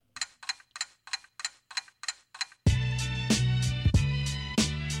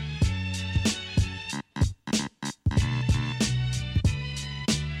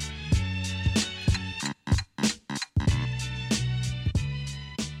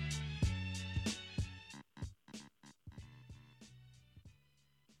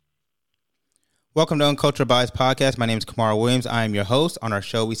Welcome to Uncultured Bias Podcast. My name is Kamara Williams. I am your host. On our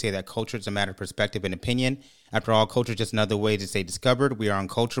show, we say that culture is a matter of perspective and opinion. After all, culture is just another way to say discovered. We are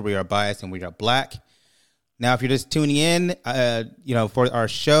uncultured, we are biased, and we are black. Now, if you're just tuning in, for our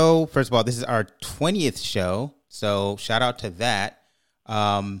show, first of all, this is our 20th show, so shout out to that.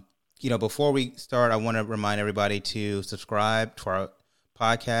 Before we start, I want to remind everybody to subscribe to our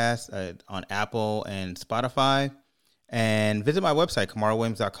podcast on Apple and Spotify. And visit my website,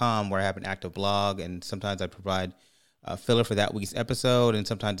 KamaraWilliams.com, where I have an active blog, and sometimes I provide a filler for that week's episode, and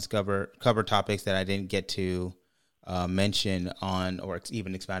sometimes cover topics that I didn't get to mention on or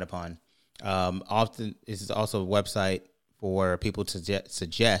even expand upon. Often, this is also a website for people to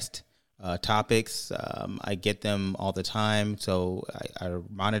suggest topics. I get them all the time, so I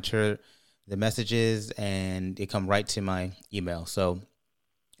monitor the messages, and they come right to my email. So,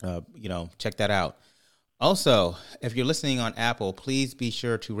 check that out. Also, if you're listening on Apple, please be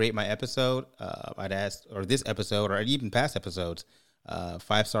sure to rate my episode. I'd ask, or this episode, or even past episodes,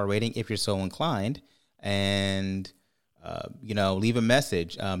 5-star rating if you're so inclined, and leave a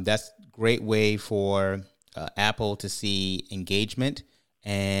message. That's a great way for Apple to see engagement,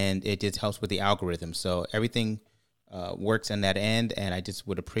 and it just helps with the algorithm. So everything works on that end, and I just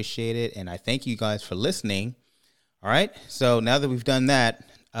would appreciate it. And I thank you guys for listening. All right. So now that we've done that,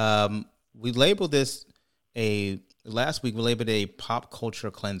 we labeled this. Last week we labeled it a pop culture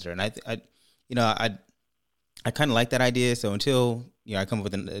cleanser, and I kind of like that idea. So until I come up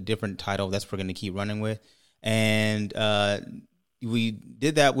with a different title, that's what we're going to keep running with. And we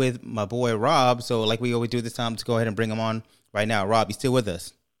did that with my boy Rob. So like we always do this time, let's go ahead and bring him on right now. Rob, you still with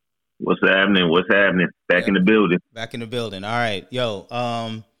us? What's happening? Back in the building. Back in the building. All right,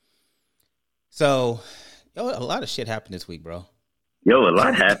 So a lot of shit happened this week, bro. A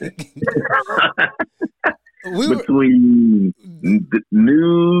lot happened. Between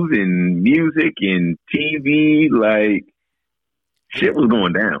news and music and TV, like, shit was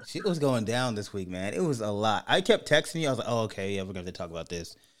going down. Shit was going down this week, man. It was a lot. I kept texting you. I was like, oh, okay, yeah, we're going to talk about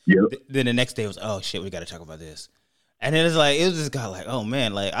this. Yep. Then the next day was, oh, shit, we got to talk about this. And then it was just got like, oh,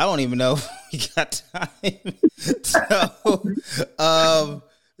 man, like, I don't even know if we got time. So,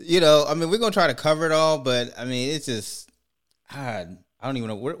 we're going to try to cover it all, but, it's just, God, I don't even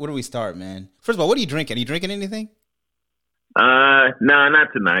know. Where do we start, man? First of all, what are you drinking? Are you drinking anything? Nah, not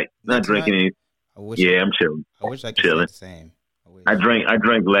tonight. Not drinking anything. I'm chilling. I wish I could say the same. I drank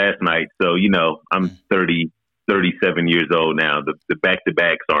last night, so I'm 37 years old now. The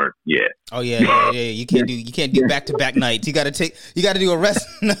back-to-backs aren't yet. Oh yeah. You can't do back-to-back nights. You got to do a rest.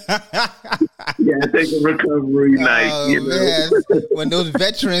 Take a recovery night. Man. When those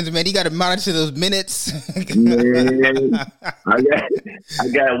veterans, man, you got to monitor those minutes. Man, I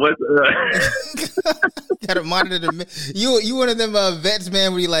got what's got to monitor the. You one of them vets,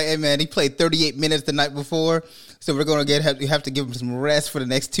 man, where you like, hey man, he played 38 minutes the night before, so we're gonna have to give him some rest for the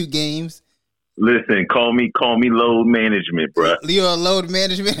next 2 games. Listen, call me load management, bro. You're a load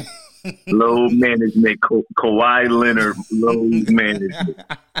management. Load management, Kawhi Leonard, load management.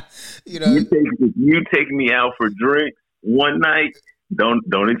 If you take me out for drinks one night, don't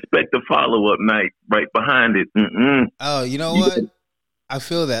expect a follow up night right behind it. Mm-mm. Oh, you know what? I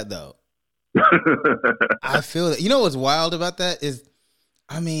feel that though. I feel that. You know what's wild about that is,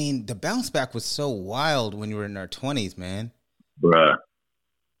 the bounce back was so wild when you were in our 20s, man. Bruh.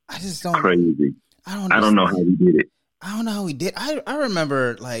 I just don't. Crazy. I don't know how we did it. I don't know how we did. I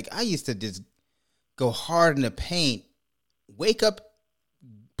remember, like, I used to just go hard in the paint, wake up,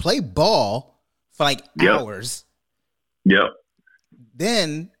 play ball for like hours. Yep.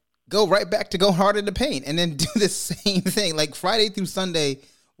 Then go right back to go hard in the paint and then do the same thing. Like Friday through Sunday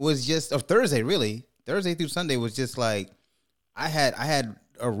was just, or Thursday really. Thursday through Sunday was just like, I had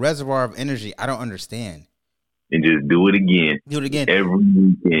a reservoir of energy I don't understand. And just do it again. Every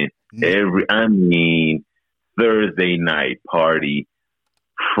weekend. Thursday night party,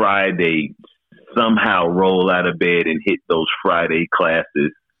 Friday, somehow roll out of bed and hit those Friday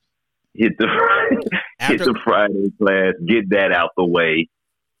classes. Hit the Friday class, get that out the way.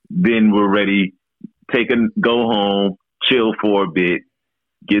 Then we're ready, go home, chill for a bit,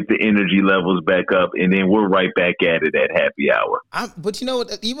 get the energy levels back up, and then we're right back at it at happy hour. But you know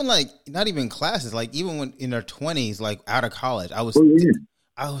what? Even like not even classes, like even when in our 20s, like out of college, I was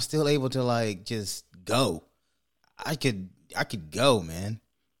still able to like just go. I could go, man.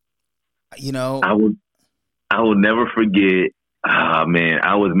 I will never forget. I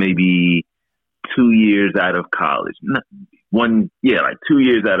was maybe 2 years out of college. 2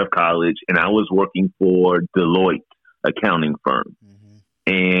 years out of college, and I was working for Deloitte accounting firm. Mm-hmm.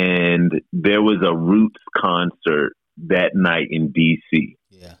 And there was a Roots concert that night in DC.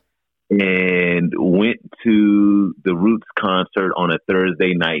 Yeah. and went to the Roots concert on a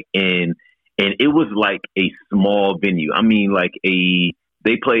Thursday night, and it was like a small venue. I mean,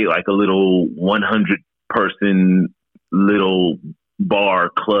 they played like a little 100 person little bar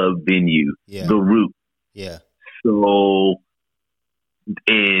club venue, the Roots. Yeah. So,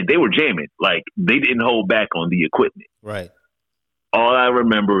 and they were jamming. Like, they didn't hold back on the equipment. Right. All I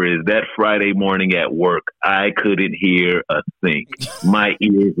remember is that Friday morning at work, I couldn't hear a thing. My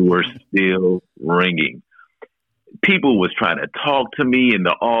ears were still ringing. People was trying to talk to me in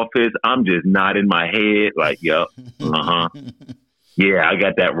the office. I'm just nodding my head like, yup, uh-huh. Yeah, I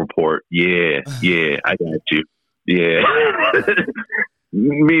got that report. Yeah, I got you. Yeah.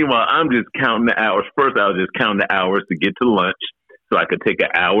 Meanwhile, I'm just counting the hours. First, I was just counting the hours to get to lunch so I could take an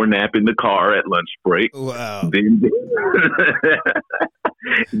hour nap in the car at lunch break. Wow. Then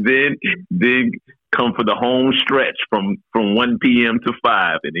come for the home stretch from 1 p.m. to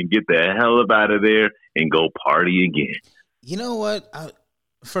 5 and then get the hell up out of there and go party again. You know what?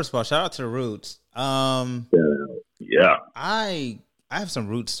 First of all, shout out to the Roots. Yeah. I have some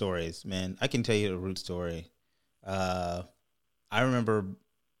Roots stories, man. I can tell you a Roots story. I remember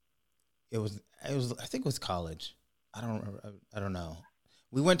it was I think it was college. I don't remember. I don't know.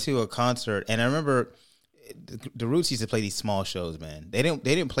 We went to a concert, and I remember the Roots used to play these small shows. Man, they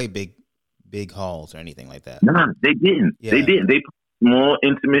didn't play big halls or anything like that. Nah, they didn't. Yeah. They didn't. They played small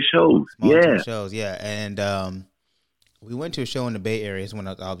intimate shows. Intimate shows. Yeah, and we went to a show in the Bay Area. It's when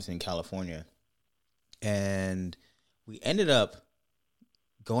I was obviously in California, and we ended up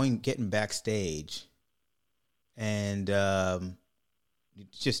getting backstage, and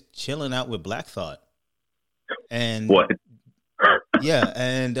just chilling out with Black Thought. And what? Yeah,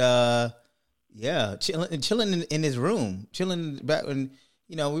 and chilling in his room, chilling back when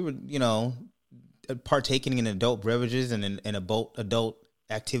we were partaking in adult beverages and in adult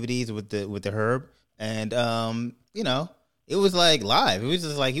activities with the Herb, and it was like live. It was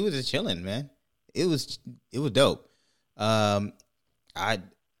just like he was just chilling, man. It was dope. I'll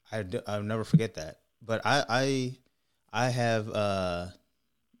never forget that. But I have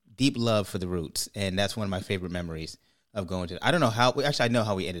deep love for the Roots, and that's one of my favorite memories of going to. I don't know how. Actually, I know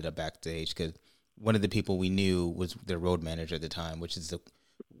how we ended up backstage because one of the people we knew was their road manager at the time, which is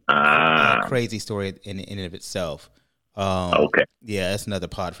a crazy story in and of itself. Okay. Yeah, that's another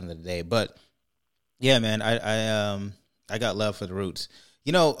pod from the day. But yeah, man, I got love for the Roots.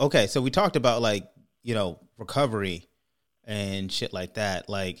 Okay, so we talked about recovery and shit like that.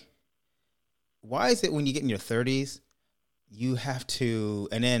 Like, why is it when you get in your 30s, you have to,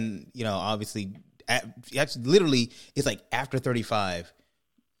 and then, obviously, literally, it's like after 35,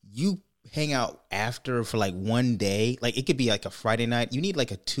 you hang out after for like one day. Like, it could be like a Friday night. You need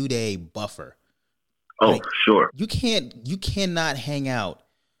like a 2-day buffer. Oh, sure. You cannot hang out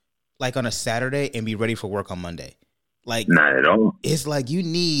like on a Saturday and be ready for work on Monday. Like, not at all. It's like you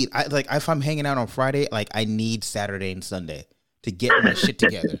need, if I'm hanging out on Friday, like I need Saturday and Sunday to get my shit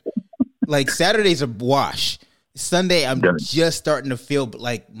together. Like, Saturday's a wash. Sunday, I'm just starting to feel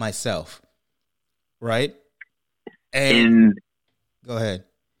like myself, right? And go ahead.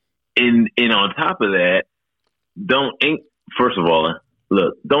 And on top of that, first of all,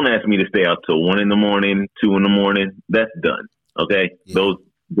 look, don't ask me to stay out till 1 a.m, 2 a.m. That's done. Okay, yeah. Those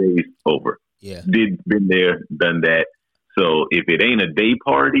days over. Yeah, been there, done that. So if it ain't a day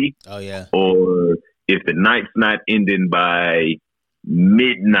party, or if the night's not ending by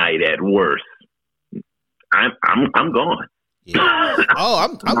midnight at worst, I'm gone. Yeah.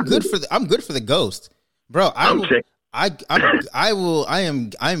 Oh, I'm good for the ghost, bro. I'm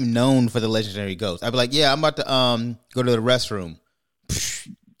known for the legendary ghost. I'd be like, yeah, I'm about to go to the restroom.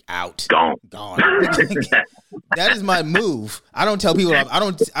 Out, gone. That is my move. I don't tell people. I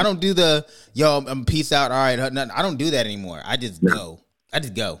don't do the I'm peace out. All right, I don't do that anymore. I just go.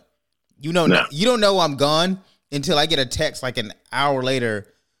 You don't know I'm gone until I get a text like an hour later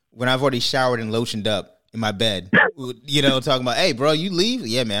when I've already showered and lotioned up in my bed, talking about, hey, bro, you leave?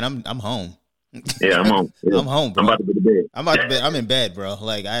 Yeah, man, I'm home. Yeah, I'm home. Yeah. I'm home, bro. I'm about to go to bed. I'm in bed, bro.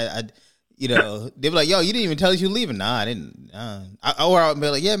 Like, they be like, yo, you didn't even tell us you were leaving. Nah, I didn't. Or I'll be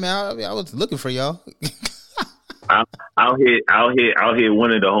like, yeah, man, I was looking for y'all. I'll hit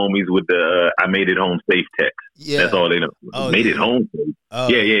one of the homies with the I made it home safe text. Yeah, that's all they know. Made it home safe. Oh.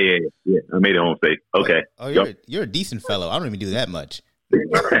 Yeah. I made it home safe. Okay. Oh, you're a decent fellow. I don't even do that much.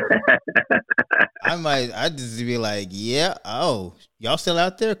 I just be like, yeah, oh, y'all still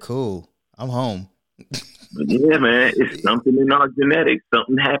out there? Cool. I'm home. Yeah, man, it's something in our genetics.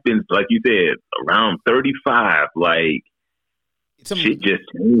 Something happens, like you said, around 35. Like, shit just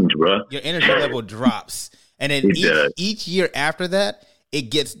changed, bro. Your energy level drops. And then each year after that, it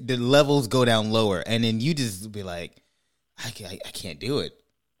gets the levels go down lower, and then you just be like, I can't do it.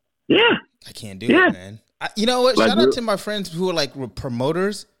 Yeah, I can't do it, man. You know what? Like, shout out to my friends who are like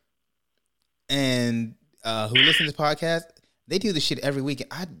promoters and who listen to this podcast. They do this shit every week.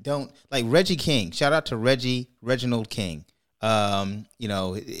 I don't like Reggie King. Shout out to Reginald King. You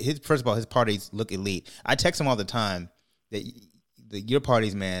know, first of all, his parties look elite. I text him all the time that your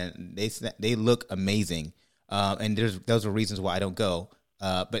parties, man, they look amazing. And those are reasons why I don't go.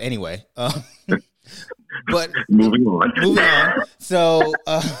 But anyway, but moving on. So,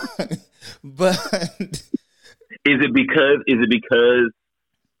 but is it because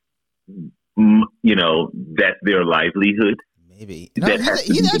you know that's their livelihood? Maybe. No,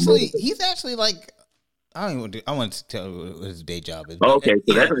 he's actually like, I want to tell you what his day job is. Oh, okay,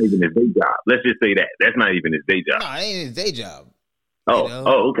 so that's not even his day job. Let's just say that. That's not even his day job. No, it ain't his day job. Oh, you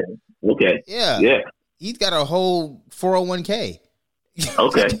know? Okay. Yeah. He's got a whole 401k.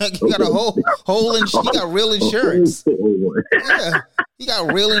 Okay. He got a whole he got real insurance. Yeah. He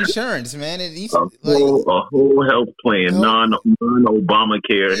got real insurance, man. And he's a whole health plan,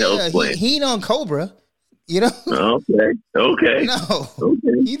 non-Obamacare health plan. He ain't on Cobra. You know? Okay. No.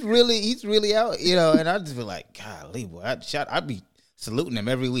 Okay. He's really out, you know, and I just be like, golly, boy, I'd be saluting him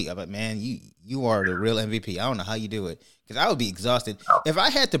every week. I'm like, man, you are the real MVP. I don't know how you do it. Because I would be exhausted. If I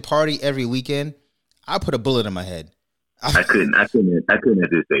had to party every weekend, I'd put a bullet in my head. I couldn't at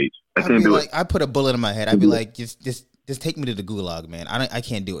this age. I couldn't do it. I put a bullet in my head. I'd be like, just take me to the gulag, man. I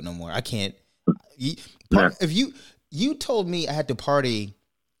can't do it no more. I can't. If you told me I had to party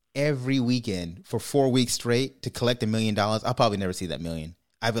every weekend for 4 weeks straight to collect $1 million, I'll probably never see that million.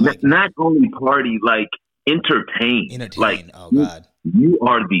 I'd be like, not only party, like entertain. Like, oh God, you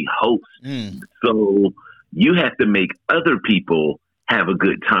are the host, so you have to make other people have a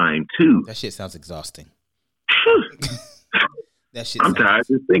good time too. That shit sounds exhausting. I'm tired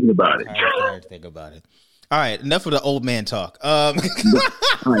just thinking about it. Tired to think about it. All right, enough of the old man talk. All right,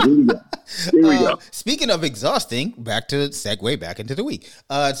 here we go. Speaking of exhausting, segue back into the week.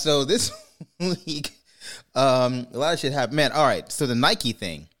 So this week, a lot of shit happened. Man, all right. So the Nike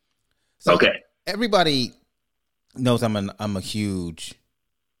thing. So okay. Everybody knows I'm a huge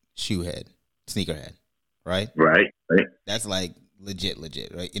sneakerhead, right? Right. That's like legit,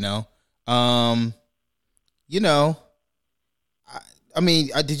 right? You know, I mean,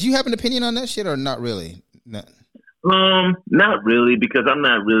 did you have an opinion on that shit or not really? No. Not really, because I'm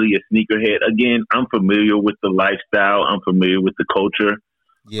not really a sneakerhead. Again, I'm familiar with the lifestyle. I'm familiar with the culture.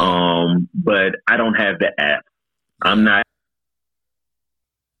 Yeah. But I don't have the app. Yeah. I'm not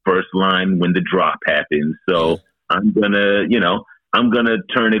first line when the drop happens. So I'm gonna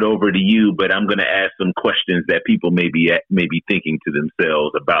turn it over to you, but I'm gonna ask some questions that people may be thinking to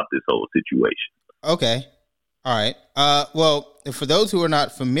themselves about this whole situation. Okay. All right. Well, for those who are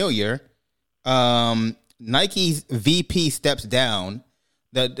not familiar, Nike's VP steps down.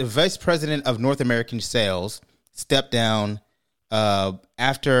 The vice president of North American sales stepped down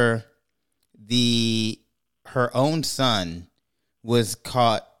after her own son was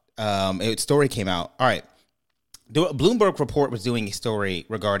caught. A story came out. All right. The Bloomberg report was doing a story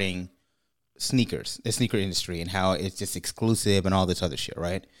regarding sneakers, the sneaker industry, and how it's just exclusive and all this other shit,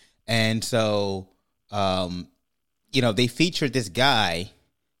 right? And so, they featured this guy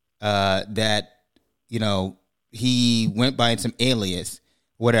that, he went by some alias,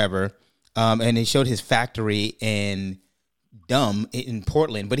 whatever, and they showed his factory in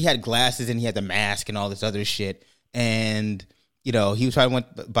Portland, but he had glasses and he had the mask and all this other shit. And, he was trying to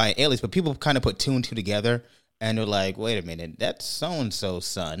went by alias, but people kind of put two and two together. And they're like, wait a minute, that's so-and-so's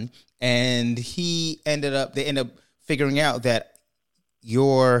son. And they end up figuring out that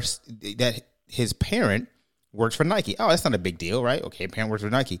his parent works for Nike. Oh, that's not a big deal, right? Okay, parent works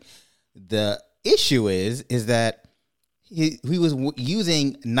for Nike. The issue is that he was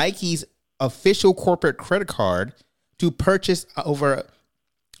using Nike's official corporate credit card to purchase over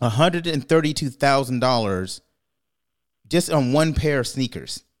 $132,000 just on one pair of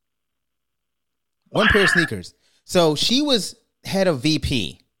sneakers. One pair of sneakers. So she was head of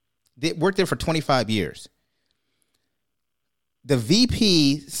VP. They worked there for 25 years. The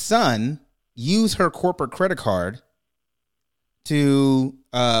VP's son used her corporate credit card to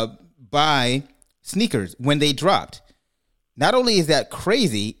buy sneakers when they dropped. Not only is that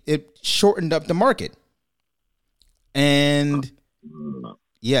crazy, it shortened up the market. And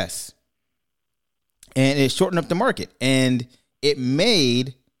yes. And it shortened up the market. And it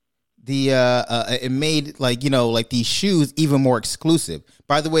made like these shoes even more exclusive.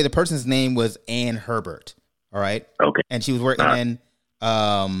 By the way, the person's name was Ann Herbert. All right. Okay. And she was working in,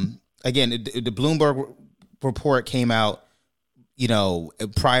 again, the Bloomberg report came out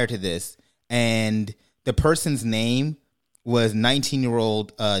prior to this, and the person's name was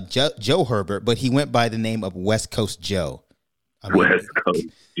 19-year-old Joe Herbert, but he went by the name of West Coast Joe. West Coast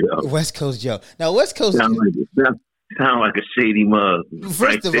Joe. West Coast Joe. Now, West Coast sound like a shady mug.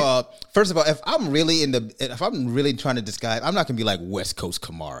 First of all, if I'm really trying to disguise, I'm not gonna be like West Coast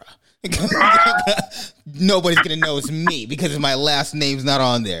Kamara. Nobody's gonna know it's me because my last name's not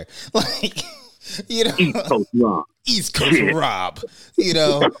on there. Like, East Coast Rob,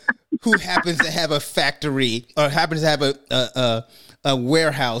 who happens to have a factory or happens to have a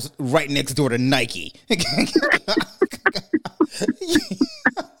warehouse right next door to Nike.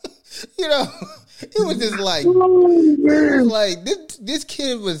 It was just like, this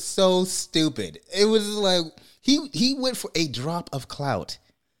kid was so stupid. It was like he went for a drop of clout,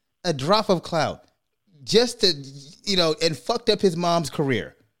 just to and fucked up his mom's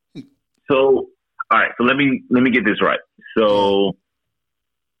career. So, all right. So let me get this right. So,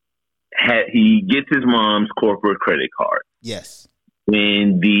 he gets his mom's corporate credit card. Yes.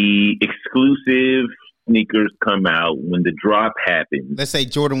 When the exclusive sneakers come out, when the drop happens, let's say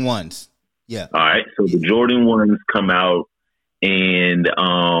Jordan 1s. Yeah. All right. So the Jordan 1s come out, and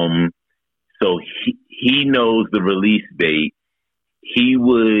so he knows the release date. He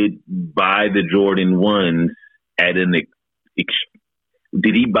would buy the Jordan 1s at an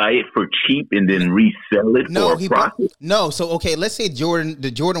did he buy it for cheap and then resell it for a profit? No. So, okay, let's say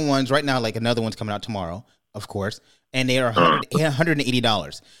the Jordan 1s right now, like another one's coming out tomorrow, of course, and they are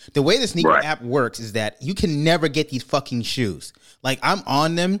 $180. The way the sneaker app works is that you can never get these fucking shoes. Like, I'm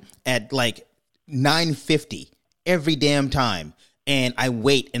on them at like $9.50 every damn time, and I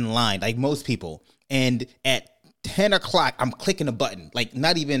wait in line like most people. And at 10 o'clock, I'm clicking a button. Like,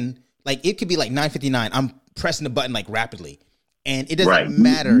 not even like it could be like $9.59. I'm pressing the button like rapidly. And it doesn't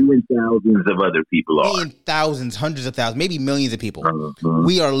matter. You and thousands of other people are. Thousands, hundreds of thousands, maybe millions of people.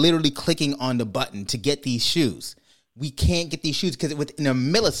 We are literally clicking on the button to get these shoes. We can't get these shoes because within a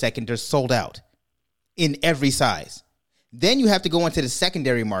millisecond, they're sold out in every size. Then you have to go into the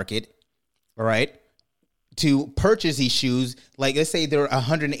secondary market, all right, to purchase these shoes. Like, let's say they're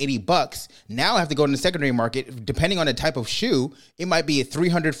 $180. Now I have to go to the secondary market. Depending on the type of shoe, it might be a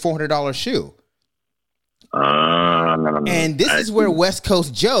 $300, $400 shoe. And this is where West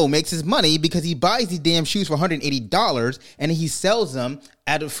Coast Joe makes his money, because he buys these damn shoes for $180 and he sells them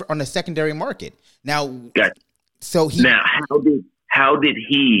on the secondary market. Now, so how does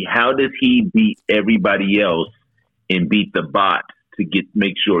he beat everybody else and beat the bot to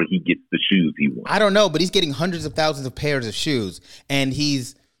make sure he gets the shoes he wants? I don't know, but he's getting hundreds of thousands of pairs of shoes, and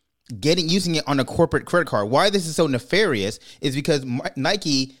he's using it on a corporate credit card. Why this is so nefarious is because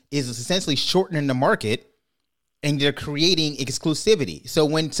Nike is essentially shortening the market, and they're creating exclusivity. So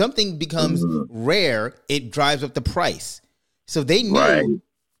when something becomes rare, it drives up the price. So they knew. Right.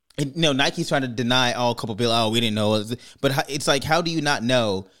 Nike's trying to deny all culpability. Oh, we didn't know. But it's like, how do you not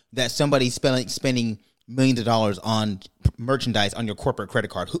know that somebody's spending millions of dollars on merchandise on your corporate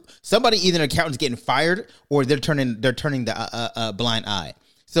credit card? Somebody, either an accountant's getting fired or they're turning the blind eye.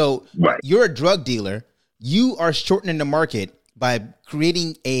 So You're a drug dealer. You are shortening the market by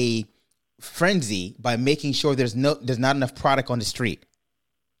creating a frenzy by making sure there's not enough product on the street.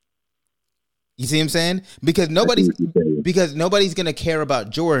 You see what I'm saying? Because nobody's gonna care about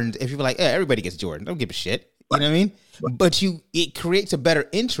Jordans if you're like, everybody gets Jordan. Don't give a shit. You know what I mean? But it creates a better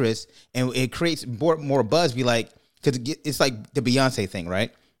interest, and it creates more buzz. Be like, because it's like the Beyonce thing,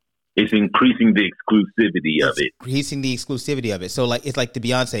 right? It's increasing the exclusivity of it. Increasing the exclusivity of it. So like, it's like the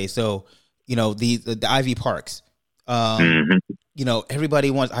Beyonce. So the Ivy Parks.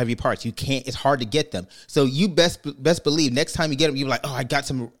 Everybody wants Ivy Parks. You can't. It's hard to get them. So you best believe next time you get them, you're like, oh, I got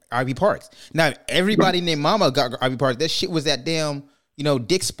some Ivy Parks. Now everybody named Mama got Ivy Parks. That shit was that damn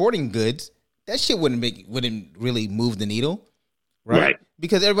Dick's Sporting Goods. That shit wouldn't really move the needle, right?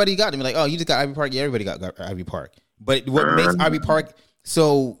 Because everybody got them. Like, oh, you just got Ivy Park. Yeah, everybody got Ivy Park. But what makes Ivy Park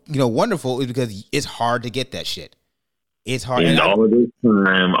so wonderful is because it's hard to get that shit. It's hard. And all of this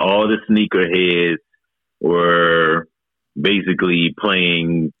time, all the sneakerheads were basically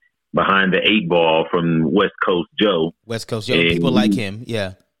playing behind the 8 ball from West Coast Joe. People like him,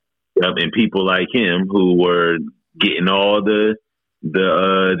 yeah. Yep, and people like him who were getting all the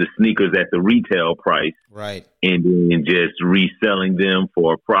sneakers at the retail price, right? And then just reselling them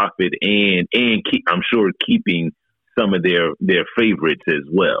for a profit, and I'm sure keeping some of their favorites as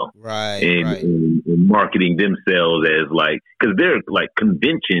well, right? And marketing themselves as like, because they're like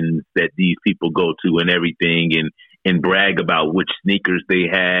conventions that these people go to and everything, and brag about which sneakers they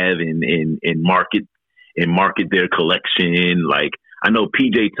have, and market their collection. Like, I know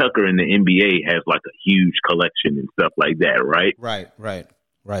PJ Tucker in the NBA has like a huge collection and stuff like that, right? Right.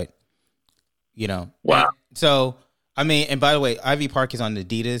 You know. Wow. So, I mean, and by the way, Ivy Park is on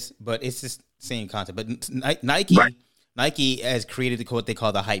Adidas, but it's just same concept. But Nike has created what they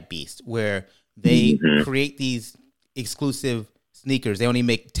call the hype beast, where they create these exclusive sneakers. They only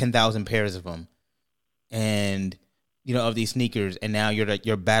make 10,000 pairs of them, and of these sneakers. And now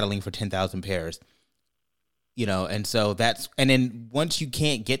you're battling for 10,000 pairs. And so and then once you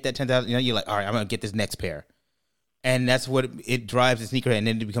can't get that 10,000, you're like, all right, I'm gonna get this next pair, and that's what it drives the sneaker, and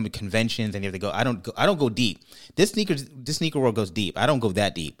then it becomes conventions, and you have to go. I don't go deep. This sneaker world goes deep. I don't go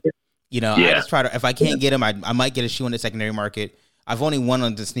that deep. I just try to. If I can't get them, I might get a shoe in the secondary market. I've only won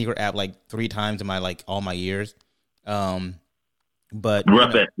on the sneaker app like 3 times in my all my years. But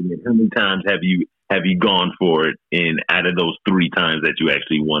rough estimate, how many times have you gone for it in out of those 3 times that you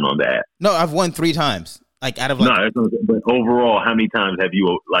actually won on the app? No, I've won 3 times. Like out of but overall, how many times have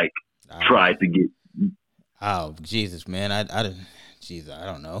you tried to get? Oh Jesus, man! I don't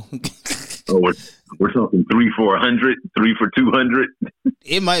know. We're talking 3 for 100, 3 for 200.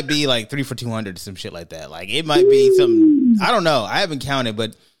 It might be like 3 for 200, some shit like that. Like it might be some. I don't know. I haven't counted,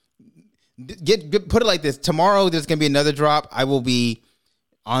 but put it like this: tomorrow there's gonna be another drop. I will be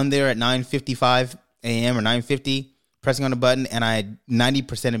on there at 9:55 a.m. or 9:50, pressing on the button, and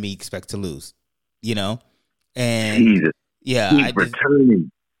 90% of me expect to lose. And Jesus. Yeah,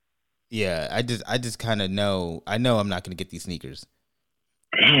 returning. Yeah, I just kind of know. I know I'm not going to get these sneakers.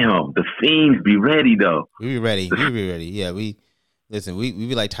 Damn, the Fiends be ready though. We be ready. Yeah, we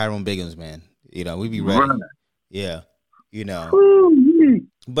be like Tyrone Biggums, man. We be ready. Right. Yeah,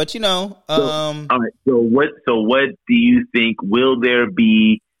 But all right. So what do you think? Will there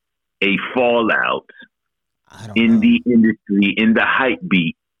be a fallout in the industry, in the hype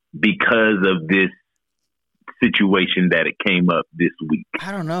beat, because of this situation that it came up this week?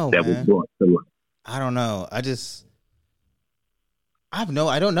 I don't know. That was brought to light. I don't know. I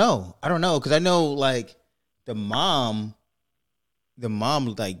don't know. Because I know like the mom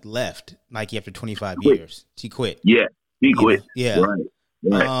like left Nike after 25 years. She quit. Yeah, she quit. Yeah. Right.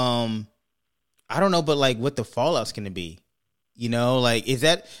 I don't know, but like what the fallout's going to be, like is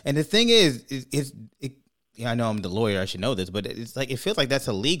that? And the thing is I know I'm the lawyer. I should know this, but it's like it feels like that's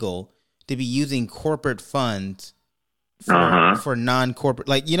illegal to be using corporate funds for non-corporate,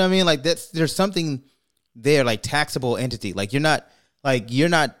 like what I mean. Like there's something there, like taxable entity. Like you're not.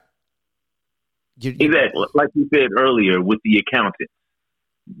 Exactly, like you said earlier with the accountants.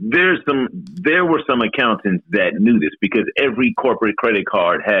 There were some accountants that knew this, because every corporate credit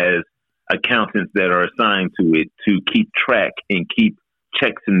card has accountants that are assigned to it to keep track and keep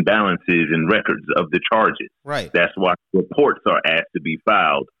checks and balances and records of the charges. Right. That's why reports are asked to be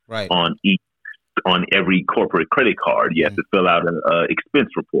filed on every corporate credit card. You have to fill out an expense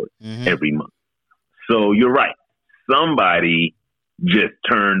report every month. So you're right. Somebody just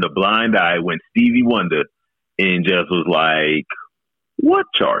turned a blind eye when Stevie Wonder and just was like, what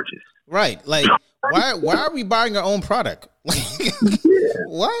charges? Right. Like, why are we buying our own product?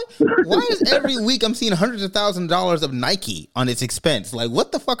 Why is every week I'm seeing hundreds of thousands of dollars of Nike on its expense? Like,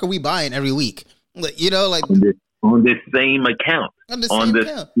 what the fuck are we buying every week? Like, on this same account. On this same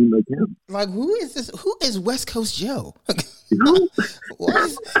account. Like, who is this? Who is West Coast Joe?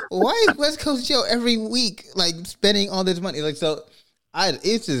 Why is West Coast Joe every week like spending all this money? Like, so I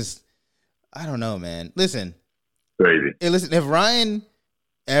don't know, man. Listen, crazy. Hey, listen, if Ryan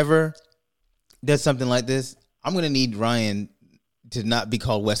ever does something like this, I'm gonna need Ryan to not be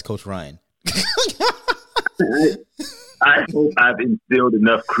called West Coast Ryan. I hope I've instilled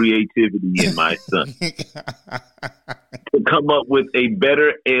enough creativity in my son to come up with a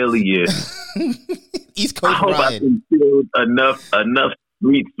better alias. East Coast I hope Ryan. I've instilled enough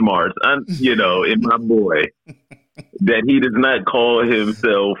street smarts, in my boy, that he does not call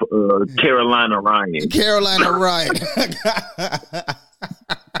himself Carolina Ryan. Carolina Ryan.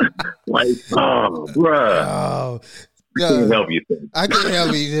 Like, oh, bruh. Oh. I can't help you. I can't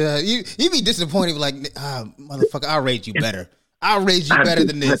help you. You be disappointed, like, motherfucker, I'll rate you better. I'll rate you better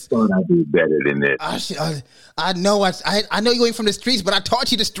than this. I thought I'd do better than this. I know you ain't from the streets, but I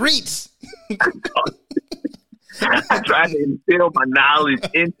taught you the streets. I tried to instill my knowledge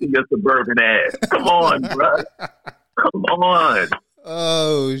into your suburban ass. Come on, bro. Come on.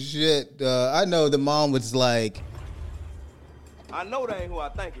 Oh, shit. I know the mom was like, I know that ain't who I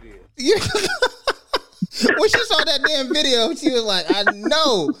think it is. Yeah. When she saw that damn video, she was like, I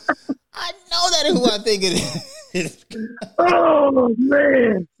know that ain't who I think it is. Oh,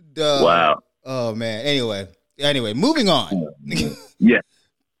 man. Wow. Oh, man. Anyway, moving on. Yeah.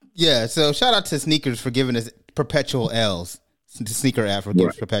 Yeah, so shout out to Sneakers for giving us perpetual L's sneaker app for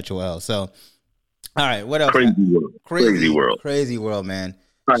Perpetual L. So, all right, what else? Crazy world. Crazy world, man.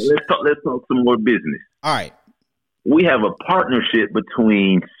 All right, let's talk some more business. All right. We have a partnership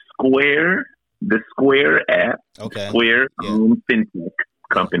between Square, the Square app, Square fintech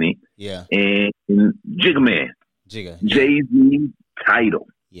company, and Jigga Man, Jay-Z Tidal.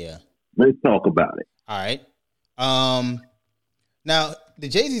 Yeah. Let's talk about it. All right. Now the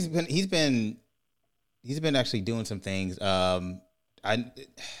Jay-Z's he's been actually doing some things. I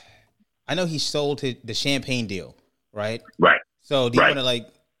know he sold the Champagne deal, right? Right. So do you want to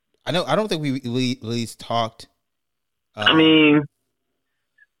I don't think we at least talked. I mean,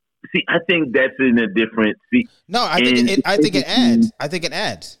 see, I think that's in a different. No, I think it adds. I think it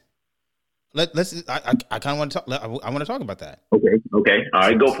adds. Let's. I kind of want to talk. I want to talk about that. Okay. All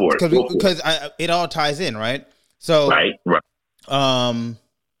right, go for it. Because it all ties in, right? So right.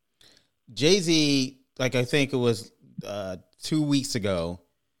 Jay-Z, I think it was 2 weeks ago,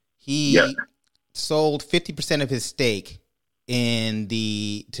 he sold 50% of his stake to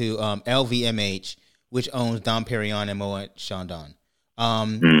LVMH, which owns Dom Perignon and Moet Chandon.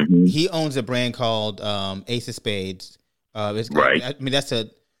 He owns a brand called Ace of Spades. Right. I mean, that's a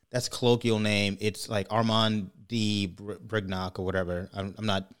colloquial name. It's like Armand de Brignac or whatever. I'm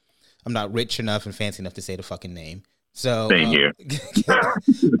not rich enough and fancy enough to say the fucking name. So same here.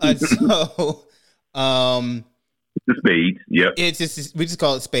 The Spades. Yep. It's just we just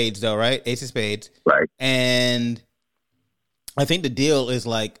call it Spades though, right? Ace of Spades. Right. And I think the deal is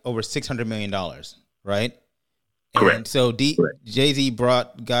over $600 million, right? Correct. And so Jay-Z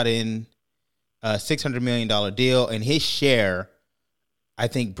got in a $600 million deal, and his share, I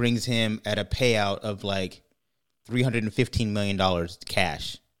think, brings him at a payout of $315 million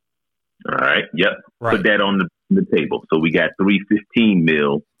cash. All right. Yep. Right. Put that on the table. So we got $315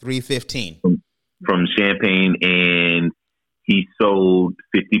 million. $315 from Champagne, and he sold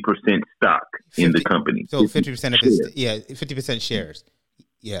 50% stock in the company. So 50% of his 50% shares.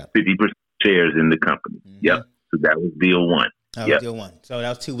 Yeah. 50% shares in the company. Mm-hmm. Yep. So that was deal one. That was deal one. So that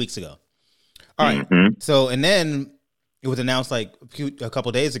was 2 weeks ago. All right. Mm-hmm. So, and then it was announced a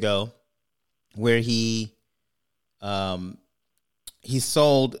couple days ago where he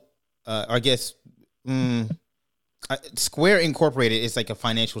sold, I guess, Square Incorporated is a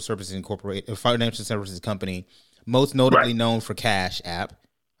financial services company, most notably known for Cash App.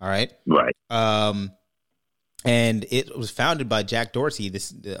 All right. Right. And it was founded by Jack Dorsey,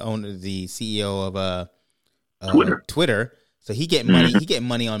 the owner, the CEO of Twitter. So he get money. He get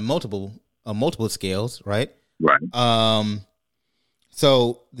money on multiple scales, right? Right.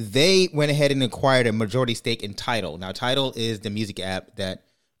 So they went ahead and acquired a majority stake in Tidal. Now, Tidal is the music app that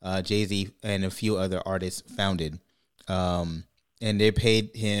Jay-Z and a few other artists founded. And they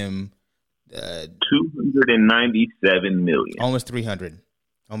paid him $297 million, almost 300,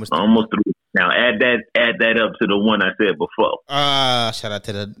 almost 300. Now add that up to the one I said before. Shout out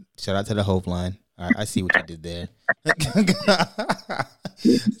to the Hope line. All right, I see what you did there.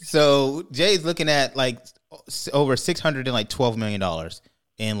 So Jay's looking at over $612 million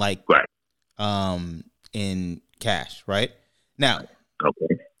in cash, right? Now,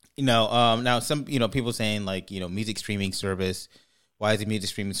 okay. Now some people saying music streaming service. Why is the music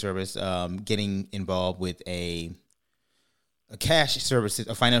streaming service getting involved with a cash services,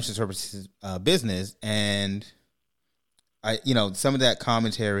 a financial services business? And some of that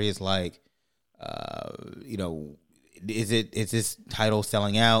commentary is is this Tidal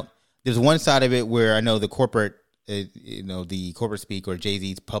selling out? There's one side of it where I know the corporate, the corporate speak or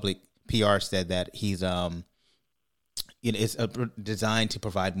Jay-Z's public PR said that he's it's designed to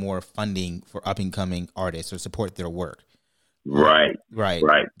provide more funding for up and coming artists or support their work. Right.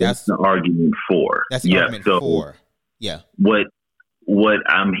 That's the argument for. That's the argument for. Yeah. What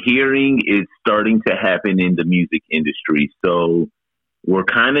I'm hearing is starting to happen in the music industry. So we're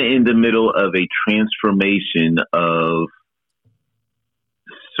kind of in the middle of a transformation of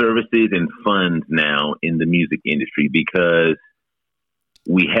services and funds now in the music industry, because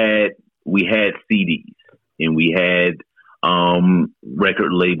we had CDs and we had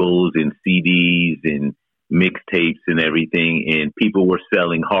record labels and CDs and mixtapes and everything, and people were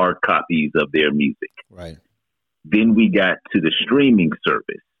selling hard copies of their music. Right. Then we got to the streaming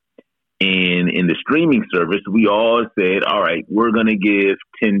service. And in the streaming service, we all said, all right, we're going to give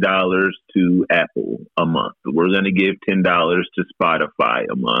 $10 to Apple a month. We're going to give $10 to Spotify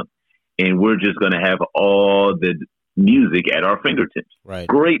a month. And we're just going to have all the music at our fingertips. Right.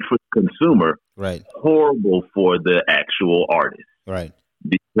 Great for the consumer. Right. Horrible for the actual artist. Right.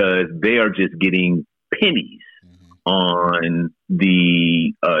 Because they are just getting pennies on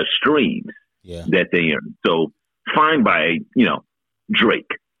the streams that they earn. So fine by, Drake,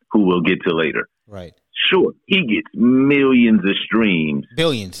 who we'll get to later. Right. Sure, he gets millions of streams.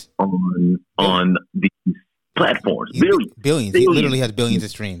 Billions. On these platforms. Billions. He literally has billions of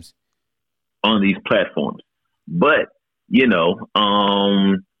streams. On these platforms. But,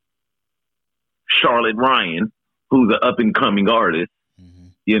 Charlotte Ryan, who's an up-and-coming artist,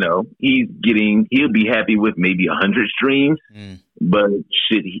 he'll be happy with maybe 100 streams, but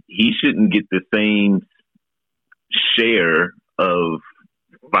he shouldn't get the same share of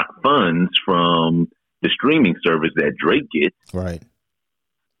funds from the streaming service that Drake gets. Right.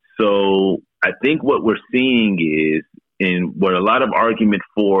 So I think what we're seeing is, and what a lot of argument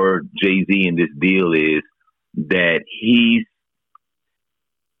for Jay-Z in this deal is, that he's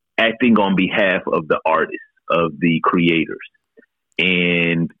acting on behalf of the artists, of the creators,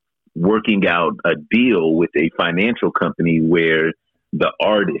 and working out a deal with a financial company where the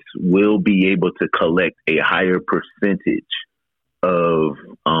artists will be able to collect a higher percentage of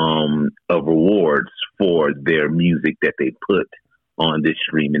rewards for their music that they put on this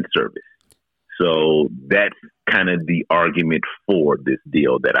streaming service. So that's kind of the argument for this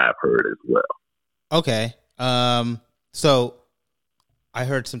deal that I've heard as well. Okay. So I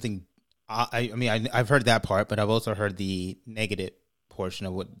heard something. I've heard that part, but I've also heard the negative portion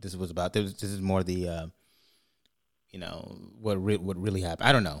of what this was about. This is more the, what really happened.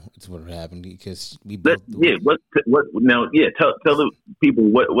 I don't know. It's what happened because we both. Tell the people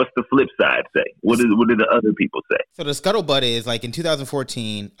what's the flip side say. What did the other people say? So the scuttlebutt is like in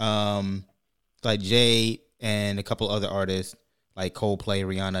 2014, like Jay and a couple other artists like Coldplay,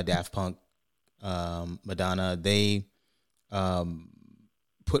 Rihanna, Daft Punk, Madonna, they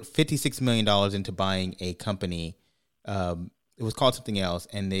put $56 million into buying a company. It was called something else,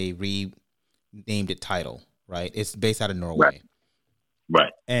 and they renamed it Tidal. Right, it's based out of Norway.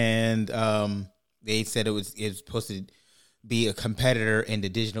 Right. And they said it was supposed to be a competitor in the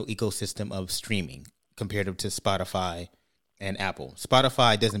digital ecosystem of streaming, compared to Spotify and Apple.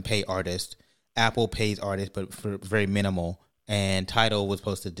 Spotify doesn't pay artists. Apple pays artists, but for very minimal. And Tidal was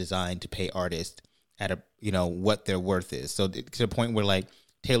supposed to design to pay artists at what their worth is. So to the point where like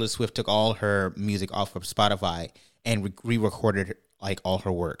Taylor Swift took all her music off of Spotify and re-recorded like all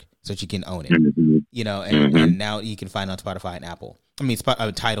her work so she can own it. And now you can find it on Spotify and Apple.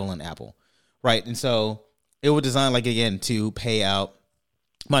 Tidal and Apple, right? And so it was designed like again to pay out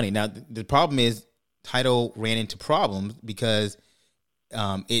money. Now the problem is Tidal ran into problems because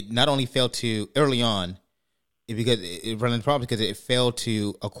it not only failed to early on. It ran into problems because it failed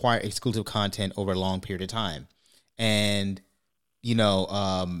to acquire exclusive content over a long period of time, and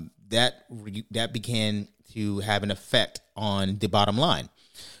that began to have an effect on the bottom line.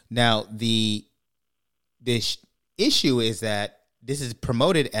 Now the issue is that this is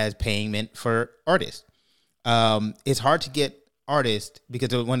promoted as payment for artists. It's hard to get artists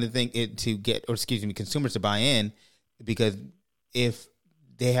because one of the things consumers to buy in, because if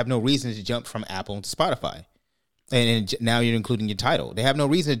they have no reason to jump from Apple to Spotify. And now you're including your Tidal. They have no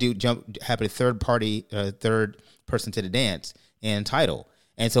reason to have a third person to the dance in Tidal.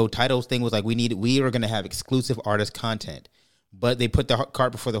 And so Tidal's thing was like, we are going to have exclusive artist content, but they put the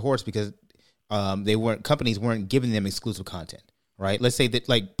cart before the horse because companies weren't giving them exclusive content, right? Let's say that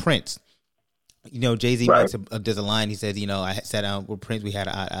like Prince, Jay-Z does a line. He says, I sat down with Prince. We had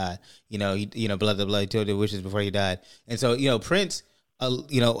blah, blah, blah, he told the wishes before he died. And so, Prince,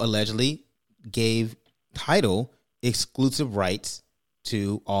 allegedly gave Tidal exclusive rights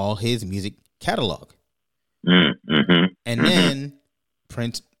to all his music catalog. And then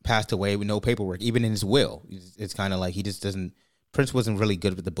Prince passed away with no paperwork, even in his will. It's kind of like he just doesn't. Prince wasn't really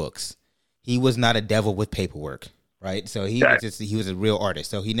good with the books. He was not a devil with paperwork, right? So he was a real artist.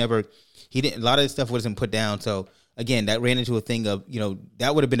 So he didn't. A lot of this stuff wasn't put down. So again, that ran into a thing of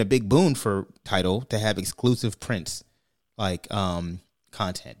that would have been a big boon for Tidal to have exclusive Prince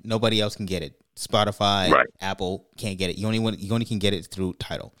content. Nobody else can get it. Spotify, Apple can't get it. You only can get it through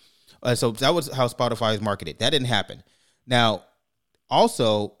Tidal. So that was how Spotify is marketed. That didn't happen. Now,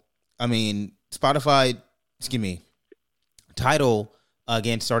 also, Tidal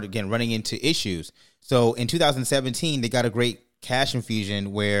started running into issues. So in 2017, they got a great cash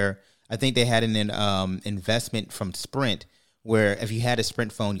infusion where I think they had an investment from Sprint, where if you had a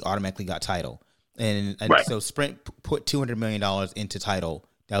Sprint phone, you automatically got Tidal, and so Sprint put $200 million into Tidal.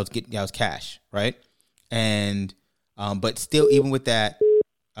 That was cash, right? And but still, even with that,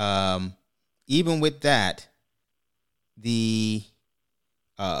 the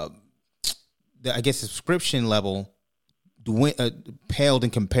I guess subscription level paled in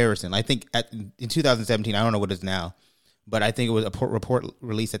comparison. I think in 2017, I don't know what it is now, but I think it was a report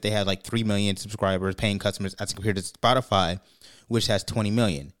released that they had like 3 million subscribers, paying customers, as compared to Spotify, which has 20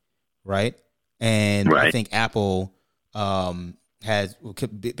 million, right? And I think Apple has,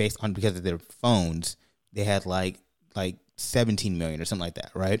 based on, because of their phones, they had like 17 million or something like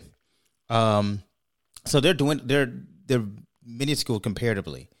that, right? So they're minuscule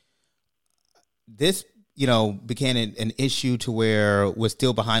comparatively. This, became an issue to where was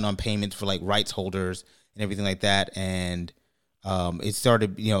still behind on payments for like rights holders and everything like that, and it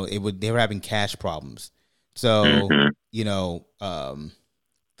started, they were having cash problems. So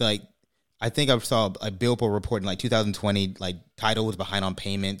like, I think I saw a Billboard report in like 2020, like Tidal was behind on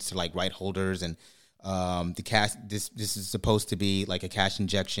payments to like right holders, and the cash. This is supposed to be like a cash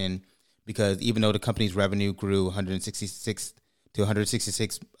injection, because even though the company's revenue grew 166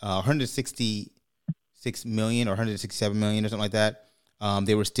 million or 167 million or something like that,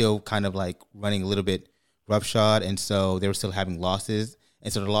 they were still kind of like running a little bit roughshod, and so they were still having losses,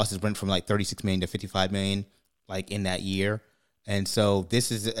 and so the losses went from like 36 million to 55 million, like in that year. And so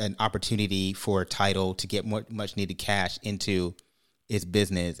this is an opportunity for Tidal to get much needed cash into its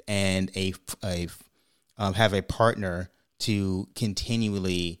business, and have a partner to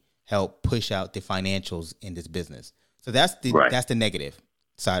continually help push out the financials in this business. So that's the negative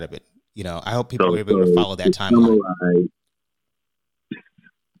side of it. I hope people are able to follow that timeline.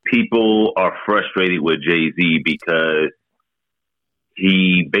 People are frustrated with Jay-Z because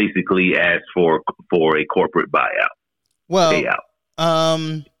he basically asked for a corporate buyout. Well, payout. I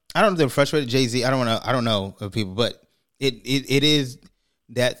don't know if they're frustrated with Jay-Z. I don't know of people, but it is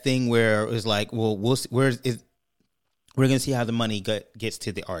that thing where it's like, well, we're gonna see how the money gets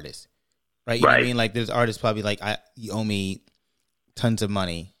to the artist, right? You know what I mean? Like, there's artists probably like, you owe me tons of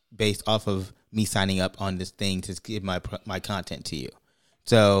money based off of me signing up on this thing to give my content to you.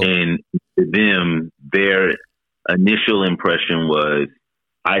 So, and to them, their initial impression was,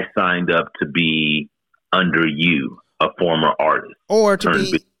 I signed up to be under you, a former artist, or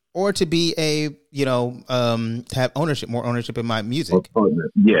to be a to have more ownership in my music.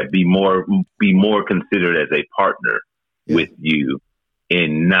 Yeah, be more considered as a partner with you,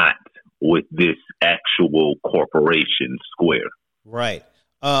 and not with this actual corporation, Square. Right.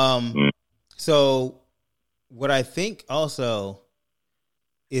 So what I think also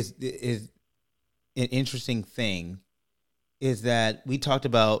is an interesting thing is that we talked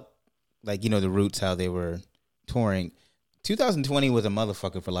about, like, the Roots, how they were touring. 2020 was a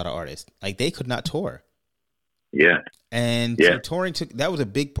motherfucker for a lot of artists. Like, they could not tour. Yeah. And so touring that was a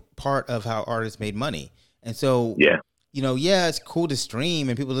big part of how artists made money. And so, it's cool to stream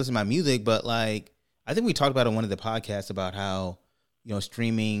and people listen to my music, but like, I think we talked about on one of the podcasts about how,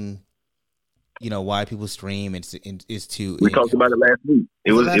 streaming, why people stream is to. We talked about it last week.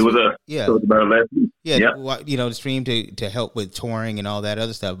 It was talked about it last week. Yeah. To stream to help with touring and all that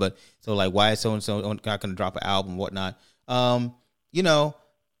other stuff. But so, like, why is so and so not going to drop an album and whatnot? I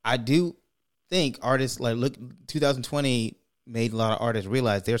do think artists, like, look, 2020 made a lot of artists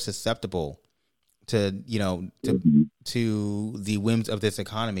realize they're susceptible to to the whims of this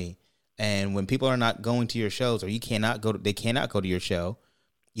economy. And when people are not going to your shows, or they cannot go to your show,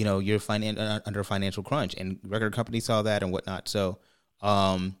 you're under financial crunch, and record companies saw that and whatnot. So,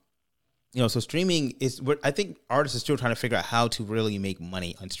 so streaming is, I think artists are still trying to figure out how to really make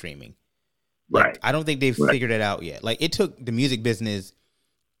money on streaming. Like, right. I don't think they've figured it out yet. Like, it took the music business,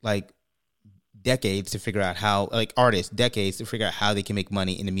 like, decades to figure out how, like, artists, decades to figure out how they can make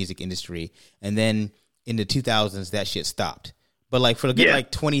money in the music industry. And then in the 2000s, that shit stopped. But, like, for a good,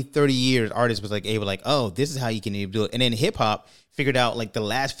 like, 20, 30 years, artists was, like, able, like, oh, this is how you can do it. And then hip-hop figured out, like, the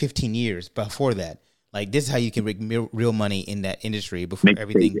last 15 years before that, like, this is how you can make real money in that industry before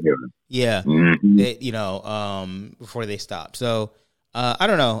everything. Before they stop. So, I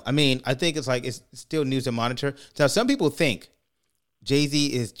don't know. I mean, I think it's still news to monitor. So some people think Jay-Z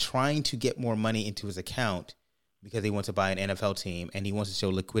is trying to get more money into his account because he wants to buy an NFL team, and he wants to show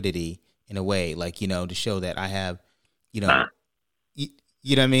liquidity in a way, like, to show that I have, you know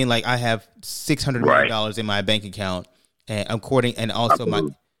what I mean? Like, I have $600 million in my bank account, and I'm courting, and also like,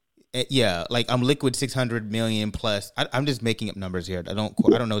 I'm liquid 600 million plus. I'm just making up numbers here. I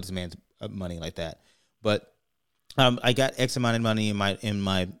don't know this man's money like that, but I got X amount of money in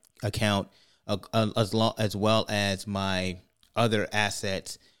my account, as well as my other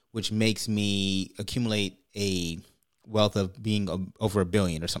assets, which makes me accumulate a wealth of being over $1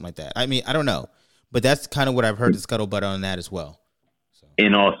 billion or something like that. I mean, I don't know, but that's kind of what I've heard the scuttlebutt on that as well. So.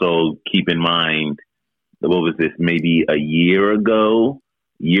 And also keep in mind, what was this? Maybe a year or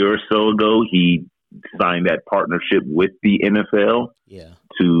so ago, he signed that partnership with the NFL. Yeah.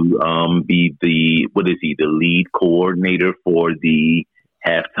 To be the lead coordinator for the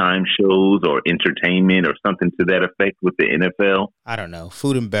halftime shows or entertainment or something to that effect with the NFL. I don't know.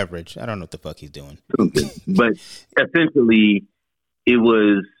 Food and beverage. I don't know what the fuck he's doing. But essentially, it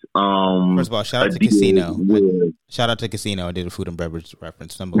was. First of all, shout out to Casino. Shout out to Casino. I did a food and beverage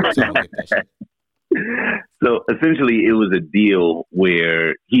reference. Some get that shit. So essentially, it was a deal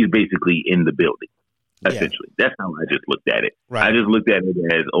where he's basically in the building. Essentially, that's how I just looked at it. Right. I just looked at it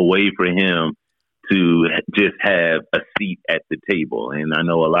as a way for him to just have a seat at the table. And I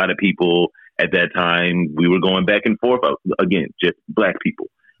know a lot of people at that time, we were going back and forth. Again, just black people.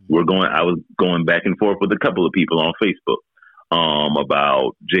 I was going back and forth with a couple of people on Facebook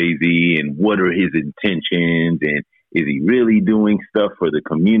about Jay-Z and what are his intentions, and is he really doing stuff for the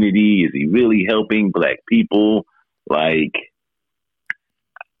community? Is he really helping black people? Like,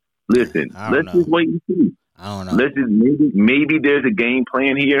 listen, let's just wait and see. I don't know. Let's just maybe there's a game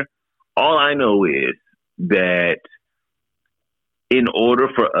plan here. All I know is that in order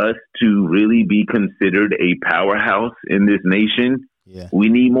for us to really be considered a powerhouse in this nation, we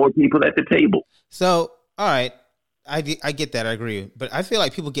need more people at the table. So, all right. I get that. I agree. But I feel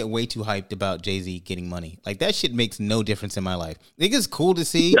like people get way too hyped about Jay-Z getting money. Like, that shit makes no difference in my life. I think it's cool to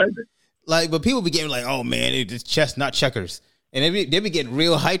see. Like, but people be getting like, oh, man, it's chess, not checkers. And they be getting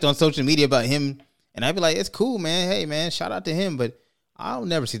real hyped on social media about him. And I'd be like, it's cool, man. Hey, man, shout out to him. But I'll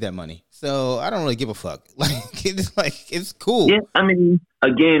never see that money. So I don't really give a fuck. It's cool. Yeah, I mean,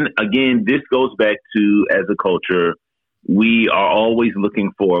 again, this goes back to, as a culture, we are always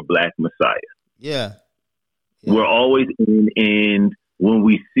looking for a black messiah. Yeah. We're always and when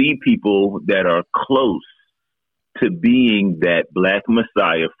we see people that are close to being that black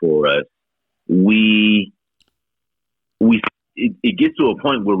messiah for us, it gets to a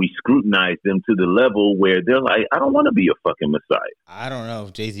point where we scrutinize them to the level where they're like, I don't want to be a fucking messiah. I don't know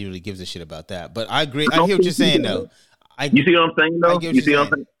if Jay-Z really gives a shit about that, but I agree. I hear what you're saying, though. You see what I'm saying, though? You see what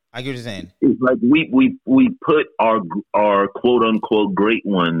I'm saying? I get what you're saying. It's like we put our quote unquote great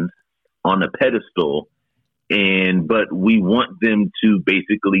ones on a pedestal, but we want them to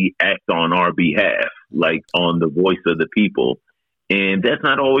basically act on our behalf, like on the voice of the people, and that's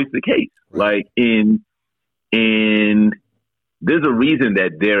not always the case. Right. Like in there's a reason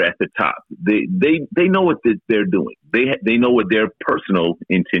that they're at the top. They know what they're doing. They know what their personal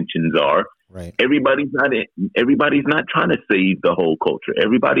intentions are. Right. Everybody's not trying to save the whole culture.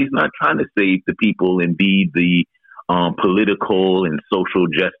 Everybody's not trying to save the people and be the political and social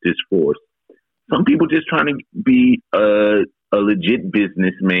justice force. Some people just trying to be a legit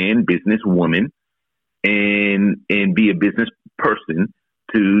businessman, businesswoman, and be a business person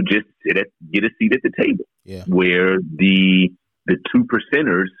to just get a seat at the table. Yeah. Where the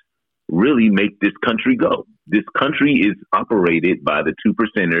 2%ers really make this country go. This country is operated by the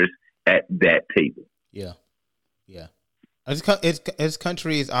 2%ers at that table. Yeah. Yeah. Its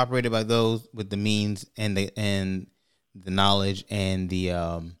country is operated by those with the means and the knowledge and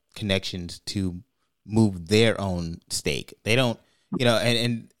the connections to move their own stake. They don't,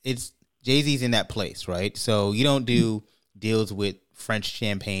 and it's Jay-Z's in that place, right? So you don't do deals with French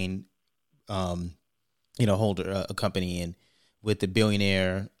champagne, holder, a company, and with the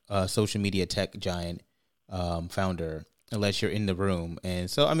billionaire social media tech giant founder, unless you're in the room. And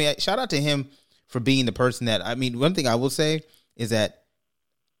so, I mean, shout out to him for being the person that, I mean, one thing I will say is that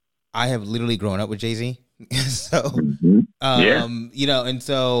I have literally grown up with Jay-Z. So, and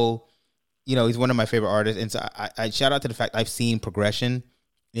so, he's one of my favorite artists. And so I shout out to the fact I've seen progression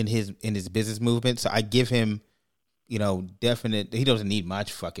in his business movement. So I give him, definite, he doesn't need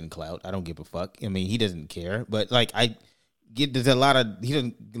much fucking clout. I don't give a fuck. I mean, he doesn't care, but like there's a lot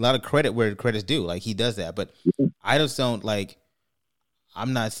of credit where credit's due. Like, he does that, but I just don't like.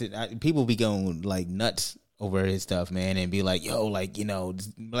 I'm not sitting. People be going like nuts over his stuff, man, and be like, "Yo, like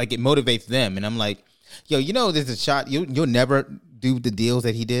like it motivates them." And I'm like, "Yo, there's a shot. You'll never do the deals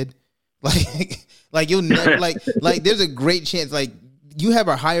that he did. Like you'll never like. There's a great chance. Like, you have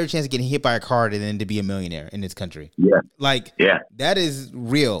a higher chance of getting hit by a car than to be a millionaire in this country. Yeah, that is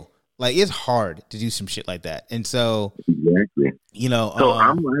real. Like, it's hard to do some shit like that. And so, exactly. So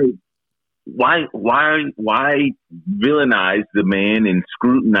I'm like, why villainize the man and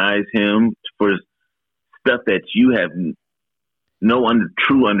scrutinize him for stuff that you have no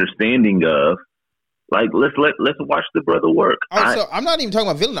true understanding of? Like, let's watch the brother work. So I'm not even talking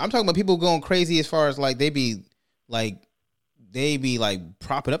about villain. I'm talking about people going crazy as far as like they be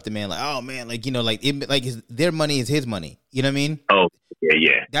propping up the man, like, oh man, their money is his money. You know what I mean? Oh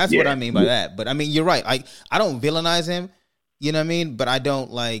yeah. That's what I mean by that. But I mean, you're right. Like, I don't villainize him. You know what I mean? But I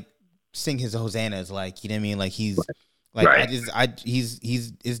don't like sing his hosannas like, you know what I mean? Like he's like Right.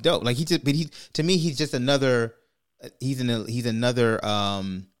 he's dope. Like to me he's just another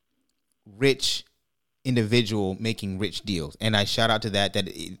rich individual making rich deals. And I shout out to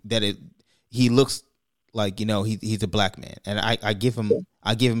he looks like, you know, he's a black man, and I give him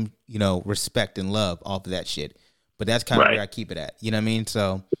you know, respect and love off of that shit. But that's kind of where I keep it at. You know what I mean?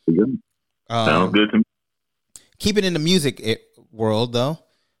 So sounds good to me. Keep it in the music world though.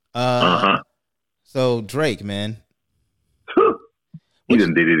 So Drake, man, he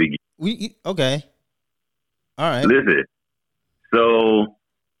done did it again. Okay. All right. Listen, so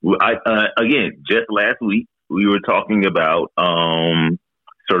again, just last week we were talking about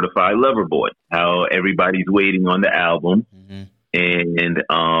Certified Lover Boy, how everybody's waiting on the album, and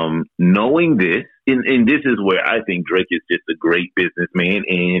knowing this, and this is where I think Drake is just a great businessman,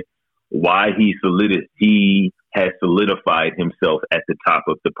 and why he has solidified himself at the top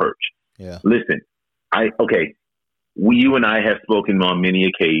of the perch. Yeah. Listen, you and I have spoken on many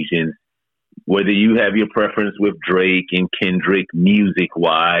occasions. Whether you have your preference with Drake and Kendrick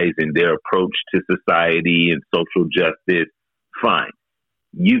music-wise and their approach to society and social justice, fine.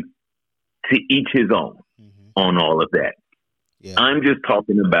 To each his own on all of that. Yeah. I'm just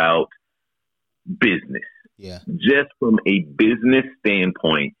talking about business. Yeah. Just from a business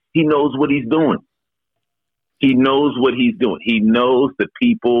standpoint, he knows what he's doing. He knows what he's doing. He knows the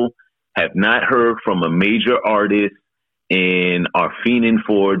people have not heard from a major artist and are fiending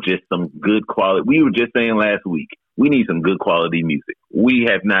for just some good quality. We were just saying last week, we need some good quality music. We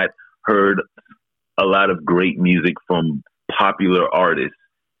have not heard a lot of great music from popular artists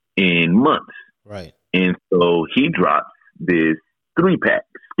in months. Right. And so he drops this 3-pack,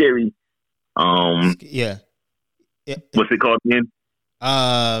 Scary. Yeah. What's it called again?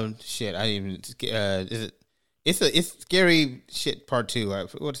 Shit. I didn't even. Is it? It's Scary Shit Part 2.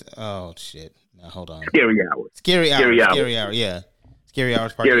 Oh shit. Now hold on. Scary Hours. Scary Hours. Yeah. Scary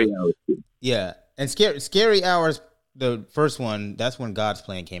Hours Part 2. Scary Hours. Yeah, and Scary Hours. The first one. That's when God's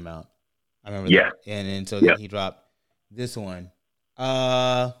Plan came out. I remember. Yeah. That. And then then he dropped this one. So,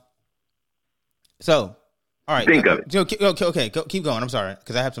 all right. Think of it. Okay, keep going. I'm sorry,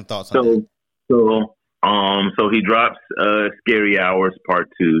 because I have some thoughts on that. So he drops Scary Hours Part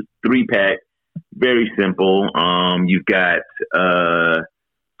 2, 3-pack, very simple. You've got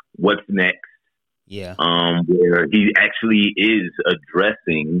What's Next? Yeah. Where he actually is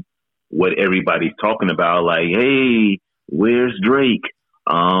addressing what everybody's talking about, like, hey, where's Drake?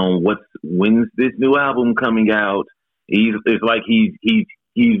 When's this new album coming out? It's like he's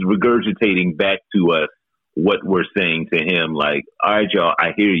regurgitating back to us what we're saying to him. Like, all right, y'all,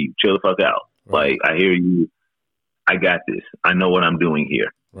 I hear you. Chill the fuck out. Right. Like, I hear you. I got this. I know what I'm doing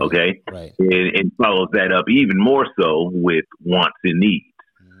here. Right. Okay. Right. And follows that up even more so with Wants and Needs.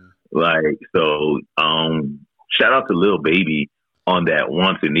 Like, so, shout out to Lil Baby on that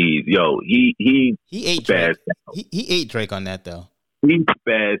Wants and Needs. Yo, he ate Drake. He ate Drake on that though. He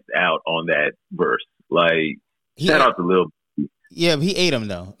spazzed out on that verse. Like, shout out to Lil Baby. Yeah, but he ate him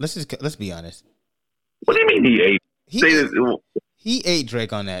though. Let's be honest. What do you mean he ate? He ate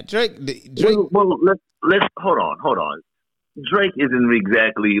Drake on that. Drake. Well, let's hold on. Drake isn't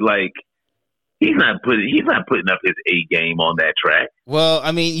exactly like he's not putting up his A game on that track. Well,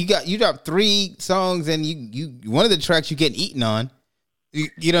 I mean, you dropped 3 songs and you one of the tracks you getting eaten on. You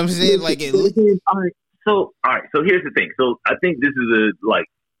know what I'm saying? Like all right. So here's the thing. So I think this is a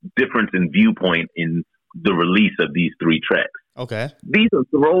difference in viewpoint in the release of these 3 tracks. Okay. These are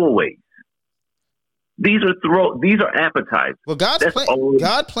throwaways. These are appetizers. Well,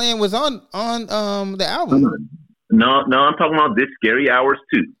 God Plan was on the album. No, I'm talking about this Scary Hours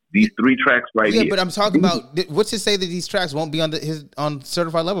 2. These 3 tracks right here. Yeah, but I'm talking about what's to say that these tracks won't be on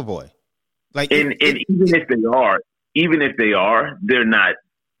Certified Lover Boy? Like, even if they are, they're not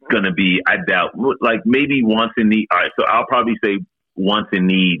gonna be. I doubt. Like maybe Wants and Needs. All right, so I'll probably say Wants and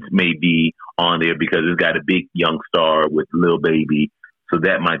Needs may be on there because it's got a big young star with Lil Baby, so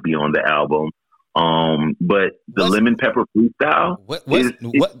that might be on the album. But the Lemon Pepper Freestyle.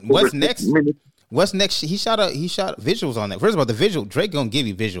 What's next? What's next? He shot visuals on that. First of all, the visual, Drake gonna give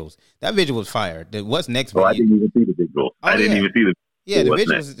you visuals. That visual was fire. What's next? I didn't even see the visual. I didn't even see the. Yeah, the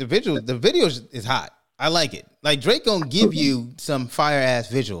visuals is hot. I like it. Like Drake gonna give you some fire ass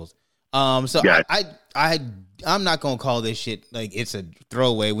visuals. So I'm not gonna call this shit like it's a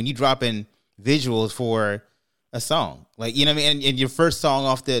throwaway when you drop in visuals for a song. Like, you know what I mean? And your first song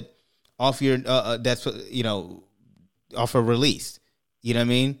off your that's, you know, off a release. You know what I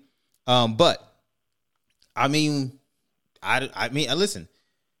mean? But I mean, listen.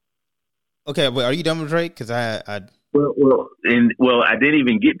 Okay, wait, are you done with Drake? Because I didn't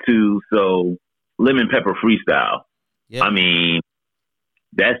even get to Lemon Pepper Freestyle. Yeah. I mean,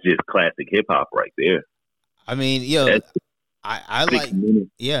 that's just classic hip hop right there. I mean, yo, I like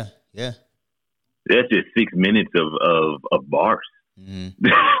minutes. Yeah. That's just 6 minutes of bars. Mm-hmm.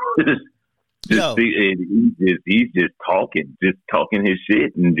 He's just talking his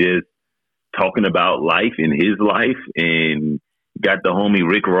shit and just talking about life in his life, and got the homie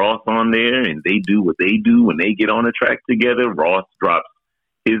Rick Ross on there, and they do what they do when they get on a track together. Ross drops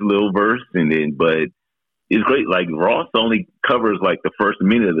his little verse, but it's great. Like, Ross only covers like the first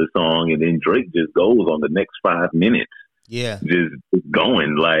minute of the song, and then Drake just goes on the next 5 minutes. Yeah, just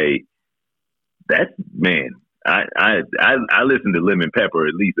going like that's, man. I listened to Lemon Pepper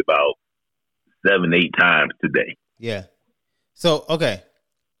at least about 7-8 times today. Yeah. So okay,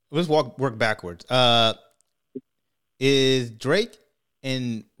 let's work backwards. Is Drake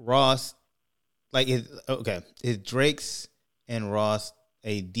and Ross is Drake's and Ross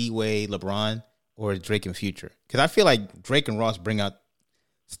a D-Wade LeBron, or is Drake and Future? Because I feel like Drake and Ross bring out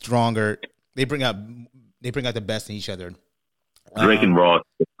stronger. They bring out the best in each other. Drake and Ross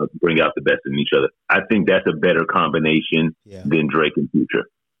bring out the best in each other. I think that's a better combination than Drake and Future.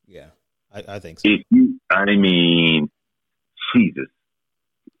 Yeah, I think so. Jesus,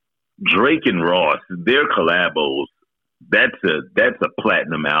 Drake and Ross, their collabos. That's a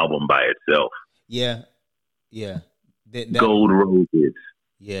platinum album by itself. Yeah. Gold Roses.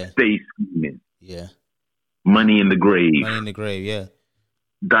 Yeah. Stay Scheming. Yeah. Money in the Grave. Yeah.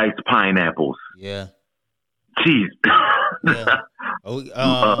 Diced Pineapples. Yeah. Jeez. Yeah.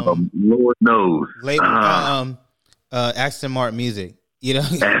 Lord knows. Aston Martin Music. You know.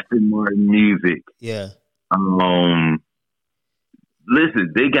 Aston Martin Music. Yeah.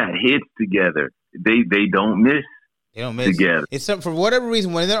 Listen, they got hits together. They don't miss. They don't miss together. It's for whatever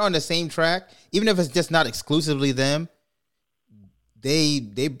reason, when they're on the same track, even if it's just not exclusively them,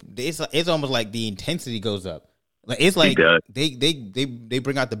 it's almost like the intensity goes up. Like, it's like they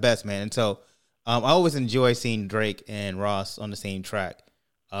bring out the best, man. And so I always enjoy seeing Drake and Ross on the same track.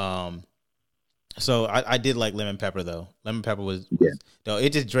 So I did like Lemon Pepper though. Lemon Pepper was though,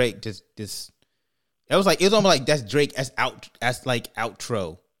 it just Drake just it was almost like that's Drake as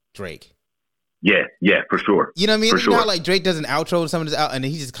outro Drake. Yeah, for sure. You know what I mean? For you sure. know how, like, Drake does an outro and some of this out, and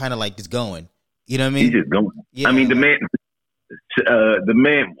then he's just kind of like just going. You know what I mean? He's just going. Yeah. I mean, the man.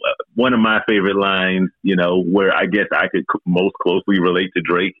 One of my favorite lines, you know, where I guess I could most closely relate to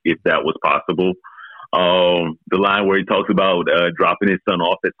Drake, if that was possible. The line where he talks about dropping his son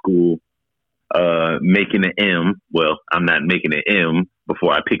off at school, making an M. Well, I'm not making an M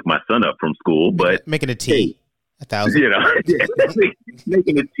before I pick my son up from school, but making a T. Hey, 1,000. You know,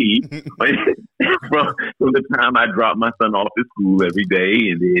 making a T from the time I drop my son off at school every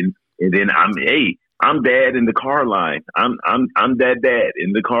day, and then I'm dad in the car line. I'm that dad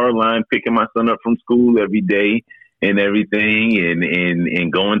in the car line, picking my son up from school every day and everything,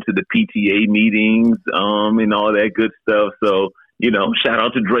 and going to the PTA meetings, and all that good stuff. So, you know, shout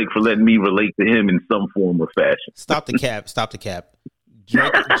out to Drake for letting me relate to him in some form or fashion. Stop the cap.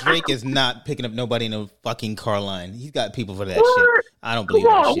 Drake is not picking up nobody in a fucking car line. He's got people for that shit. I don't believe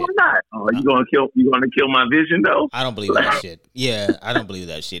that shit. Why not? Oh, you gonna kill my vision though? I don't believe that shit. Yeah, I don't believe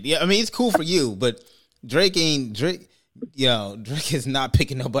that shit. Yeah, I mean, it's cool for you, but Drake. Drake is not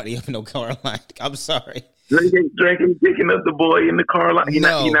picking nobody up in no car line. I'm sorry. Drake ain't picking up the boy in the car line. He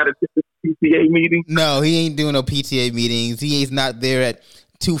not at a PTA meeting. No, he ain't doing no PTA meetings. He is not there at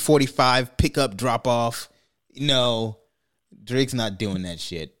 2:45 pick up drop off. No. Drake's not doing that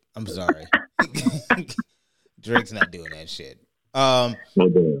shit. I'm sorry. Drake's not doing that shit. All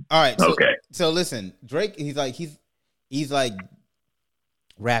right. So, okay. So listen, Drake. He's like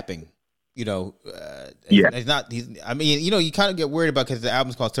rapping. You know. He's not. I mean, you know, you kind of get worried about because the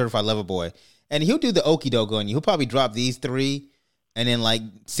album's called Certified Lover Boy, and he'll do the okie doke on you. He'll probably drop these three, and then like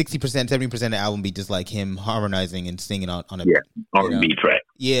 60%, 70% of the album be just like him harmonizing and singing on a R&B track.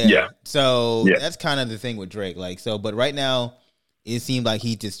 Yeah. So that's kind of the thing with Drake. Like, so, but right now it seems like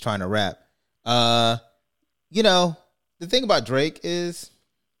he's just trying to rap. You know, the thing about Drake is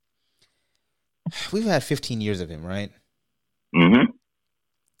we've had 15 years of him, right? Mm-hmm.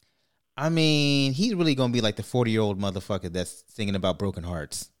 I mean, he's really going to be like the 40-year-old motherfucker that's singing about broken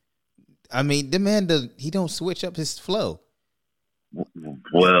hearts. I mean, the man, he don't switch up his flow.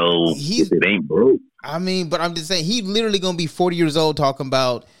 Well, it ain't broke. I mean, but I'm just saying, he literally gonna be 40 years old talking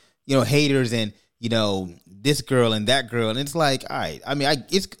about, you know, haters and, you know, this girl and that girl, and it's like, all right. I mean,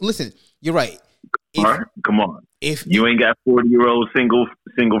 listen, you're right. Come on. If you ain't got 40-year-old single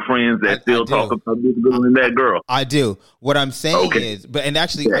friends that still talk about this girl and that girl, I do. What I'm saying is, and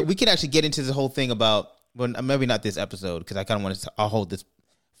actually, we can actually get into the whole thing about well, maybe not this episode because I kind of want to. I'll hold this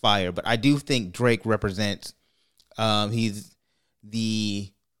fire, but I do think Drake represents. He's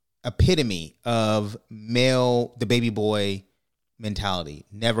the epitome of the baby boy mentality,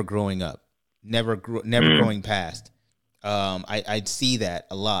 never growing up, never growing past. I see that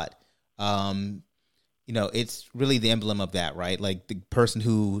a lot. It's really the emblem of that, right? Like the person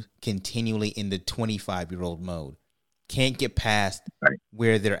who continually in the 25-year-old mode can't get past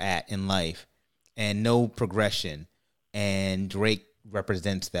where they're at in life and no progression. And Drake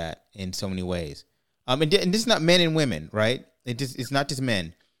represents that in so many ways. And this is not men and women, right? It's not just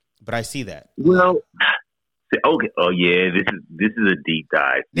men, but I see that. Well, okay. Oh yeah, this is a deep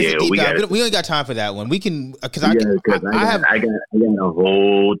dive. We only got time for that one. We can because I got a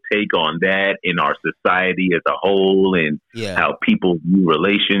whole take on that in our society as a whole, and how people view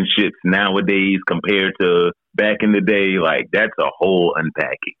relationships nowadays compared to back in the day. Like that's a whole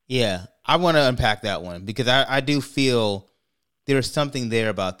unpacking. Yeah, I want to unpack that one because I do feel there's something there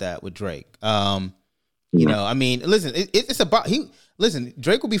about that with Drake. I mean, listen, it's about listen.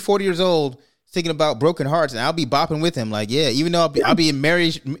 Drake will be 40 years old. Thinking about broken hearts, and I'll be bopping with him. Like, yeah, even though I'll be in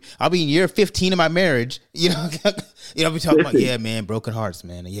marriage, I'll be in year 15 of my marriage. I'll be talking about, yeah, man, broken hearts,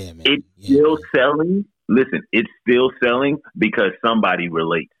 man. Yeah, man. It's still selling. Listen, it's still selling because somebody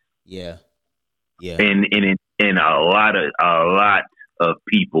relates. Yeah. And a lot of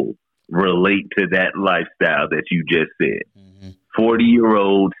people relate to that lifestyle that you just said.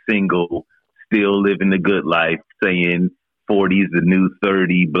 40-year-old single, still living the good life, saying 40 is the new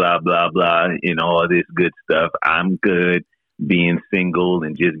 30, blah, blah, blah, and all this good stuff. I'm good being single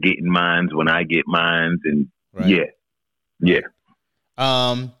and just getting mines when I get mines. And yeah.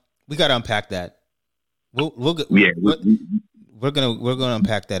 We got to unpack that. We're gonna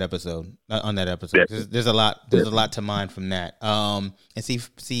unpack that episode on that episode. There's a lot to mine from that. And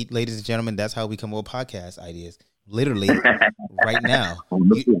see, ladies and gentlemen, that's how we come up with podcast ideas. Literally right now.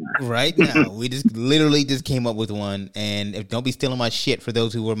 We just literally came up with one. And don't be stealing my shit for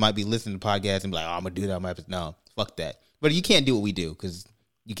those who might be listening to podcasts and be like, oh, I'm gonna do that on my episode. No, fuck that. But you can't do what we do because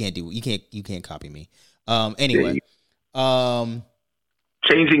you can't copy me. Anyway.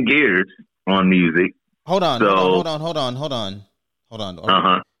 Changing gears on music. Hold on. You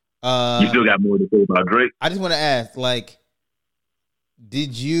still got more to say about Drake? I just want to ask, like,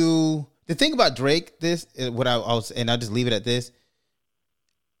 the thing about Drake, I'll just leave it at this.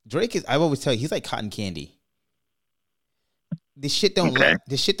 Drake I always tell you, he's like cotton candy. This shit don't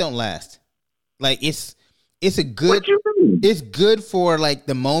last. Like it's good for like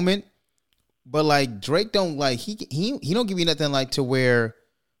the moment, but like Drake don't like he don't give you nothing like to where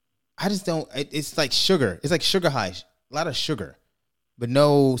I just don't. It's like sugar. It's like sugar high, a lot of sugar, but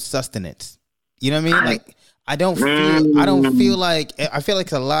no sustenance. You know what I mean? Like I feel like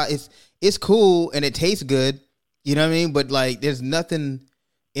it's a lot. It's cool and it tastes good. You know what I mean? But like there's nothing.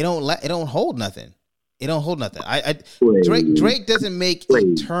 It don't hold nothing. It don't hold nothing. Drake doesn't make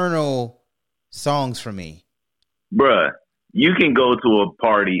eternal songs for me. Bruh, you can go to a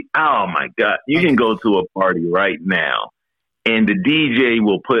party. Oh my God. You can go to a party right now and the DJ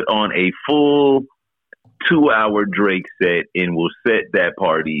will put on a full 2-hour Drake set and will set that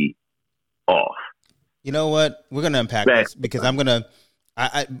party off. You know what? We're going to unpack this because I'm going to,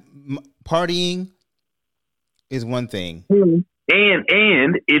 partying is one thing. And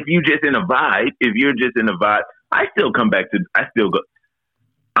if you're just in a vibe, I still come back to,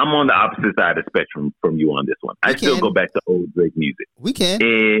 I'm on the opposite side of the spectrum from you on this one. I still go back to old Drake music. We can.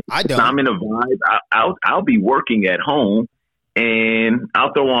 And I don't. If I'm in a vibe, I'll be working at home and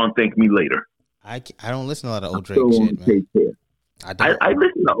I'll throw on Thank Me Later. I don't listen to a lot of old Drake shit, man. I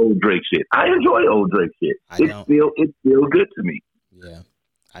listen to old Drake shit. I enjoy old Drake shit. It's still good to me. Yeah.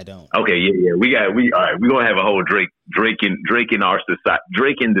 I don't. Okay, yeah. All right. We're gonna have a whole Drake in our society,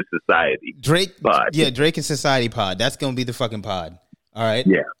 Drake in the society. Pod. Yeah, Drake in Society pod. That's gonna be the fucking pod. All right.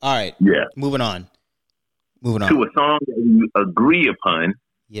 Yeah. All right. Yeah. Moving on. To a song that we agree upon.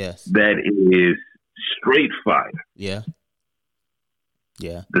 Yes. That is straight fire. Yeah.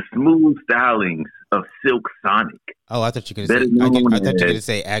 Yeah. The smooth stylings of Silk Sonic. Oh, I thought you could say. I thought you were going to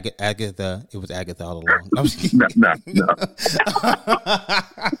say Agatha. It was Agatha all along. No.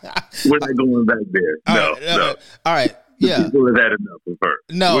 We're not going back there. No. All right. Yeah. People have had enough of her.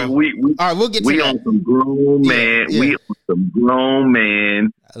 No. We all right. We'll get to that. We on some grown man. Yeah. We on some grown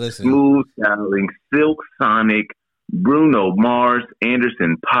man. Listen. Smooth styling. Silk Sonic. Bruno Mars.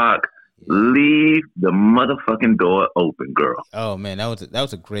 Anderson .Paak. Leave the motherfucking door open, girl. Oh man, that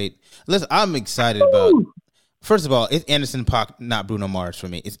was a great. Listen, I'm excited about. First of all, it's Anderson .Paak, not Bruno Mars for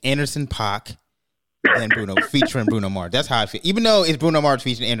me. It's Anderson .Paak and Bruno featuring Bruno Mars. That's how I feel. Even though it's Bruno Mars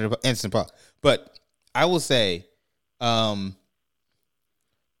featuring Anderson .Paak, but I will say, Bruno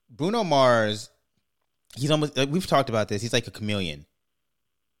Mars, he's almost, like, we've talked about this. He's like a chameleon.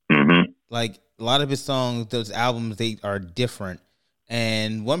 Mm-hmm. Like a lot of his songs, those albums, they are different.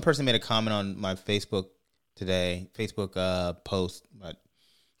 And one person made a comment on my Facebook post. I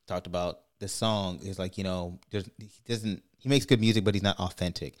talked about the song is like, you know, he makes good music, but he's not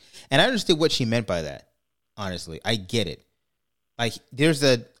authentic. And I understood what she meant by that. Honestly, I get it. Like there's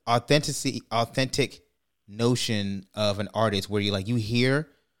a authentic notion of an artist where you hear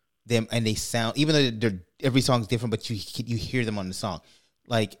them and they sound, even though every song's different, but you hear them on the song.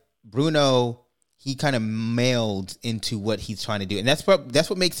 Like Bruno, he kind of melded into what he's trying to do, and that's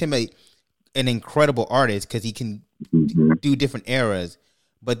what makes him an incredible artist, because he can do different eras,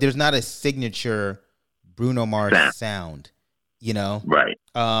 but there's not a signature Bruno Mars sound, you know? Right.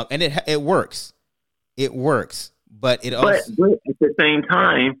 And it works. It works, but it also. But at the same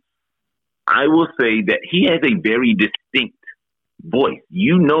time, I will say that he has a very distinct voice.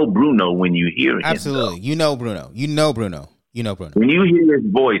 You know Bruno when you hear him. Absolutely. Though. You know Bruno. When you hear his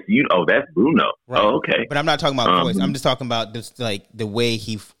voice, that's Bruno. Right. Oh, okay. But I'm not talking about voice. I'm just talking about just like the way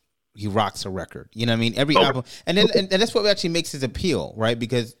he rocks a record. You know what I mean? Every album, and that's what actually makes his appeal, right?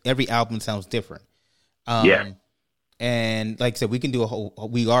 Because every album sounds different. And like I said, we are going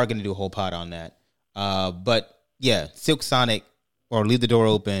to do a whole pod on that. But yeah, Silk Sonic or Leave the Door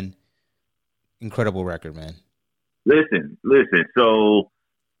Open, incredible record, man. Listen. So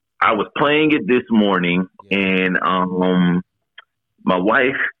I was playing it this morning, and my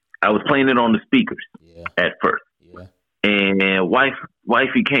wife, I was playing it on the speakers at first. Yeah. And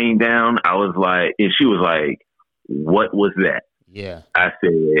wifey came down. I was like, and she was like, "What was that?" Yeah. I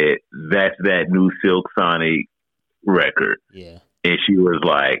said, "That's that new Silk Sonic record." Yeah. And she was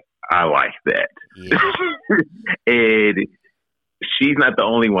like, "I like that." Yeah. And she's not the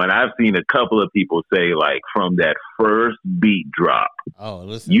only one. I've seen a couple of people say, like, from that first beat drop. Oh,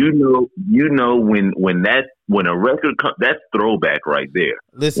 listen. You know when a record comes, that's throwback right there.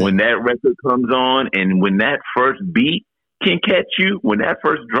 Listen. When that record comes on, and when that first beat can catch you, when that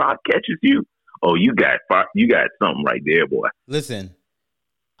first drop catches you, oh, you got something right there, boy. Listen.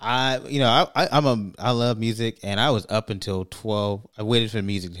 I love music, and I was up until 12. I waited for the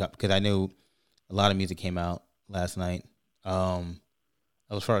music because I knew a lot of music came out last night.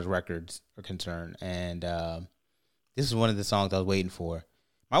 As far as records are concerned, and this is one of the songs I was waiting for.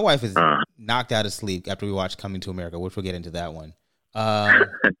 My wife is knocked out of sleep after we watched Coming to America, which we'll get into that one.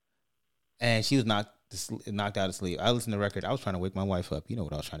 And she was knocked out of sleep. I listened to the record. I was trying to wake my wife up. You know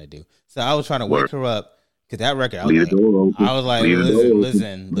what I was trying to do. So I was trying to wake her up, because that record, I was like,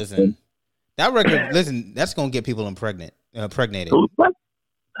 listen. That record, that's going to get people impregnated. That's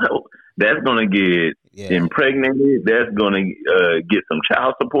going to get impregnated. That's going to get some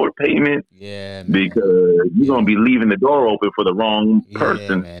child support payment. Yeah, man. Because you're going to be leaving the door open for the wrong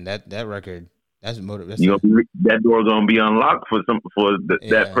person. Man. That record, that door going to be unlocked for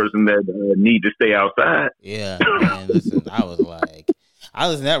that person that need to stay outside. Yeah, man. Listen, I listened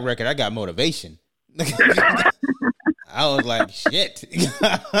to that record. I got motivation. I was like, shit.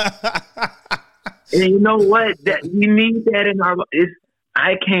 And you know what? That we need that in our.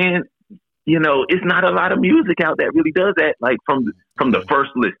 I can't. You know, it's not a lot of music out that really does that. Like from the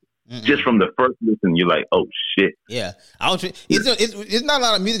first listen, just from the first listen, you're like, oh shit. Yeah, it's not a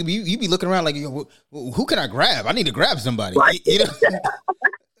lot of music. But you be looking around like, who can I grab? I need to grab somebody. Right. You know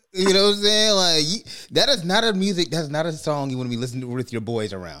what I'm saying? Like that is not a music. That's not a song you want to be listening to with your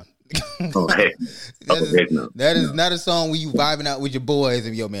boys around. That is not a song where you vibing out with your boys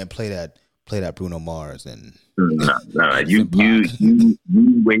and, yo, man, play that Bruno Mars and. No, you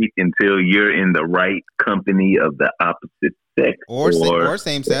wait until you're in the right company of the opposite sex or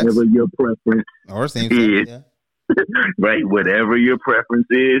same sex, whatever your preference or same sex, yeah. Right, whatever your preference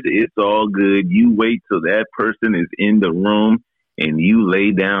is, it's all good. You wait till that person is in the room and you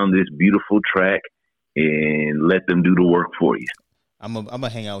lay down this beautiful track and let them do the work for you. I'm gonna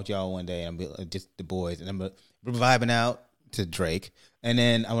hang out with y'all one day and I'm just the boys, and we're vibing out to Drake, and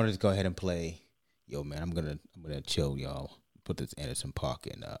then I want to just go ahead and play. Yo, man, I'm gonna chill, y'all. Put this Anderson .Paak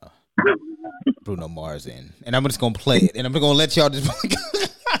and Bruno Mars in, and I'm just gonna play it, and I'm gonna let y'all just.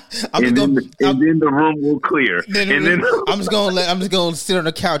 Then the room will clear. I'm just gonna sit on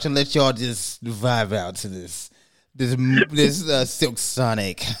the couch and let y'all just vibe out to this Silk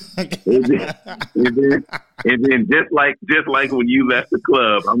Sonic. and then just like when you left the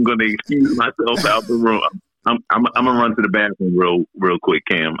club, I'm gonna excuse myself out the room. I'm gonna run to the bathroom real quick,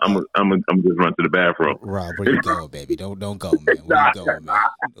 Cam. I'm just run to the bathroom. Rob, where you going, baby? Don't go, man. Where you going, man?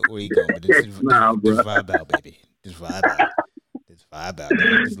 Where you going? Just vibe out, baby. Just vibe out. Vibe out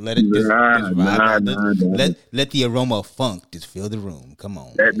there. Just let it. Just vibe out. Let the aroma of funk just fill the room. Come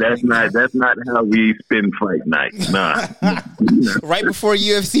on. That's not how we spend fight night. Nah. Right before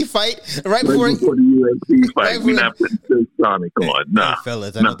UFC fight. Right before the UFC fight. We're not putting Silk Sonic on. Nah. Hey,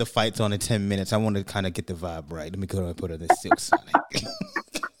 fellas, I know the fight's on in 10 minutes. I want to kind of get the vibe right. Let me go and put on this Silk Sonic.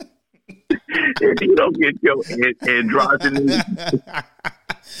 If you don't get your androgynous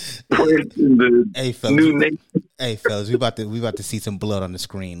Prince in the new nation. Hey fellas, we about to see some blood on the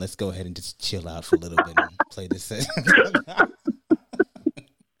screen. Let's go ahead and just chill out for a little bit and play this.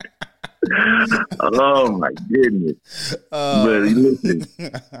 Oh my goodness! But listen,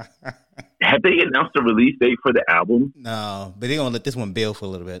 have they announced a release date for the album? No, but they're gonna let this one build for a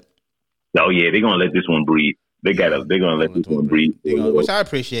little bit. Oh yeah, they're gonna let this one breathe. They're gonna let this one breathe, which I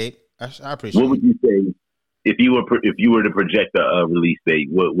appreciate. I appreciate. What would you say if you were to project a release date?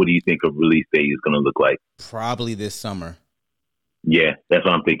 What do you think a release date is going to look like? Probably this summer. Yeah, that's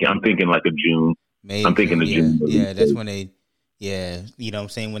what I'm thinking. I'm thinking like a June. Maybe, I'm thinking of June. Yeah, that's when they. Yeah, you know what I'm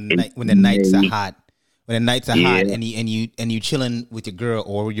saying, when the nights are hot. When the nights are hot and you chilling with your girl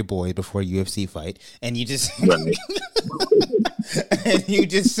or with your boy before a UFC fight, and you just right. and you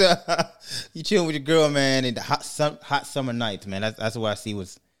just you chilling with your girl, man, in the hot summer nights, man. That's what I see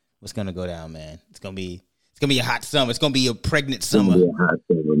what's gonna go down, man. It's gonna be a hot summer. It's gonna be a pregnant summer. It's gonna be a hot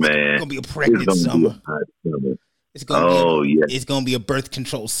summer, man. It's gonna be a pregnant summer. It's gonna be a birth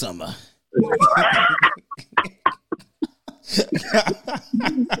control summer.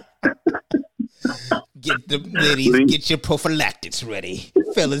 Get your prophylactics ready,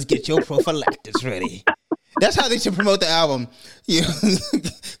 fellas. Get your prophylactics ready. That's how they should promote the album.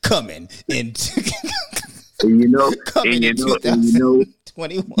 Coming in. You know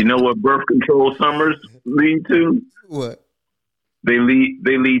what birth control summers lead to? What? They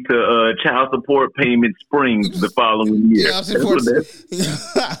lead to child support payment springs the following year.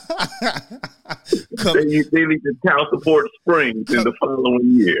 They lead to child support springs in the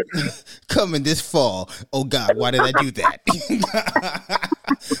following year. Coming this fall. Oh God, why did I do that?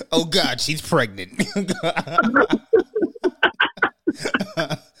 Oh God, she's pregnant.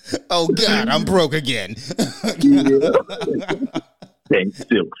 Oh God, I'm broke again. Thanks,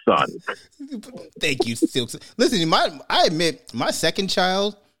 Silk Sonic. Thank you, Silk. Listen, I admit, my second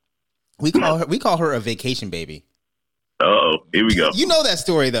child, we call her a vacation baby. Oh, here we go. You know that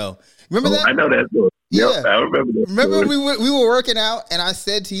story though. Remember that? I know that story. Yeah, yep, I remember that. Remember we were working out, and I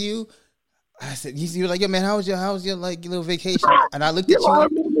said to you, you were like, "Yo, man, how was your like little vacation?" And I looked at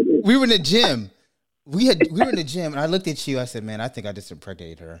you. We were in the gym. We were in the gym, and I looked at you. I said, "Man, I think I just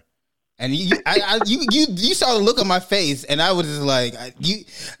impregnated her." And you saw the look on my face, and I was just like, you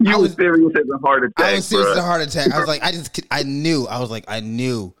were serious as a heart attack. I was serious as a heart attack. I was like, I knew. I was like,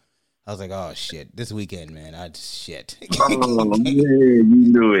 oh shit, this weekend, man, shit. Oh man, you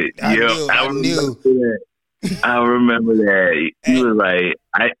knew it. I knew. I remember that. You were like,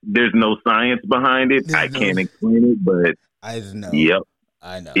 there's no science behind it. I can't explain it, but I just know. Yep,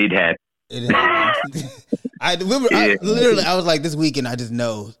 I know. It happened. I was like, this weekend, I just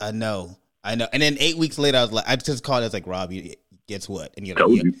know. I know. And then 8 weeks later, I was like, I just called. I was like, Rob, guess what? And you're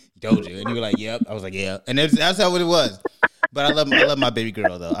like, yep. Told you. And you were like, yep. I was like, yeah. And that's how it was. But I love my baby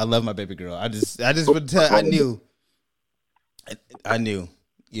girl though. I love my baby girl. I just would tell. I knew.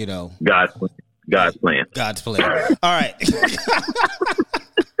 You know, God's plan. All right. All right.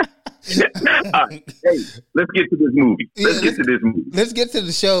 Hey, let's get to this movie. Let's get to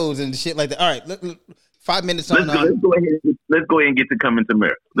the shows and shit like that. All right. 5 minutes on. Let's go ahead and get to Coming to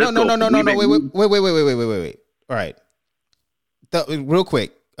America. No. Wait. All right. Real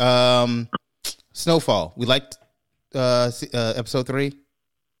quick. Snowfall. We liked episode 3.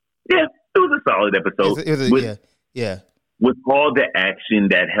 Yeah, it was a solid episode. Yeah. With all the action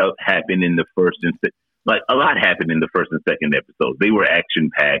that happened in the first and a lot happened in the first and second episodes. They were action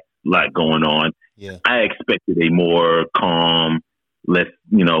packed, a lot going on. Yeah. I expected a more calm, less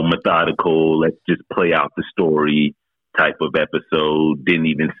methodical. Let's just play out the story type of episode. Didn't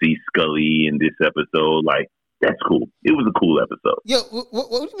even see Scully in this episode. Like, that's cool. It was a cool episode. Yo,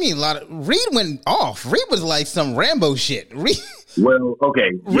 what do you mean? Reed went off. Reed was like some Rambo shit. Well,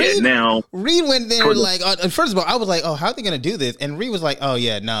 okay. Reed went there first of all, I was like, oh, how are they going to do this? And Reed was like, oh,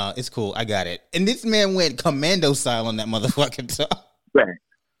 yeah, no, it's cool. I got it. And this man went commando style on that motherfucking top. Right.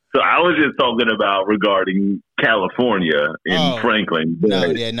 So I was just talking about regarding California in Franklin. No.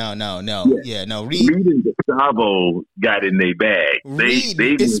 Reed and Gustavo got in their bag.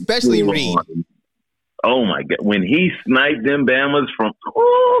 They especially Reed. Oh my God! When he sniped them Bamas from,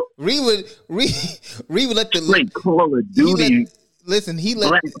 Reed would let the Call of Duty. He let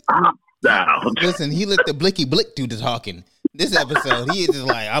Black Ops style. Listen, he let the blicky blick do the talking. This episode, he is just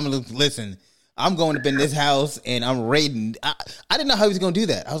like, listen, I'm going up in this house and I'm raiding. I didn't know how he was going to do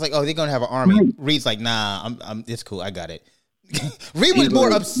that. I was like, oh, they're going to have an army. Right. Reed's like, nah, it's cool. I got it. Reed was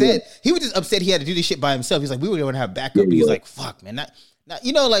more upset. He was just upset he had to do this shit by himself. He's like, we were going to have backup. He's like, fuck, man. Not,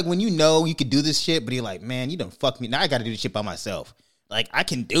 you know, like when you know you could do this shit, but you're like, man, you don't fuck me. Now I got to do this shit by myself. Like, I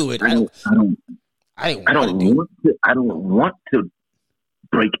can do it. I don't want to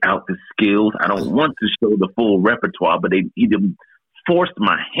break out the skills. I don't want to show the full repertoire, but they either forced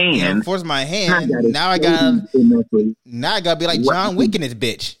my hand. Yeah, forced my hand. Now I gotta be like John Wick in this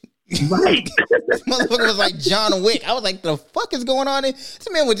bitch. Right. This motherfucker was like John Wick. I was like, the fuck is going on? This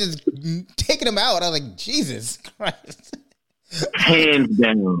man was just taking him out. I was like, Jesus Christ. Hands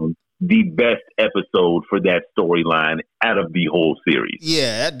down, the best episode for that storyline out of the whole series.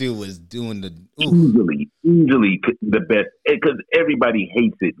 Yeah, that dude was doing the easily the best, because everybody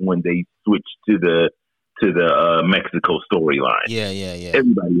hates it when they switch to the Mexico storyline. Yeah.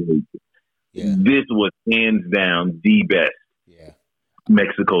 Everybody hates it. Yeah. This was hands down the best. Yeah.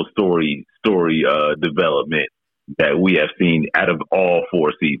 Mexico story development that we have seen out of all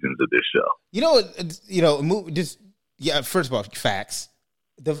 4 seasons of this show. First of all, facts.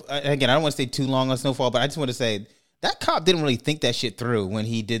 Again, I don't want to stay too long on Snowfall, but I just want to say that cop didn't really think that shit through when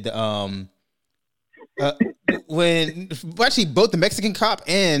he did the when actually both the Mexican cop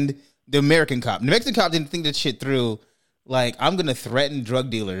and the American cop. The Mexican cop didn't think that shit through. Like, I'm gonna threaten drug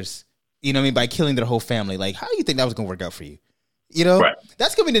dealers, you know what I mean, by killing their whole family. Like, how do you think that was gonna work out for you? You know, right.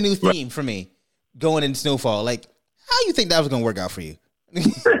 That's gonna be the new theme for me going in Snowfall. Like, how do you think that was gonna work out for you?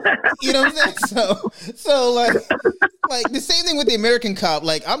 You know what I'm saying? So like the same thing with the American cop.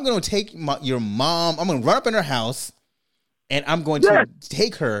 Like, I'm going to take your mom. I'm going to run up in her house, and I'm going to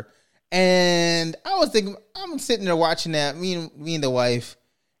take her. And I was thinking, I'm sitting there watching that, me and the wife,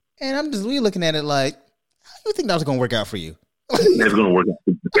 and we looking at it like, how do you think that was going to work out for you? That's going to work out.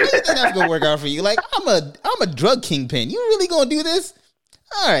 How do you think that's going to work out for you? Like, I'm a drug kingpin. You really going to do this?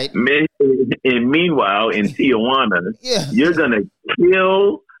 All right. And meanwhile, in Tijuana, you're going to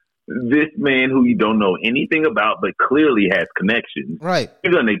kill this man who you don't know anything about, but clearly has connections. Right.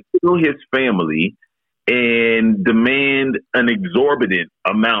 You're going to kill his family and demand an exorbitant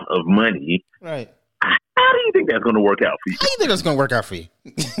amount of money. Right. How do you think that's going to work out for you? How do you think that's going to work out for you?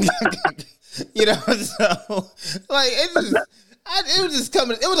 You know, so like it was just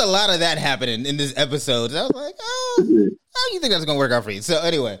coming. It was a lot of that happening in this episode. And I was like, oh, how do you think that's going to work out for you? So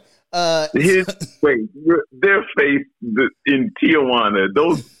anyway, their face in Tijuana,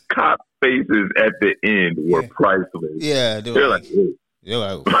 those cop faces at the end were priceless. Yeah, they're like,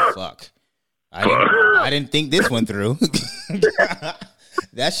 oh, fuck. I didn't think this one through.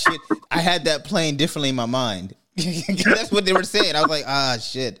 That shit, I had that playing differently in my mind. That's what they were saying. I was like,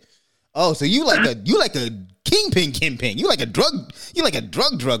 shit. Oh, so you like a kingpin. You like a drug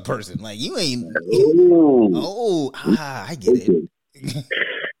person. Like, you ain't. I get it.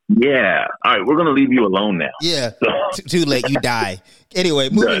 Yeah. All right, we're gonna leave you alone now. Yeah. Too late. You die. Anyway,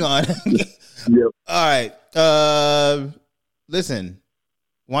 moving on. Yep. All right. Listen,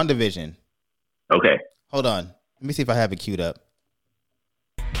 WandaVision. Okay. Hold on. Let me see if I have it queued up.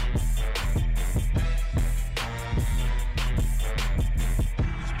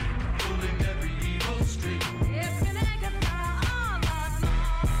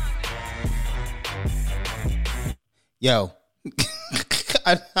 Yo, this is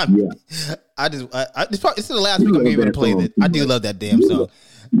the last week I'm able to play this. I do love that damn song.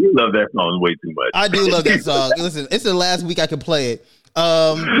 You love that song way too much. I do love that song. Listen, it's the last week I can play it.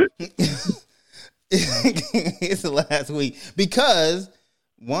 It's the last week because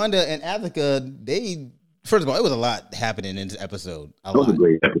Wanda and Agatha, first of all, it was a lot happening in this episode. It was a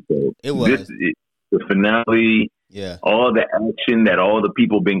great episode. It was. The finale. Yeah. All the action that all the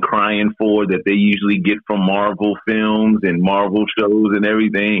people been crying for that they usually get from Marvel films and Marvel shows and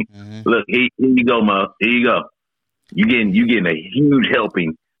everything. Mm-hmm. Look, here you go, Mo. Here you go. You getting a huge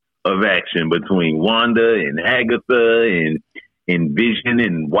helping of action between Wanda and Agatha and Vision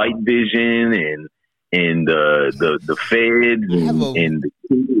and White Vision and the feds and the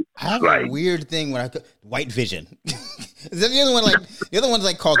kids. I have a weird thing when White Vision. Is that the other one? Like the other one's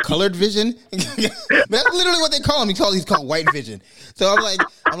like called Colored Vision. But that's literally what they call him. He's called White Vision. So I'm like,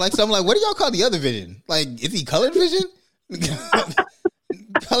 what do y'all call the other Vision? Like, is he Colored Vision?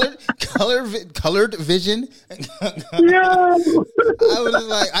 Colored Vision. Yeah. I was just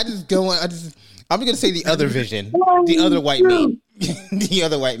like, I'm gonna say the other Vision, the other white me. The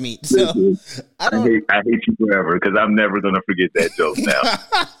other white meat. So I hate you forever because I'm never gonna forget that joke now.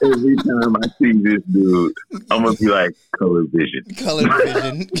 Every time I see this dude, I'm gonna be like, color vision. Color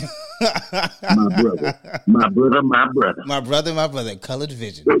vision. My brother. Colored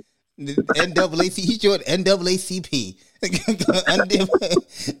vision. NAACP. He showed NAACP.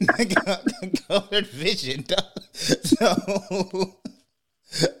 Colored vision. So,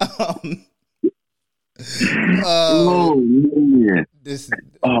 oh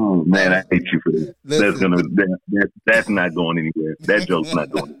man! I hate you for this. That's not going anywhere. That joke's not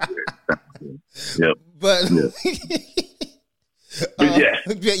going anywhere. Yep. But yeah.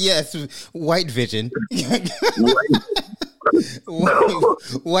 Yes, white vision.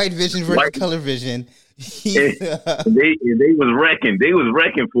 White vision versus color vision. They was wrecking. They was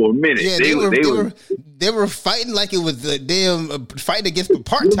wrecking for a minute. Yeah, they were fighting like it was the damn fight against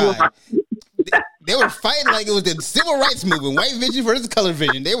apartheid. They were fighting like it was the civil rights movement. White vision versus color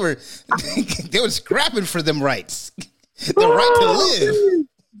vision. They were scrapping for them rights, the right to live.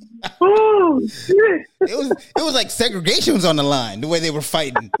 Oh shit! It was like segregation was on the line. The way they were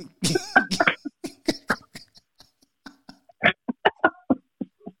fighting.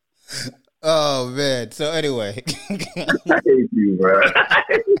 Oh man! So anyway, I hate you, bro.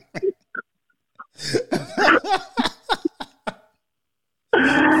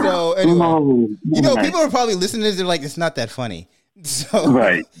 So anyway, people are probably listening to this. They're like, it's not that funny. So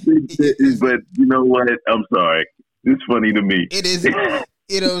right, but you know what? I'm sorry. It's funny to me. It is.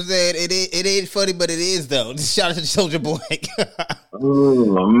 You know what I'm saying? It ain't funny, but it is though. Shout out to Soldier Boy.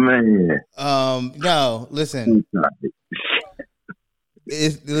 Oh man. No, listen.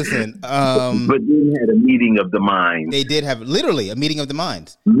 Listen. But they had a meeting of the minds. They did have literally a meeting of the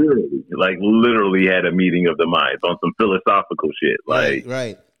minds. Literally had a meeting of the minds on some philosophical shit. Like,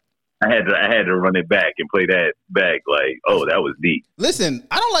 right. I had to run it back and play that back. Like, oh, that was deep. Listen,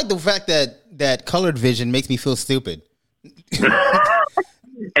 I don't like the fact that colored vision makes me feel stupid.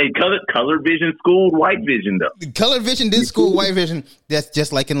 Hey, colored vision schooled white vision though. Colored vision did school white vision. That's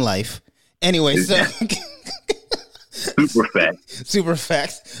just like in life. Anyway, so super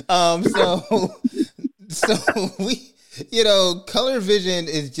facts. So we, color vision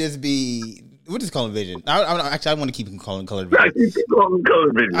is just be. What is color vision? I want to keep calling color vision. Right, keep calling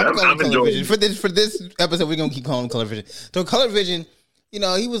color vision. I'm color vision. For this episode, we're gonna keep calling color vision. So color vision,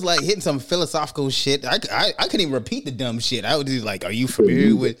 he was like hitting some philosophical shit. I couldn't even repeat the dumb shit. I was just like, "Are you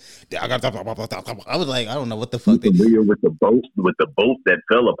familiar with?" I was like, "I don't know what the fuck." Familiar with the boat that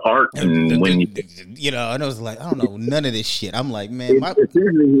fell apart, and and I was like, "I don't know none of this shit." I'm like, man,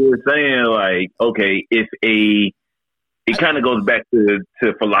 essentially he was saying like, okay, it kind of goes back to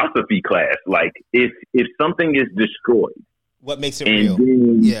philosophy class. Like, if something is destroyed, what makes it real?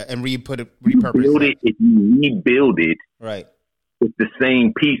 And repurpose it. If you rebuild it, right, with the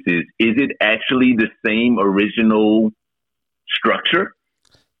same pieces, is it actually the same original structure?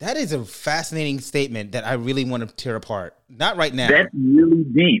 That is a fascinating statement that I really want to tear apart. Not right now. That's really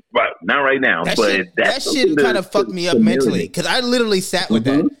deep. Right, not right now. That shit kind of fucked me up mentally because I literally sat with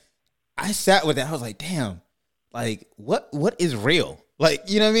that. I sat with that. I was like, damn. Like, what is real? Like,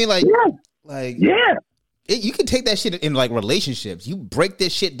 you know what I mean? Like, you can take that shit in like relationships. You break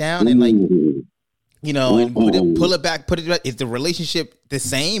this shit down and like, and pull it back, put it back. Is the relationship the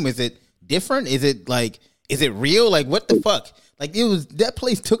same? Is it different? Is it real? Like, what the fuck? Like, that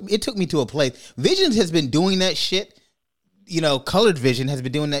place took me to a place. Visions has been doing that shit. Colored Vision has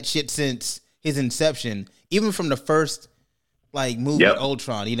been doing that shit since his inception, even from the first like movie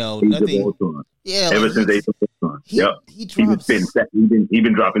Ultron. Nothing. Ultron. Yeah, ever since Age of Ultron. He's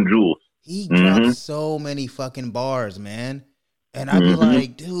been dropping jewels. He dropped so many fucking bars, man. And I'd be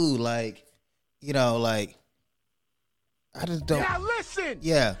like, dude, like, like, I just don't. Yeah, listen.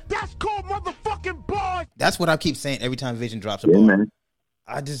 Yeah, that's called motherfucking bars. That's what I keep saying every time Vision drops a bar. Man.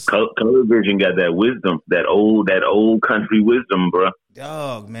 Color Vision got that wisdom, that old country wisdom, bro.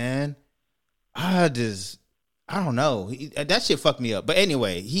 Dog, man. I don't know. That shit fucked me up. But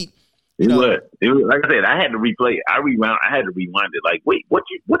anyway, It was like I said. I had to replay it. I had to rewind it. Like, wait, what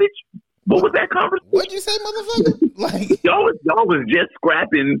was that conversation? What'd you say, motherfucker? Like, y'all was just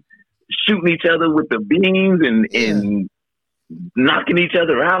scrapping, shooting each other with the beams and knocking each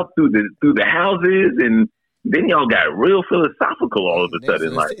other out through the houses, and then y'all got real philosophical all of a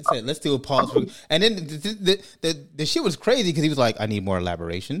sudden. Let's do a pause. And then the shit was crazy because he was like, "I need more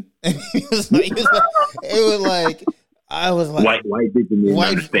elaboration." And I was like, white vision didn't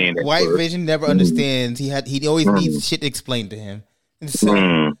understand. White vision never understands. He always needs shit explained to him. So,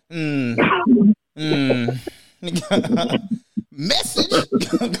 message.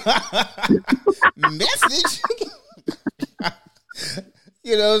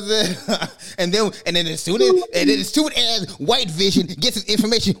 You know what I'm saying? and then as soon as White Vision gets his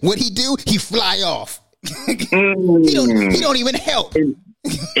information, what he do? He fly off. He don't even help.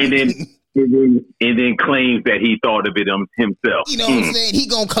 And then claims that he thought of it himself. You know what I'm saying? He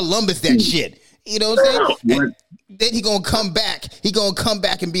gonna Columbus that shit. You know what I'm saying? And then he gonna come back. He gonna come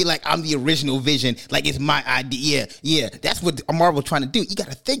back and be like, I'm the original Vision. Like, it's my idea. Yeah. That's what Marvel's trying to do. You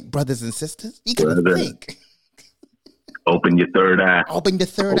gotta think, brothers and sisters. You gotta think. Open your third eye. Open your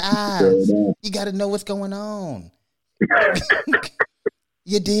third eyes. You got to know what's going on.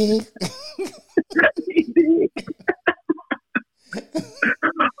 You dig?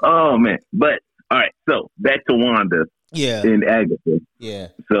 Oh, man. But, all right. So, back to Wanda. Yeah. And Agatha. Yeah.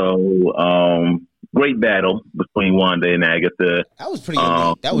 So, great battle between Wanda and Agatha. That was pretty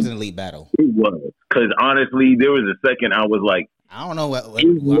elite. That was an elite battle. It was. Because, honestly, there was a second I was like, I don't know what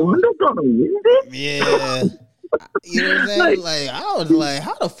is Wanda going to win this? Yeah. You know what I'm saying? Like, I was like,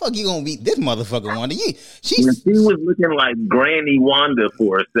 how the fuck you gonna beat this motherfucker Wanda? She was looking like Granny Wanda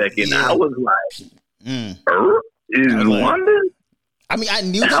for a second. Yeah. I was like, is Wanda? I mean, I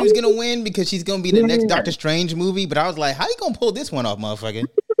knew she was gonna win because she's gonna be the next Doctor Strange movie, but I was like, how you gonna pull this one off, motherfucker?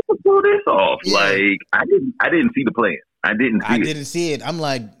 Pull this off? Yeah. Like, I didn't see the plan. I didn't see it. I'm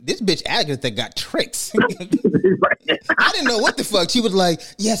like, this bitch Agatha got tricks. I didn't know what the fuck. She was like,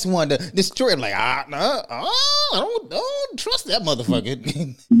 yes, Wanda, destroy. I'm like, I don't trust that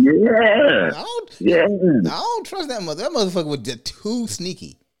motherfucker. Yeah. I don't trust that motherfucker. That motherfucker was just too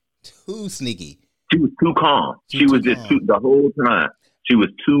sneaky. Too sneaky. She was too calm. She was just the whole time. She was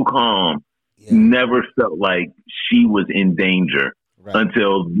too calm. Yeah. Never felt like she was in danger. Right.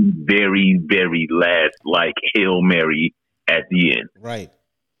 Until the very, very last, like, Hail Mary at the end. Right.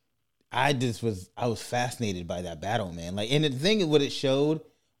 I was fascinated by that battle, man. Like, and the thing, what it showed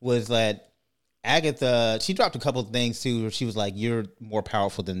was that Agatha, she dropped a couple of things too, where she was like, you're more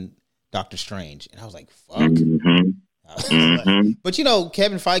powerful than Doctor Strange. And I was like, fuck. Mm-hmm. But, you know,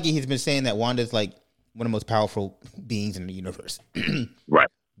 Kevin Feige, he's been saying that Wanda's like one of the most powerful beings in the universe. Right.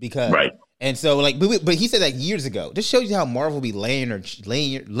 Because... Right. And so, like, but he said that years ago. This shows you how Marvel be layering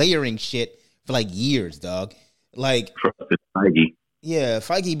shit for like years, dog. Like, Feige. Yeah,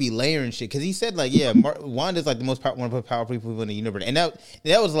 Feige be layering shit because he said like, yeah, Wanda's like the most one of the powerful people in the universe, and that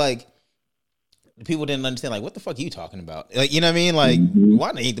was like, people didn't understand like, what the fuck are you talking about? Like, you know what I mean? Like,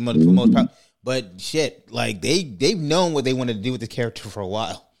 Wanda ain't the most powerful, but shit, like they've known what they wanted to do with the character for a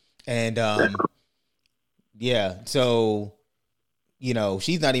while, and yeah, so. You know,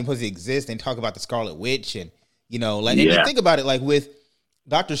 she's not even supposed to exist, and talk about the Scarlet Witch, and you know, like, and you think about it, like with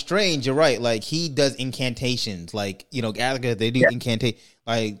Doctor Strange, you're right, like he does incantations, like, you know, Agatha, they do incantation,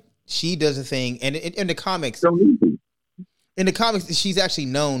 like she does a thing, and in the comics, she's actually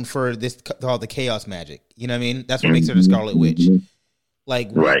known for this called the Chaos Magic. You know what I mean? That's what makes her the Scarlet Witch. Like,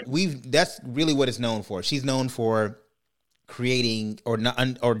 that's really what it's known for. She's known for creating or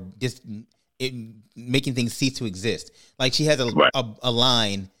not, or just. Making things cease to exist. Like she has a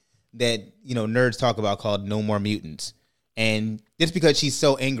line that, you know, nerds talk about called "No More Mutants," and just because she's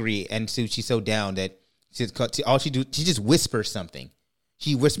so angry and she's so down that she just whispers something.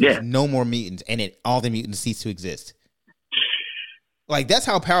 She whispers "No more mutants," and all the mutants cease to exist. Like, that's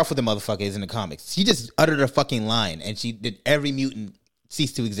how powerful the motherfucker is in the comics. She just uttered a fucking line, and she did every mutant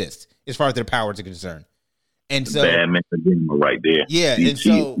cease to exist as far as their powers are concerned. And so, bad man right there. Yeah, and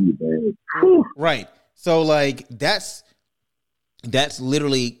so right. So like that's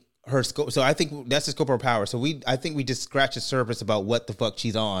literally her scope. So I think that's the scope of her power. So I think we just scratched the surface about what the fuck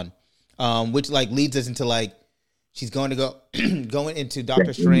she's on, which like leads us into like she's going to go going into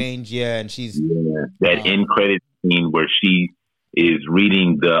Doctor Strange. Yeah, and she's that end credit scene where she is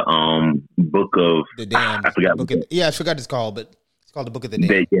reading the book of the damn. I forgot. I forgot it's called, but it's called the Book of the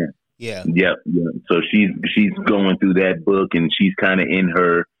Damned. Yeah. So she's going through that book, and she's kind of in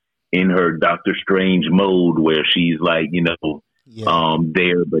her Doctor Strange mode where she's like, you know,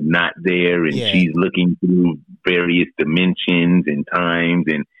 there but not there, and she's looking through various dimensions and times,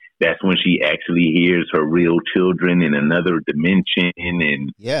 and that's when she actually hears her real children in another dimension,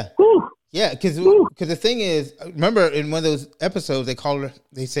 and because the thing is, remember in one of those episodes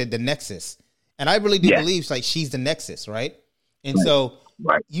they said the Nexus, and I really do believe like she's the Nexus, right? And so.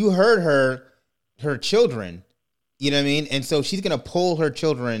 Right. You heard her children, you know what I mean? And so she's going to pull her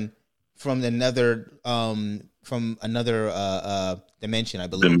children from another dimension, I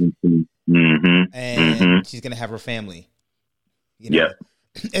believe. And she's going to have her family. You know? Yeah.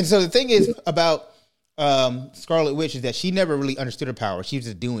 And so the thing is about Scarlet Witch is that she never really understood her power. She was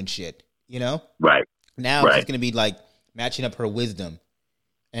just doing shit, you know? Right. Now she's going to be like matching up her wisdom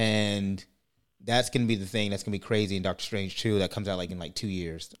and that's gonna be the thing that's gonna be crazy in Doctor Strange 2 that comes out like in like 2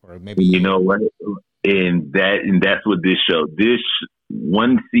 years or maybe. You know what? And that's what this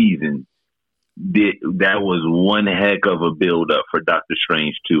one season did. That was one heck of a build up for Doctor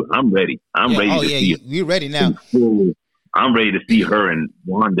Strange 2. I'm ready. I'm ready to see. You're ready now. I'm ready to see her and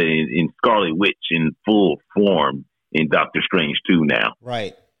Wanda in Scarlet Witch in full form in Doctor Strange 2 now.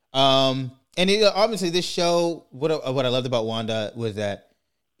 Right. And obviously this show, what I loved about Wanda was that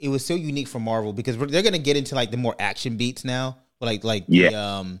it was so unique for Marvel because they're going to get into like the more action beats now. Like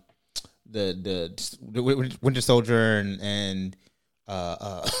the Winter Soldier and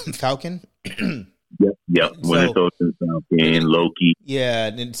Falcon. Yep. Winter Soldier, Falcon, Loki. Yeah,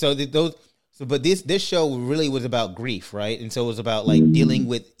 and so but this show really was about grief, right? And so it was about like dealing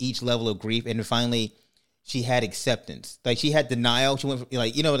with each level of grief, and finally she had acceptance. Like she had denial. She went from,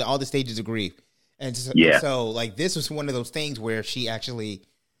 like, you know, all the stages of grief, and so like this was one of those things where she actually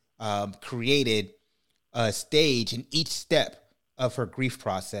created a stage in each step of her grief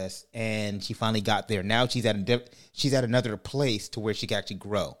process, and she finally got there. Now she's at another place to where she can actually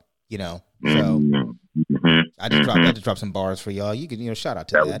grow. You know, so I just dropped some bars for y'all. You can, shout out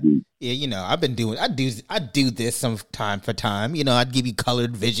to that. Yeah, I do this some time for time. I'd give you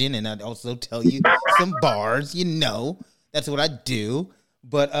colored vision, and I'd also tell you some bars. That's what I do.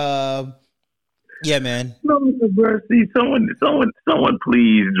 But yeah, man. No, Mr. Mercy, someone,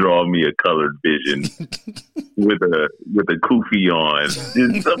 please draw me a colored vision with a kufi on.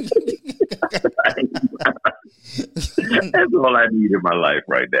 That's all I need in my life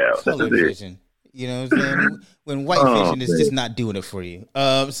right now. Colored vision. You know what I'm saying? When white vision is just not doing it for you.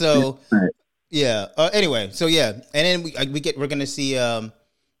 Yeah. Anyway, so yeah, and then we're gonna see the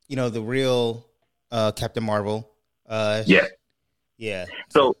real Captain Marvel. Yeah.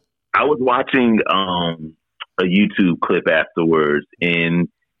 So I was watching a YouTube clip afterwards, and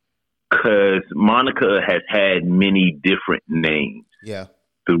because Monica has had many different names,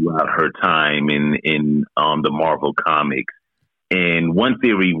 throughout her time in the Marvel comics, and one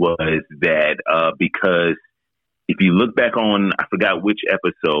theory was that because if you look back on, I forgot which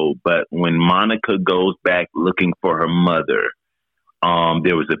episode, but when Monica goes back looking for her mother,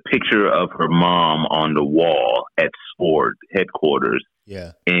 there was a picture of her mom on the wall at SWORD headquarters.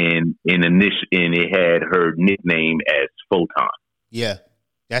 Yeah. And it had her nickname as Photon. Yeah.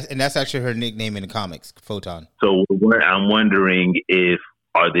 That's actually her nickname in the comics, Photon. So I'm wondering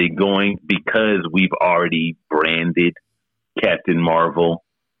are they going, because we've already branded Captain Marvel,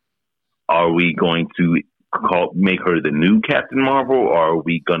 are we going to make her the new Captain Marvel, or are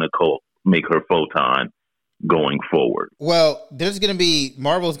we going to make her Photon going forward? Well,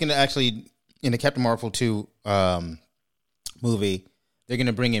 Marvel's going to actually, in the Captain Marvel 2 movie, they're going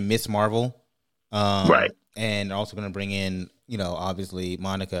to bring in Miss Marvel. Right. And also going to bring in, obviously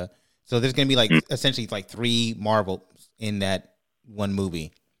Monica. So there's going to be essentially 3 Marvels in that one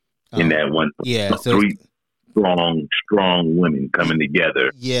movie. In that one. Yeah. So 3 strong women coming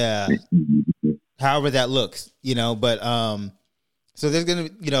together. Yeah. However that looks, but so there's going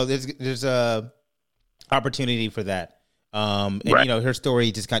to, there's a opportunity for that. And her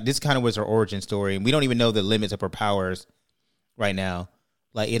story this kind of was her origin story, and we don't even know the limits of her powers right now.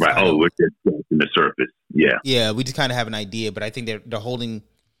 Like it's right. We're just scratching the surface. Yeah. Yeah, we just kind of have an idea, but I think they're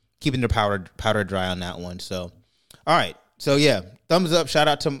keeping their powder dry on that one. So, all right. So yeah, thumbs up. Shout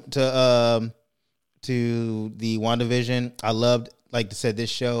out to the WandaVision. I loved, like I said, this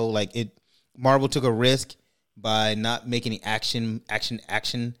show. Marvel took a risk by not making any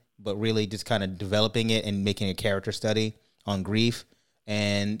action, but really just kind of developing it and making a character study on grief.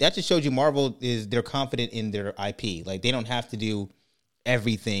 And that just shows you they're confident in their IP. Like they don't have to do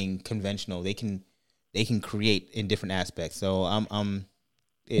everything conventional. They can create in different aspects. So and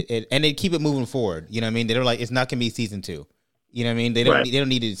they keep it moving forward. You know what I mean? They're like, it's not gonna be season 2. You know what I mean? They don't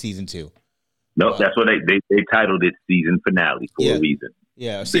need it season 2. No, that's what they titled it season finale for a reason.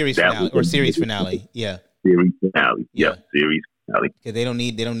 Yeah, series finale. Yeah. Series finale. Yeah, series finale. Because they don't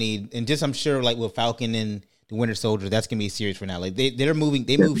need, and just I'm sure like with Falcon and the Winter Soldier, that's gonna be a series finale.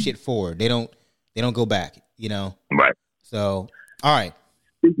 They move shit forward. They don't go back. Right. So all right.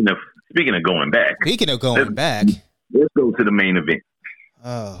 Speaking of going back. Let's go to the main event.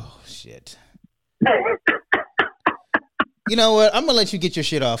 Oh shit. You know what? I'm gonna let you get your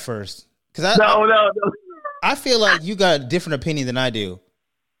shit off first. No. I feel like you got a different opinion than I do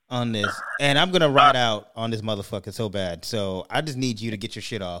on this, and I'm gonna ride out on this motherfucker so bad. So I just need you to get your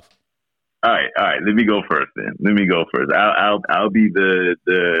shit off. All right. Let me go first. Then I'll be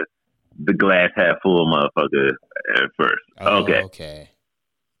the glass half full motherfucker at first. Okay.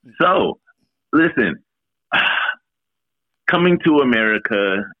 So listen, Coming to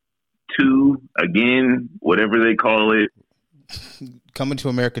America 2 again, whatever they call it. Coming to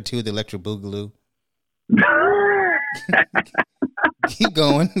America 2, the Electric Boogaloo. Keep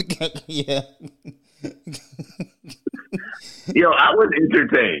going. Yeah. Yo, I was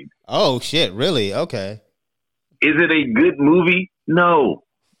entertained. Oh shit! Really? Okay. Is it a good movie? No,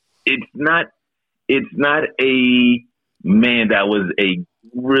 it's not. It's not a man. That was a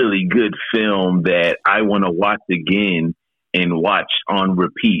really good film that I want to watch again and watch on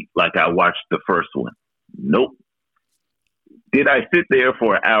repeat, like I watched the first one. Nope. Did I sit there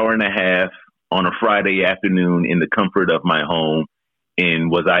for an hour and a half on a Friday afternoon in the comfort of my home?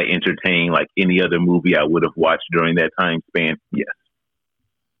 And was I entertained like any other movie I would have watched during that time span? Yes.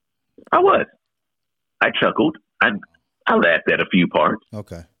 I was. I chuckled. I laughed at a few parts.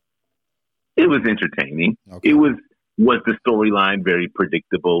 Okay. It was entertaining. Okay. It was the storyline very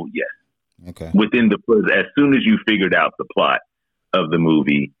predictable? Yes. Okay. Within as soon as you figured out the plot of the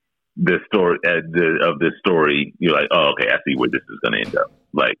movie, the story of the story, you're like, oh, okay, I see where this is going to end up.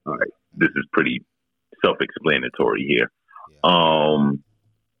 Like, all right, this is pretty self-explanatory here. Yeah.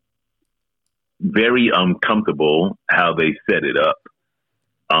 Very uncomfortable how they set it up.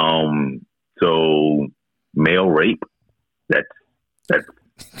 So male rape. That's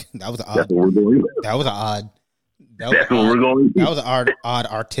that was odd. That's what we're going. That was an odd. That's what we're going. That was an odd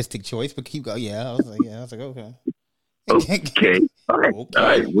artistic choice, but keep going. Yeah, I was like, okay. Okay. All right. Okay. All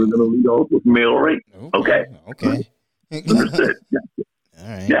right. We're gonna lead off with male rape. Okay. Understood. Gotcha. All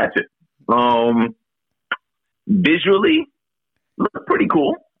right. Gotcha. Visually, look pretty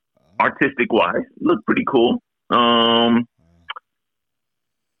cool. Artistic wise, look pretty cool. All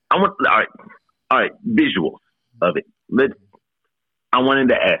right. Visuals of it. I wanted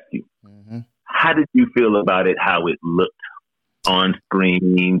to ask you, how did you feel about it? How it looked on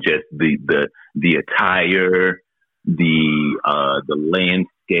screen? Just the attire, the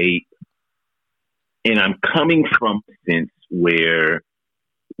landscape. And I'm coming from a sense where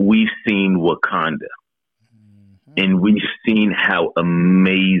we've seen Wakanda. And we've seen how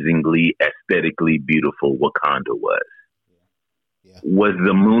amazingly aesthetically beautiful Wakanda was. Yeah. Was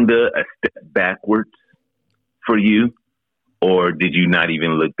Zamunda a step backwards for you? Or did you not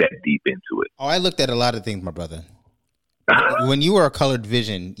even look that deep into it? Oh, I looked at a lot of things, my brother. When you are a colored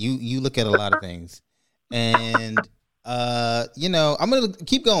vision, you look at a lot of things. And, I'm going to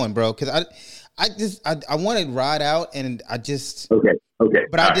keep going, bro, because I wanted to ride out and I just... Okay.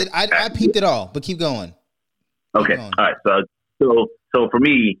 But I peeped it all, but keep going. Okay. All right. So for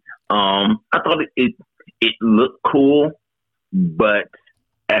me, I thought it looked cool, but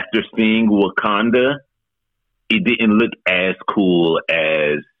after seeing Wakanda, it didn't look as cool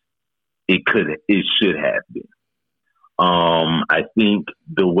as it should have been. I think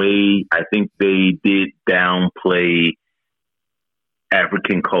they did downplay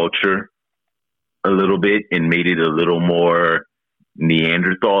African culture a little bit and made it a little more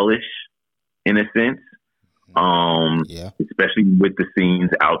Neanderthalish in a sense. Especially with the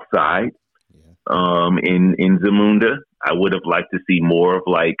scenes outside. In Zamunda, I would have liked to see more of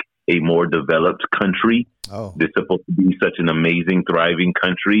like a more developed country. Oh, this is supposed to be such an amazing, thriving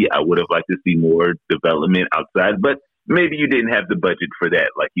country. I would have liked to see more development outside, but maybe you didn't have the budget for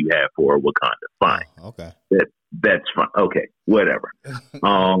that, like you have for Wakanda. Fine, okay, that's fine. Okay, whatever.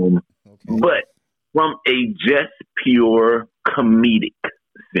 Okay. But from a just pure comedic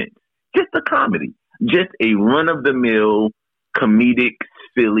sense, just a comedy. Just a run-of-the-mill, comedic,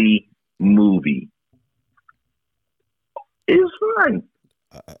 silly movie. It's fine.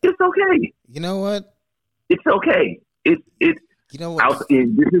 It's okay. You know what? It's okay. It's. You know what? This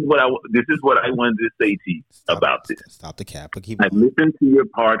is what I wanted to say to you about this. Stop the cap. But I listened to your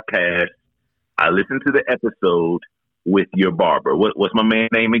podcast. I listened to the episode with your barber. What's my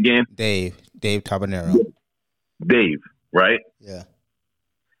man's name again? Dave Tabanero. Dave, right? Yeah.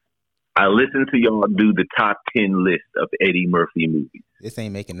 I listened to y'all do the top 10 list of Eddie Murphy movies. This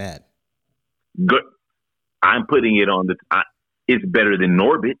ain't making that. Good. I'm putting it on it's better than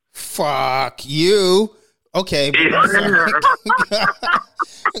Norbit. Fuck you. Okay. Boy,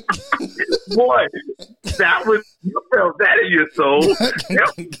 you felt that in your soul.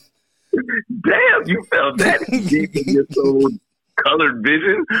 Damn, you felt that deep in your soul. Colored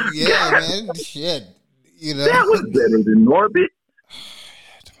vision. Yeah, man. Shit. That was better than Norbit.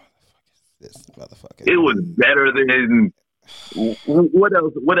 This motherfucker. It was better than what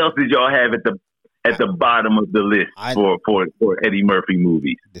else? What else did y'all have at the bottom of the list for Eddie Murphy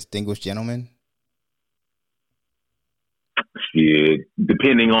movies? Distinguished Gentleman. Shit,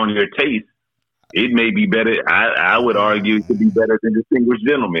 depending on your taste, it may be better. I would argue it could be better than Distinguished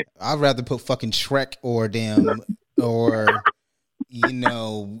Gentleman. I'd rather put fucking Shrek or you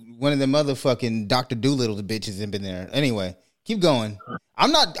know, one of the motherfucking Dr. Doolittle bitches have been there. Anyway, keep going.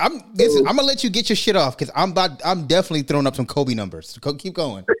 I'm gonna let you get your shit off because I'm definitely throwing up some Kobe numbers. Keep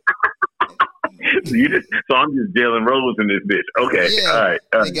going. So I'm just Jalen Rose in this bitch. Okay, yeah. All right.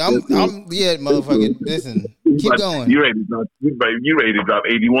 Motherfucker. Listen, keep going. You ready to drop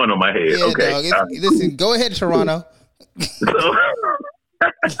 81 on my head? Yeah, okay. Dog, listen, go ahead, Toronto.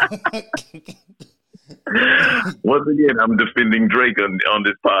 Once again, I'm defending Drake on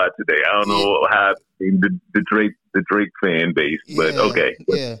this pod today. I don't know how the Drake fan base, but okay.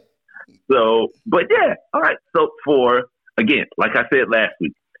 Yeah. So, but yeah, all right. So again, like I said last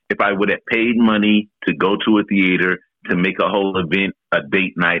week, if I would have paid money to go to a theater to make a whole event, a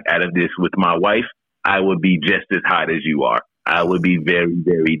date night out of this with my wife, I would be just as hot as you are. I would be very,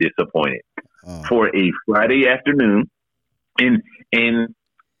 very disappointed. For a Friday afternoon, and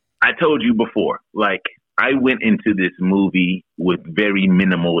I told you before, like I went into this movie with very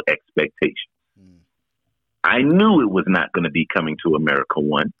minimal expectations. I knew it was not going to be Coming to America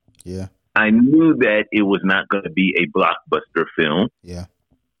 1. Yeah. I knew that it was not going to be a blockbuster film. Yeah.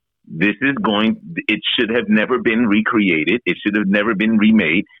 It should have never been recreated. It should have never been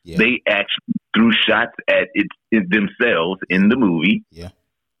remade. Yeah. They actually threw shots at it themselves in the movie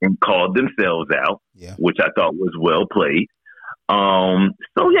and called themselves out, which I thought was well played.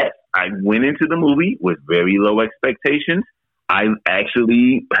 So yes, I went into the movie with very low expectations. I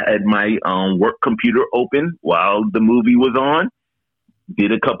actually had my work computer open while the movie was on,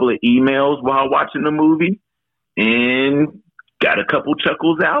 did a couple of emails while watching the movie, and got a couple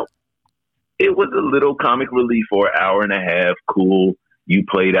chuckles out. It was a little comic relief for an hour and a half. Cool. You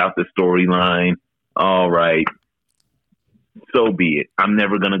played out the storyline. All right. So be it. I'm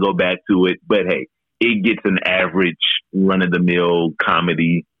never going to go back to it. But hey, it gets an average run-of-the-mill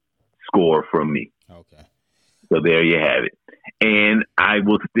comedy score from me. Okay. So there you have it. And I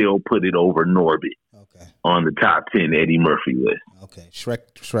will still put it over Norbit on the top 10 Eddie Murphy list. Okay.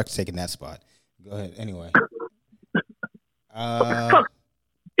 Shrek's taking that spot. Go ahead. Anyway.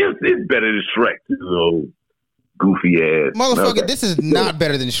 It's better than Shrek. This little goofy ass motherfucker. Okay. This is not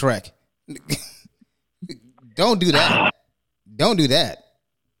better than Shrek. Don't do that. Don't do that.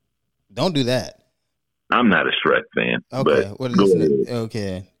 Don't do that. I'm not a Shrek fan. Okay. What is this?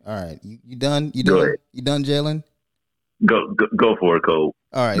 Okay. All right. You done? You done? You done, Jalen? Go for it, Cole.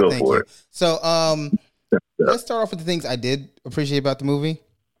 All right. Thank you. So, let's start off with the things I did appreciate about the movie.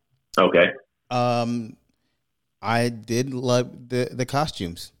 Okay. I did love the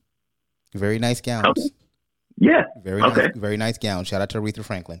costumes. Very nice gowns. Okay. Yeah. Very nice gown. Shout out to Aretha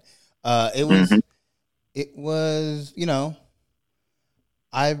Franklin. It was, you know,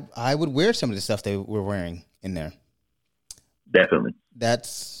 I would wear some of the stuff they were wearing in there. Definitely.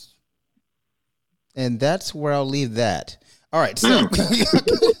 That's where I'll leave that. All right. So,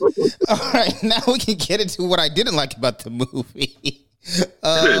 all right. Now we can get into what I didn't like about the movie.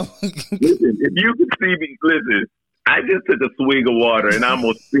 Listen, if you can see me, listen, I just took a swig of water and I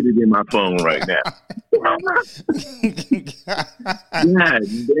almost spit it in my phone right now. God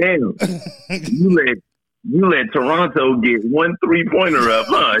damn. You let Toronto get 1 3-pointer up,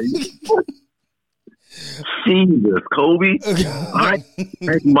 huh? Jesus, Kobe. All right,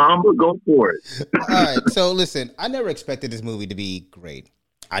 Mamba, go for it. All right. So listen, I never expected this movie to be great.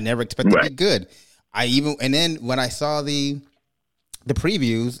 I never expected it to be good. And then when I saw the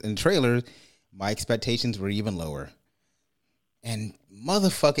previews and trailers, my expectations were even lower. And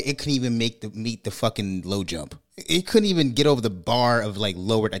motherfucker, it couldn't even meet the fucking low jump. It couldn't even get over the bar of like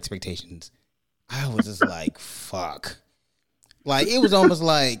lowered expectations. I was just like, fuck. Like it was almost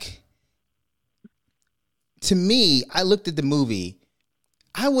like, to me, I looked at the movie,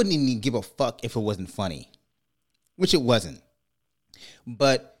 I wouldn't even give a fuck if it wasn't funny, which it wasn't.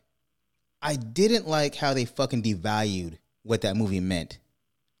 But I didn't like how they fucking devalued what that movie meant.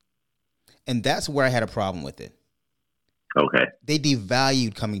 And that's where I had a problem with it. Okay. They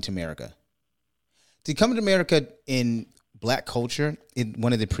devalued Coming to America. To Coming to America in black culture, in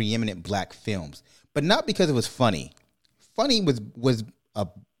one of the preeminent black films, but not because it was funny. Funny was a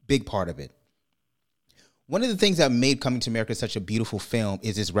big part of it. One of the things that made Coming to America such a beautiful film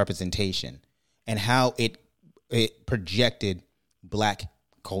is its representation and how it projected black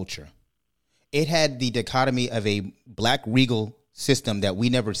culture. It had the dichotomy of a black regal system that we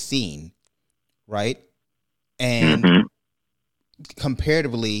never seen, right? And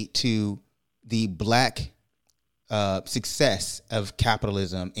comparatively to the black success of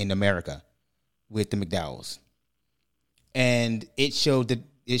capitalism in America with the McDowells. And it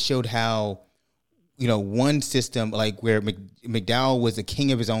showed how, you know, one system, like where McDowell was the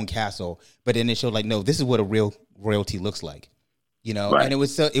king of his own castle, but then it showed like, no, this is what a real royalty looks like. you know, and it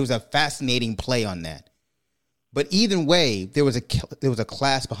was a fascinating play on that. But either way, there was a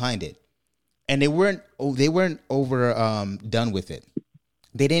class behind it, and they weren't over done with it.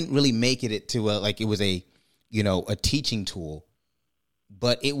 They didn't really make it to like it was a teaching tool,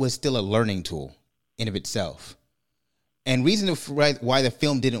 but it was still a learning tool in of itself. And reason why the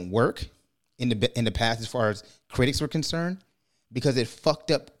film didn't work in the past, as far as critics were concerned, because it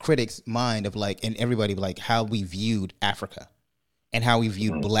fucked up critics' mind of like, and everybody like how we viewed Africa and how we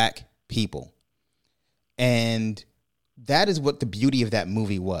viewed black people. And that is what the beauty of that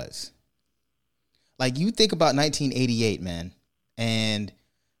movie was. Like, you think about 1988, man, and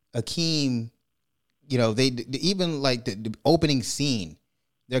Akeem, you know, they even like the opening scene,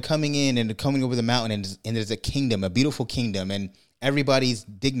 they're coming in and they're coming over the mountain, and there's a kingdom, a beautiful kingdom, and everybody's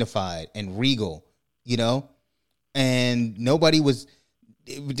dignified and regal, you know, and nobody was.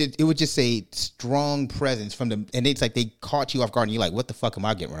 It would just say strong presence from them, and it's like they caught you off guard, and you're like, "What the fuck am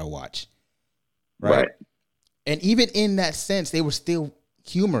I getting ready to watch?" Right? And even in that sense, they were still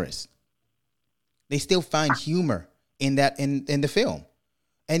humorous. They still find humor in that in the film,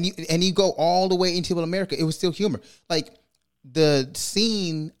 and you go all the way into America, it was still humor. Like the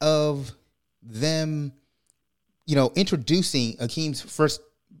scene of them, you know, introducing Akeem's first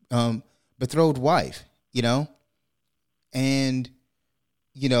betrothed wife, you know, and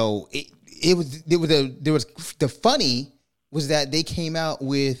you know there was the funny was that they came out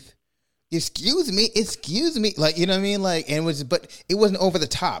with excuse me, like, you know what I mean, like, and it was, but it wasn't over the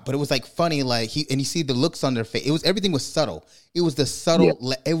top, but it was like funny, like and you see the looks on their face. It was, everything was subtle. It was the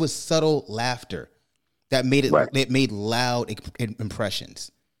subtle, it was subtle laughter that made it. It made loud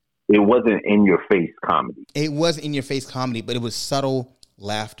impressions. It wasn't in your face comedy. It wasn't in your face comedy, but it was subtle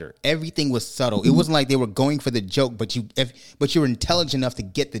laughter. Everything was subtle. It wasn't like they were going for the joke, but you're intelligent enough to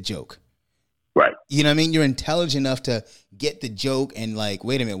get the joke. Right. You know what I mean? You're intelligent enough to get the joke and like,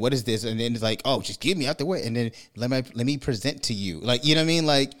 wait a minute, what is this? And then it's like, oh, just get me out the way. And then let me present to you. Like, you know what I mean?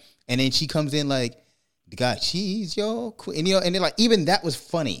 Like, and then she comes in like, God, she's your queen. And, you know, and then like, even that was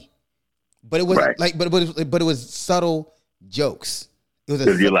funny. But it was like, but it was subtle jokes. It was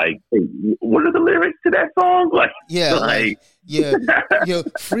because you're like, hey, what are the lyrics to that song? Like, yeah, like yeah,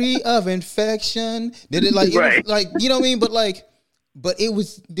 free of infection. Did it like, it was like, you know what I mean? But like, but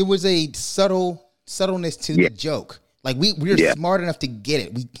there was a subtleness to the joke. Like we're smart enough to get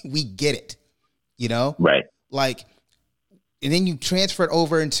it. We get it, you know? Right. Like, and then you transfer it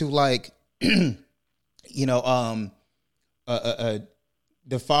over into like, you know,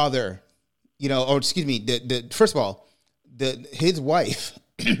 the father, you know, or excuse me, the first of all, his wife,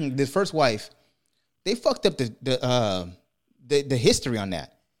 the first wife, they fucked up the history on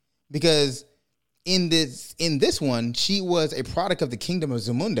that, because in this one, she was a product of the kingdom of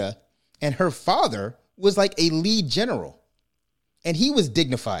Zamunda, and her father was like a lead general, and he was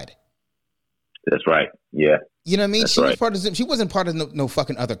dignified. That's right. Yeah. You know what I mean? She was part of. She wasn't part of no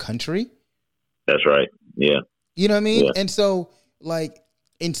fucking other country. That's right. Yeah. You know what I mean? Yeah. And so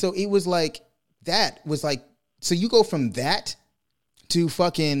it was like, that was like, so you go from that to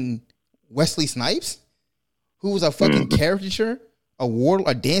fucking Wesley Snipes, who was a fucking caricature,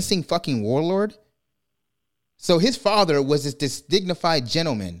 a dancing fucking warlord. So his father was this dignified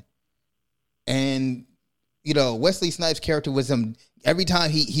gentleman, and you know, Wesley Snipes' character was every time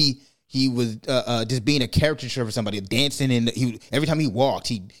he was just being a caricature of somebody, dancing, and every time he walked,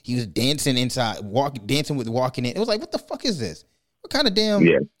 he was dancing inside, dancing with walking in. It was like, what the fuck is this? What kind of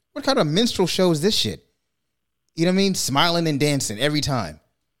what kind of minstrel show is this shit? You know what I mean? Smiling and dancing every time.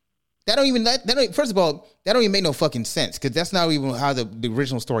 First of all, that don't even make no fucking sense, because that's not even how the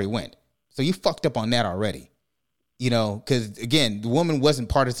original story went. So you fucked up on that already. You know, because again, the woman wasn't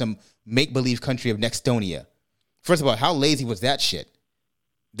part of some make-believe country of Nextonia. First of all, how lazy was that shit?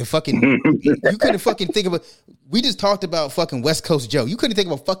 The fucking, you couldn't fucking think of we just talked about fucking West Coast Joe. You couldn't think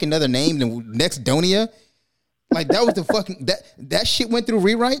of a fucking other name than Nextonia? Like, that was the fucking, that shit went through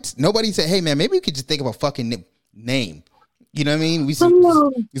rewrites. Nobody said, hey man, maybe we could just think of a fucking name. You know what I mean? We see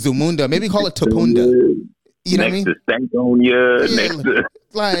Zamunda. Maybe call it Tapunda. You know what I mean? Next to Stankonia.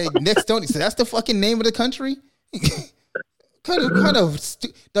 Like Nextonia. So that's the fucking name of the country? kind of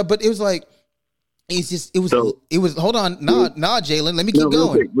but it was like, it was hold on, nah, Jalen, let me keep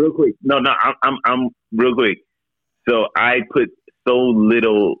going real quick. No, I'm real quick. So I put so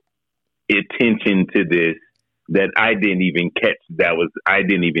little attention to this that I didn't even catch I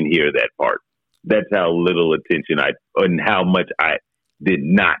didn't even hear that part. That's how little attention and how much I did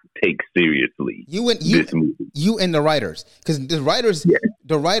not take seriously. This movie. You and the writers, because the writers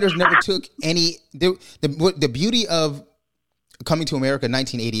never took any. The beauty of Coming to America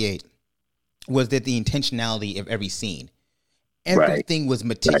 1988 was that the intentionality of every scene. Everything was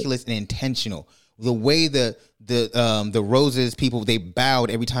meticulous and intentional. The way the Roses people, they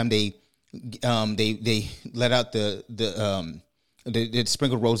bowed every time they let out the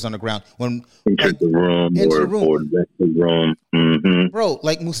sprinkled roses on the ground when into the room or left the room. Mm-hmm. Bro,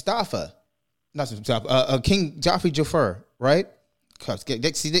 like Mustafa, not Mustafa, King Joffrey Jafar, right?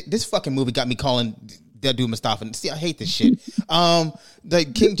 See, this fucking movie got me calling that dude Mustafa. See, I hate this shit.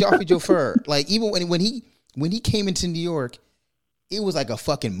 Like King Joffrey Jafar, like even when he came into New York, it was like a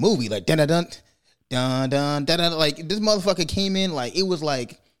fucking movie, like dun dun dun dun dun. Like this motherfucker came in, like it was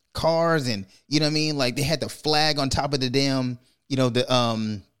like cars, and you know what I mean. Like they had the flag on top of the damn, you know, the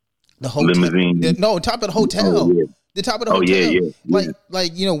hotel. Limousine. Top of the hotel. Oh, yeah. The top of the hotel. Yeah.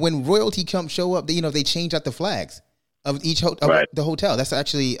 Like you know, when royalty show up, you know, they change out the flags of each the hotel. That's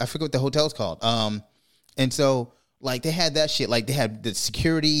actually, I forget what the hotel's called. And so like they had that shit. Like they had the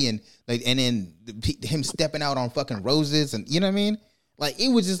security and like, and then him stepping out on fucking roses, and you know what I mean. Like it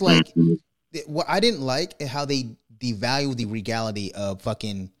was just like what I didn't like is how they devalue the regality of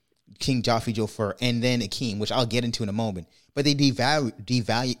fucking King Joffrey Jafar and then Akeem, which I'll get into in a moment. But they devalued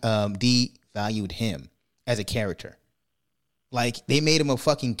him as a character. Like they made him a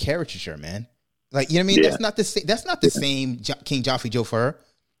fucking caricature, man. Like you know what I mean? Yeah. That's not the same King Joffrey Jafar.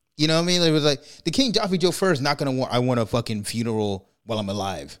 You know what I mean? It was like the King Joffrey Jafar is not gonna want. I want a fucking funeral while I'm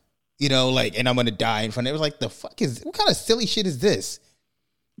alive. You know, like, and I'm gonna die in front of it. It was like, what kind of silly shit is this?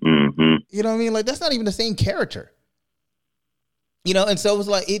 Mm-hmm. You know what I mean? Like that's not even the same character. You know, and so it was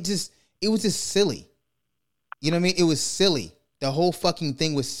like it was just silly. You know what I mean? It was silly. The whole fucking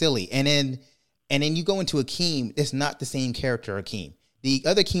thing was silly. And then you go into Akeem, it's not the same character Akeem. The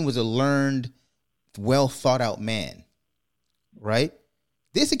other Akeem was a learned, well thought out man. Right?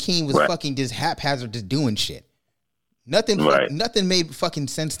 This Akeem was fucking just haphazard, just doing shit. Nothing made fucking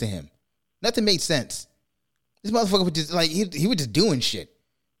sense to him. Nothing made sense. This motherfucker was just like he was just doing shit.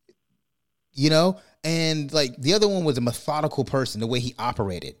 You know? And like the other one was a methodical person, the way he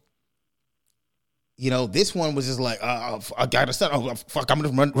operated. You know, this one was just like, I got a son. Oh fuck, I'm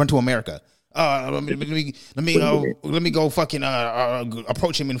gonna run to America. Let me go fucking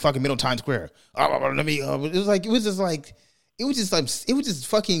approach him in fucking Middle Times Square. It was just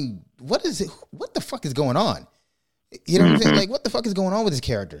fucking. What is it? What the fuck is going on? You know what I'm saying? Like, what the fuck is going on with this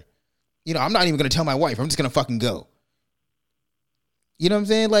character? You know, I'm not even gonna tell my wife. I'm just gonna fucking go. You know what I'm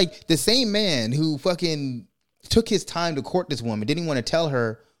saying? Like the same man who fucking took his time to court this woman didn't want to tell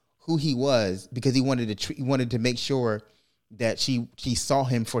her who he was because he wanted to make sure that she saw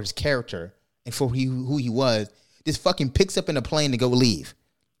him for his character and for who he was. Just fucking picks up in a plane to go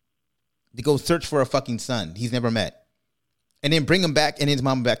search for a fucking son he's never met, and then bring him back and his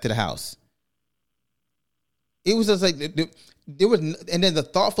mama back to the house. It was just like there was, and then the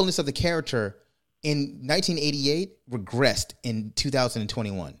thoughtfulness of the character in 1988 regressed in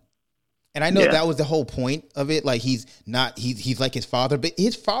 2021. And I know that was the whole point of it. Like he's like his father, but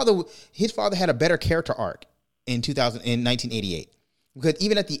his father had a better character arc in 1988, because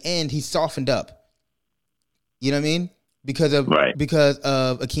even at the end he softened up. You know what I mean? Because of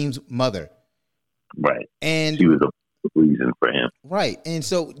Akeem's mother. Right. And she was a reason for him. Right. And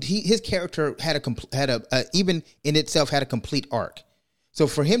so his character had even in itself had a complete arc. So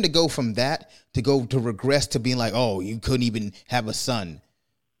for him to go from that to regress to being like, oh, you couldn't even have a son.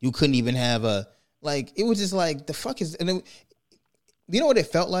 You couldn't even have it was just like, the fuck is, and you know what it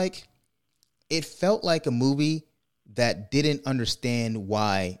felt like? It felt like a movie that didn't understand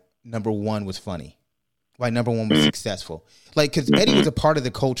why number one was funny, why number one was successful. Like, because Eddie was a part of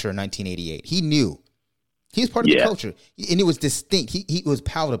the culture in 1988. He knew. He was part of the culture, and it was distinct. He was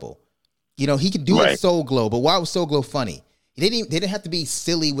palatable. You know, he could do a Soul Glow, but why was Soul Glow funny? They didn't have to be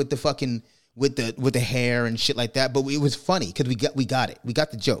silly with the fucking with the hair and shit like that, but it was funny because we got it. We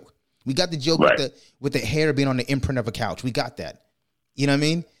got the joke. We got the joke with the hair being on the imprint of a couch. We got that. You know what I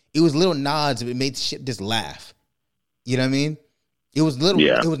mean? It was little nods. It made shit just laugh. You know what I mean? It was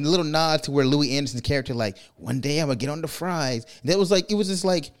little nods to where Louis Anderson's character, like, one day I'm gonna get on the fries. And it was just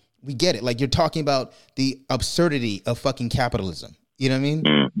like, we get it. Like, you're talking about the absurdity of fucking capitalism. You know what I mean?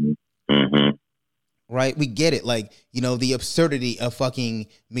 Mm-hmm. Mm-hmm. Right? We get it. Like, you know, the absurdity of fucking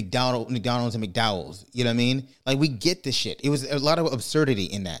McDonald's and McDowell's. You know what I mean? Like, we get this shit. It was a lot of absurdity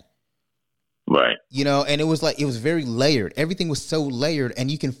in that. Right. You know, and it was very layered. Everything was so layered,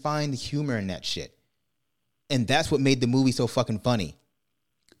 and you can find the humor in that shit. And that's what made the movie so fucking funny.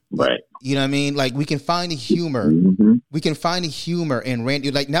 Right. You know what I mean? Like, we can find the humor. Mm-hmm. We can find the humor in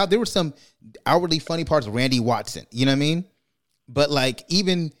Randy. Like, now there were some outwardly funny parts of Randy Watson. You know what I mean? But like,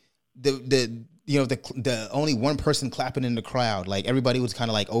 even the only one person clapping in the crowd, like, everybody was kind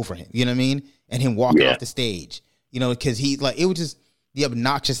of like over him. You know what I mean? And him walking off the stage. you know, because he like it was just the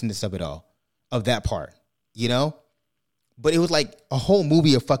obnoxiousness of it all, of that part, you know. But it was like a whole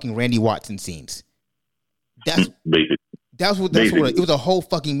movie of fucking Randy Watson scenes. That's what it was, a whole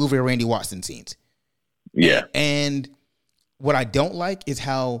fucking movie of Randy Watson scenes. Yeah. And what I don't like is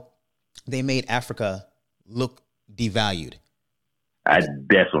how they made Africa look devalued. I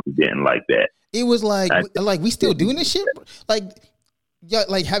definitely didn't like that. It was like we still doing this shit? Like, yeah,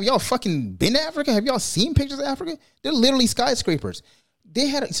 like have y'all fucking been to Africa? Have y'all seen pictures of Africa? They're literally skyscrapers. They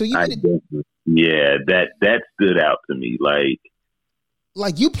had that stood out to me.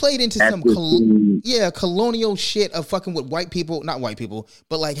 Like you played into some colonial shit of fucking with white people, not white people,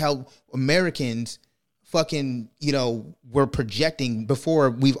 but like how Americans fucking, you know, were projecting before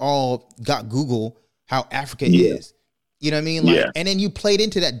we've all got Google how Africa is. You know what I mean? Like, and then you played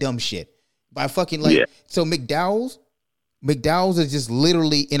into that dumb shit by fucking so McDowell's is just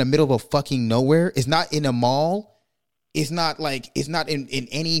literally in the middle of a fucking nowhere. It's not in a mall. It's not in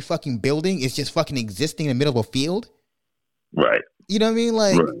any fucking building. It's just fucking existing in the middle of a field. Right. You know what I mean?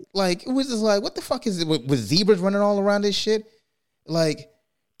 Like it was just like, what the fuck is it with zebras running all around this shit? Like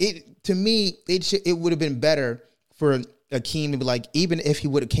to me, it would have been better for Akeem to be like, even if he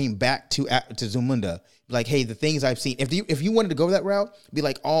would have came back to Zamunda, like, hey, the things I've seen, if you wanted to go that route, be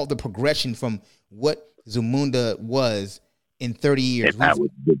like all the progression from what Zamunda was in 30 years. How it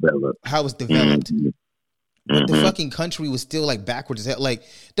was developed. Mm-hmm. But the fucking country was still like backwards as hell. Like,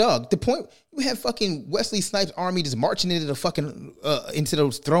 dog, the point we had fucking Wesley Snipes' army just marching into the fucking into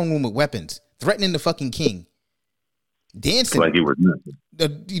those throne room with weapons, threatening the fucking king, dancing like it was nothing.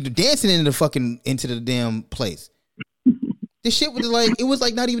 Dancing into the damn place. This shit was like, it was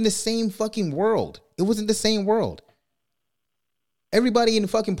like not even the same fucking world. It wasn't the same world. Everybody in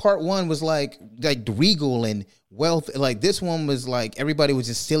fucking part one was like regal and wealth. Like this one was like everybody was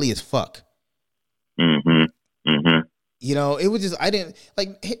just silly as fuck. You know, it was just, I didn't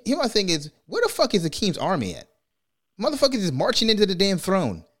like. Here my thing is, where the fuck is Akeem's army at? Motherfuckers is marching into the damn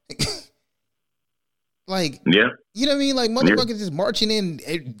throne. Like, you know what I mean? Like motherfuckers just marching in,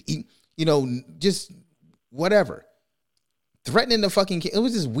 you know, just whatever, threatening the fucking. It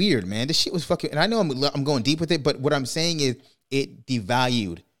was just weird, man. This shit was fucking. And I know I'm going deep with it, but what I'm saying is, it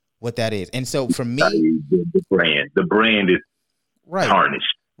devalued what that is. And so for me, the brand is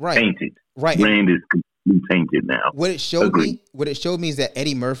tarnished, tainted. Right, brand is completely tainted now. What it showed me is that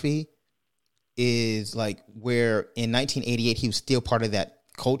Eddie Murphy is like, where in 1988 he was still part of that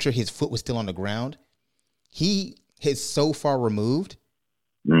culture. His foot was still on the ground. He is so far removed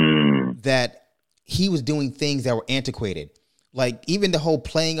that he was doing things that were antiquated. Like even the whole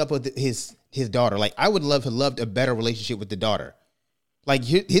playing up of his daughter. Like I would loved a better relationship with the daughter. Like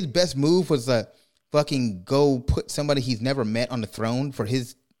his best move was to fucking go put somebody he's never met on the throne for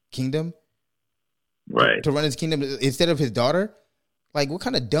his kingdom. Right. To run his kingdom instead of his daughter. Like what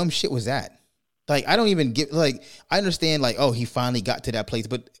kind of dumb shit was that? Like I don't even get, like, I understand like, oh, he finally got to that place,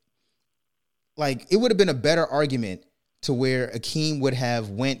 but like it would have been a better argument to where Akeem would have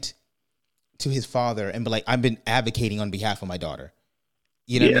went to his father and be like, I've been advocating on behalf of my daughter.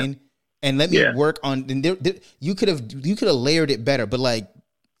 You know what I mean? And let me work on. And you could have layered it better, but like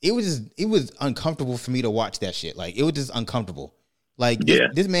it was uncomfortable for me to watch that shit. Like it was just uncomfortable. Like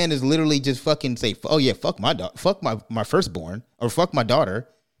this man is literally just fucking say, oh yeah, fuck my firstborn, or fuck my daughter.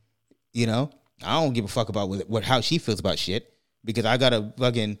 You know, I don't give a fuck about how she feels about shit, because I gotta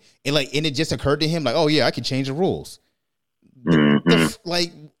fucking and it just occurred to him like, oh yeah, I can change the rules.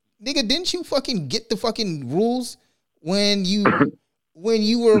 Like nigga, didn't you fucking get the fucking rules when you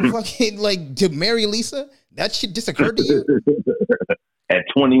were fucking like to marry Lisa? That shit just occurred to you at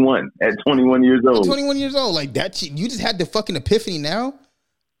 21 years old. 21 years old, like that shit, you just had the fucking epiphany now.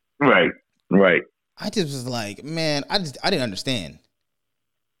 Right. I just was like, man, I didn't understand.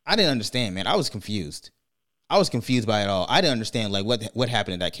 Man. I was confused. By it all. I didn't understand like what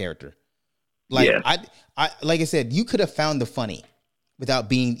happened to that character. Like I like I said, you could have found the funny without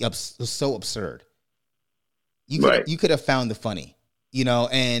being so absurd. You could have found the funny, you know.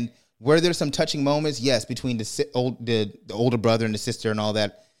 And were there some touching moments? Yes, between the older brother and the sister and all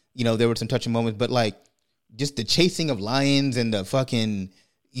that. You know, there were some touching moments, but like just the chasing of lions and the fucking,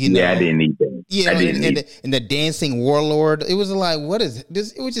 you know, I didn't need that. Yeah, and the dancing warlord. It was like, what is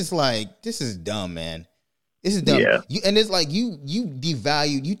this? It was just like, this is dumb, man. This is dumb. Yeah. And it's like you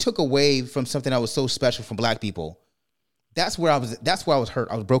devalued. You took away from something that was so special from black people. That's where I was hurt.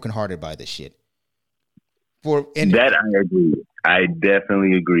 I was brokenhearted by this shit. That I agree. I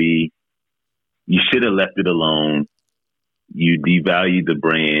definitely agree. You should have left it alone. You devalued the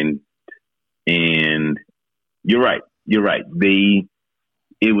brand, and you're right.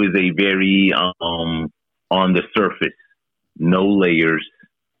 It was a very on the surface, no layers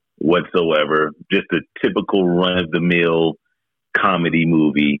whatsoever, just a typical run-of-the-mill comedy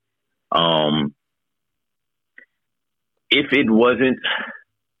movie. If it wasn't,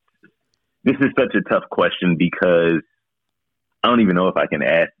 this is such a tough question because I don't even know if I can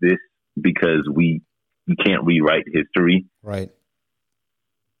ask this because you can't rewrite history. Right.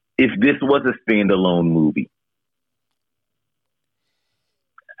 If this was a standalone movie,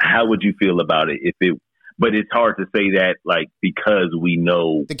 how would you feel about it? But it's hard to say that, like, because we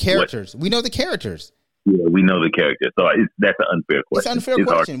know the characters. We know the characters. Yeah, we know the characters. So that's an unfair question. It's an unfair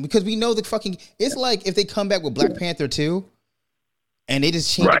question because we know the fucking. It's like if they come back with Black Panther 2 and they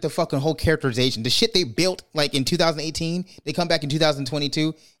just change the fucking whole characterization. The shit they built like in 2018, they come back in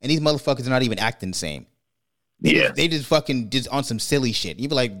 2022 and these motherfuckers are not even acting the same. They just fucking just on some silly shit. You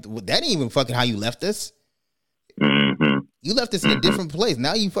be like, that ain't even fucking how you left us. Mm-hmm. You left us in a different place.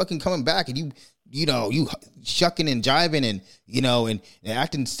 Now you fucking coming back and you shucking and jiving and and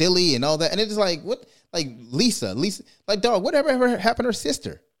acting silly and all that. And it's like, what? Like Lisa, like, dog, whatever happened to her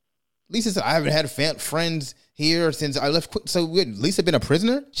sister? Lisa said, I haven't had friends here since I left. So Lisa been a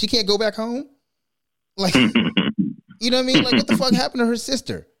prisoner? She can't go back home? Like, you know what I mean? Like, what the fuck happened to her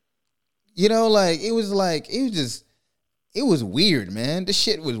sister? Like, it was weird, man. This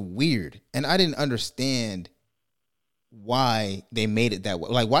shit was weird. And I didn't understand why they made it that way.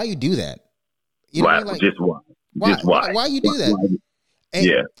 Like, why you do that? You know what I mean? Like, just why? Why you do that?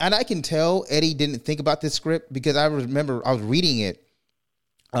 And I can tell Eddie didn't think about this script because I remember I was reading it.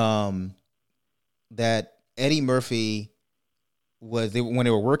 That Eddie Murphy when they were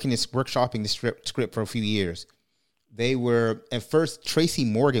workshopping the script for a few years, they were at first Tracy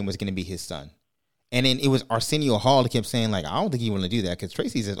Morgan was going to be his son, and then it was Arsenio Hall that kept saying like, I don't think you want to do that because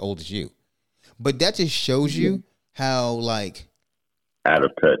Tracy's as old as you. But that just shows you how like out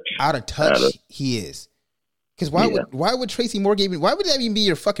of touch he is. Because why would Tracy Morgan why would that even be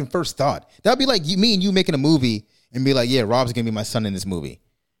your fucking first thought? That'd be like me and you making a movie and be like, yeah, Rob's gonna be my son in this movie.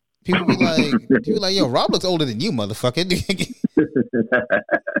 People be like, yo, Rob looks older than you, motherfucker.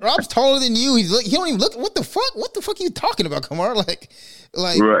 Rob's taller than you. He don't even look. What the fuck? What the fuck are you talking about, Kamar? Like,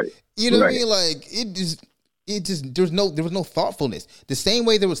 right. You know what I mean? Like, it just there was no thoughtfulness. The same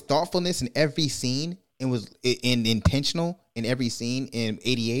way there was thoughtfulness in every scene and was intentional in every scene in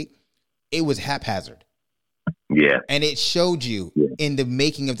 '88. It was haphazard. Yeah. And it showed you in the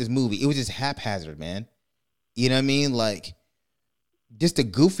making of this movie. It was just haphazard, man. You know what I mean? Like, just the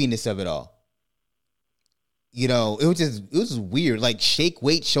goofiness of it all. It was just weird. Like shake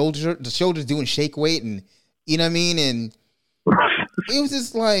weight, the shoulders doing shake weight, and you know what I mean? And it was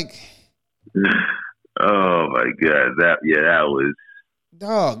just like, oh my God. That was,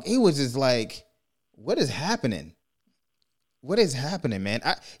 dog. It was just like, what is happening? What is happening, man?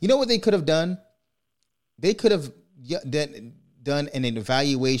 You know what they could have done? They could have done an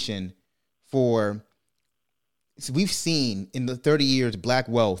evaluation for. So we've seen in the 30 years Black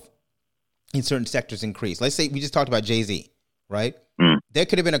wealth in certain sectors increase. Let's say we just talked about Jay-Z, right? There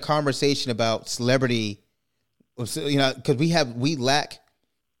could have been a conversation about celebrity, because we lack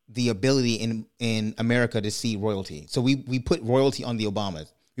the ability in America to see royalty. So we put royalty on the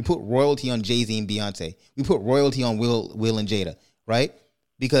Obamas. We put royalty on Jay-Z and Beyonce. We put royalty on Will and Jada, right?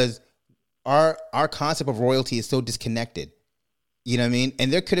 Because our concept of royalty is so disconnected. You know what I mean?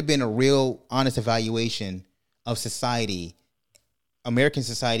 And there could have been a real honest evaluation of society, American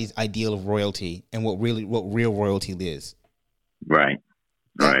society's ideal of royalty and what real royalty is. Right.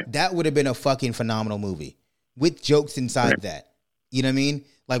 That would have been a fucking phenomenal movie with jokes inside that. You know what I mean?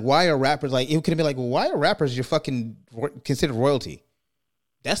 Like, why are rappers like, it could have been like, well, why are rappers your fucking considered royalty?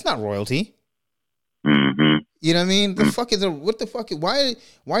 That's not royalty. Mm-hmm. You know what I mean? Why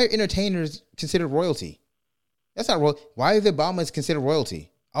are entertainers considered royalty? That's not royalty. Why are the Obamas considered royalty?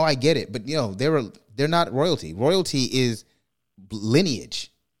 Oh, I get it. But they're not royalty. Royalty is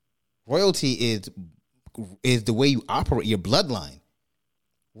lineage. Royalty is the way you operate your bloodline.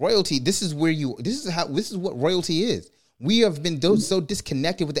 Royalty, this is what royalty is. We have been so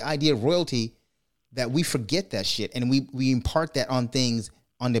disconnected with the idea of royalty that we forget that shit and we impart that on things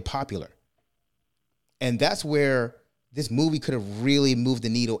on the popular. And that's where this movie could have really moved the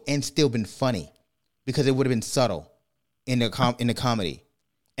needle and still been funny because it would have been subtle in the comedy.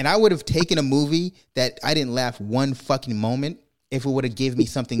 And I would have taken a movie that I didn't laugh one fucking moment if it would have given me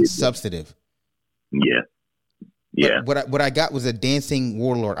something substantive. Yeah. But what I got was a dancing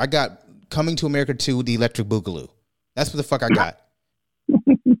warlord. I got Coming to America 2, The Electric Boogaloo. That's what the fuck I got.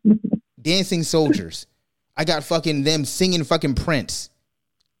 Dancing soldiers. I got fucking them singing fucking Prince.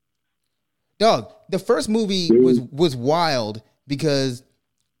 Dog, the first movie was wild because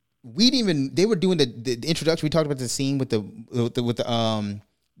we didn't even. They were doing the introduction. We talked about the scene with the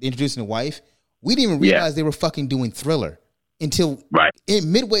introducing the wife. We didn't even realize they were fucking doing Thriller until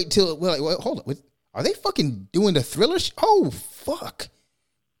in midway till we're like, well, hold on, are they fucking doing the Thriller? Oh fuck,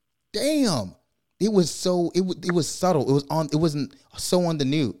 damn! It was so it was subtle. It was on. It wasn't so on the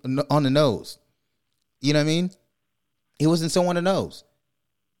nose. You know what I mean? It wasn't so on the nose.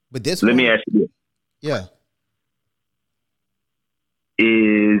 But this. Let me ask you this. Yeah.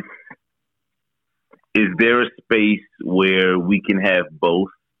 Is there a space where we can have both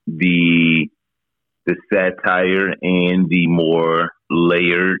the satire and the more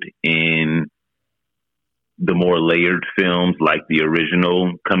layered films like the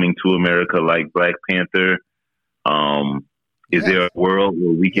original Coming to America, like Black Panther? Is there a world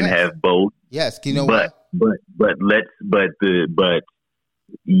where we can have both? Yes. Do you know what?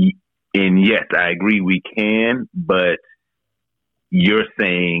 And yes, I agree we can, but you're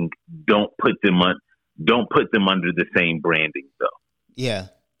saying don't put them under the same branding though. Yeah.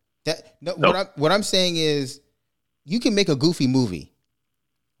 What I'm saying is you can make a goofy movie,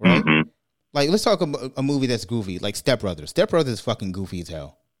 right? Mm-hmm. Like, let's talk about a movie that's goofy, like Step Brothers. Step Brothers is fucking goofy as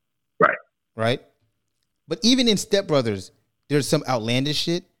hell. Right. Right? But even in Step Brothers, there's some outlandish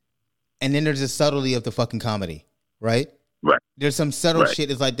shit, and then there's the subtlety of the fucking comedy, right? Right. There's some subtle shit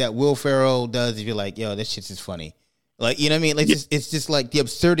that's like that Will Ferrell does if you're like, yo, this shit's just funny. Like, you know what I mean? Like, it's just like the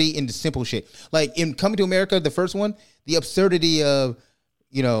absurdity in the simple shit. Like, in Coming to America, the first one, the absurdity of,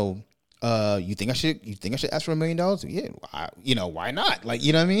 you know, you think I should ask for $1 million? Yeah, why not? Like,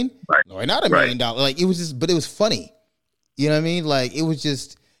 you know what I mean? Right. Why not $1 million? Like, it was just, but it was funny. You know what I mean? Like, it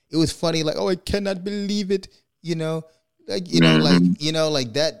was funny. Like, oh, I cannot believe it. You know, like,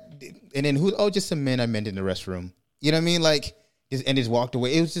 like that. And then just some men I met in the restroom. You know what I mean? Like, just walked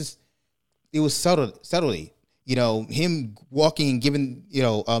away. It was subtlety. You know, him walking and giving,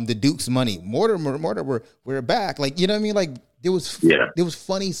 the Dukes money. Mortimer, we're back. Like, you know what I mean? Like, there was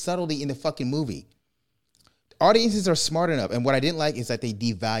funny subtlety in the fucking movie. Audiences are smart enough, and what I didn't like is that they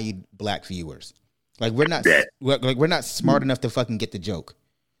devalued black viewers. Like, we're not smart enough to fucking get the joke.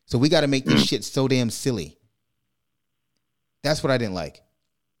 So we got to make this shit so damn silly. That's what I didn't like.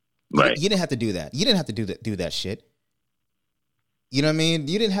 Right. You didn't have to do that. You didn't have to do that shit. You know what I mean?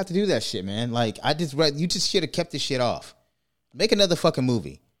 You didn't have to do that shit, man. Like, you just should have kept this shit off. Make another fucking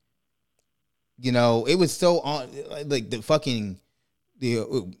movie. You know, it was so on, like the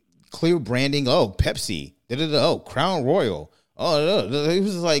clear branding. Oh, Pepsi. Oh, Crown Royal. Oh, it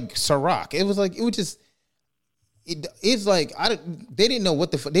was like Ciroc. It was like, it was just, it's like, they didn't know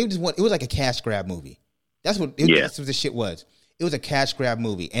what they just want. It was like a cash grab movie. That's what the shit was. It was a cash grab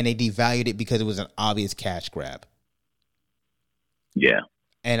movie, and they devalued it because it was an obvious cash grab. Yeah.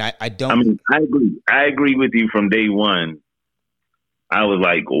 And I agree. I agree with you from day one. I was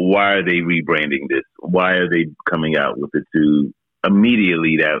like, why are they rebranding this? Why are they coming out with the two?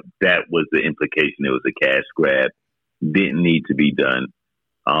 Immediately, that was the implication. It was a cash grab. Didn't need to be done.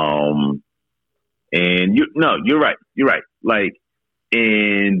 And you're right. You're right. Like,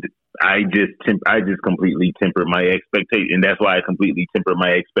 and I just completely tempered my expectation. And that's why I completely tempered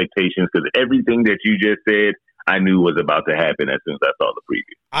my expectations, because everything that you just said, I knew was about to happen as soon as I saw the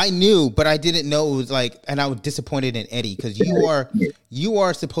preview. I knew, but I didn't know it was like, and I was disappointed in Eddie, because you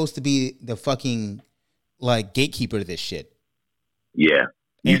are supposed to be the fucking like gatekeeper to this shit. Yeah,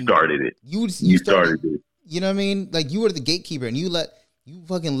 you started it. You started it. You know what I mean? Like, you were the gatekeeper, and you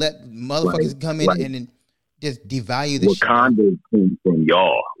fucking let motherfuckers come in and then just devalue the shit. Wakanda came from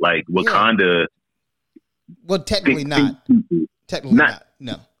y'all. Like, Wakanda. Well, technically not. Technically not.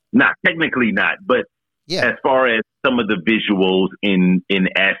 No. Not technically not, but. Yeah. As far as some of the visuals in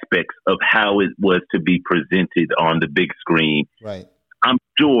aspects of how it was to be presented on the big screen, right? I'm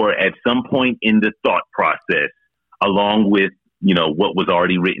sure at some point in the thought process, along with, what was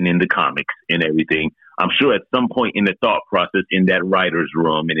already written in the comics and everything, I'm sure at some point in the thought process in that writer's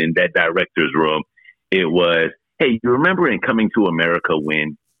room and in that director's room, it was, hey, you remember in Coming to America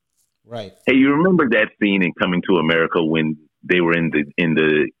when? Right. Hey, you remember that scene in Coming to America when they were in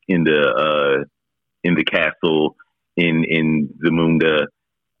the castle in Zamunda?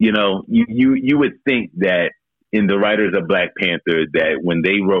 You would think that in the writers of Black Panther, that when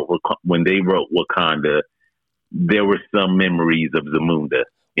they wrote Wakanda, there were some memories of Zamunda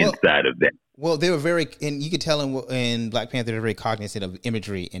inside of that. Well, they were very, and you could tell in Black Panther, they're very cognizant of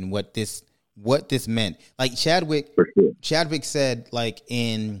imagery and what this meant. Like Chadwick said, like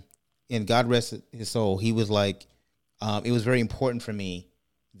in God Rest His Soul, he was like, it was very important for me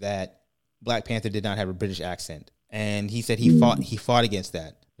that Black Panther did not have a British accent, and he said he fought against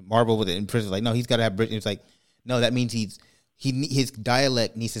that. Marvel with it in prison, like, no, he's got to have British. It's like, no, that means his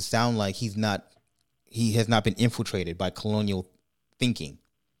dialect needs to sound like he has not been infiltrated by colonial thinking.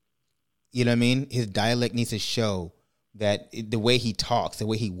 You know what I mean? His dialect needs to show that the way he talks, the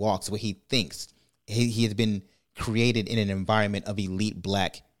way he walks, the way he thinks, he has been created in an environment of elite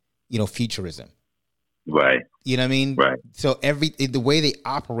black, futurism. Right. You know what I mean? Right. So the way they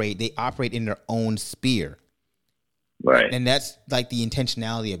operate in their own sphere. Right. And that's like the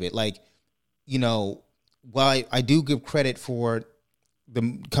intentionality of it. Like, while I do give credit for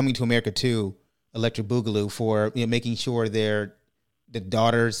the Coming to America 2, Electric Boogaloo, for making sure the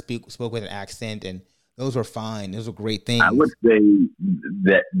daughters spoke with an accent, and those were fine. Those were great things. I would say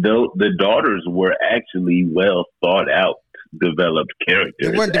that the daughters were actually well thought out, developed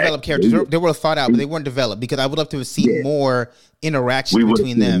characters. They weren't developed characters. They were thought out, but they weren't developed, because I would love to have seen more interaction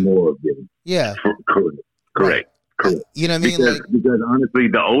between them. More of them. Yeah. Correct. You know what I mean? Because honestly,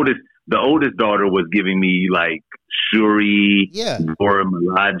 the oldest daughter was giving me like Shuri, Dora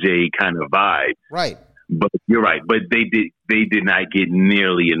Milaje kind of vibe. Right. But you're right. But they did not get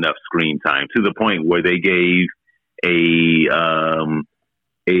nearly enough screen time, to the point where they gave a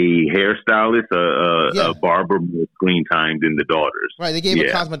hairstylist, a barber, more screen time than the daughters. Right. They gave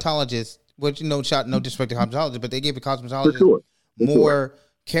a cosmetologist, which no disrespect to cosmetologist, but they gave a cosmetologist more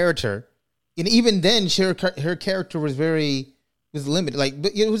character. And even then, her character was limited. Like,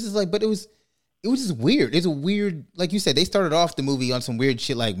 it was just like, but it was just weird. It's a weird, like you said, they started off the movie on some weird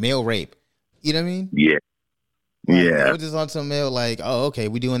shit like male rape. You know what I mean? Yeah. It was just on some male, like, oh, okay,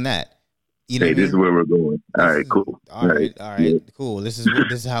 we doing that. You know, this is where we're going. All right, cool. All right, cool. This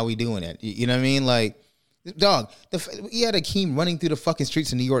is how we doing it. You know what I mean? Like, dog, he had Akeem running through the fucking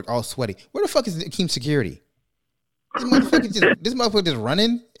streets of New York all sweaty. Where the fuck is Akeem's security? This motherfucker just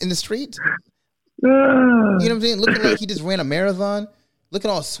running in the streets. You know what I'm saying? Looking like he just ran a marathon,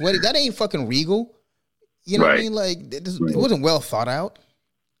 looking all sweaty. That ain't fucking Regal. You know what I mean? Like, it wasn't well thought out.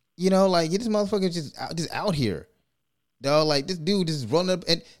 Like, this motherfucker just out here. Dog, like, this dude just running up,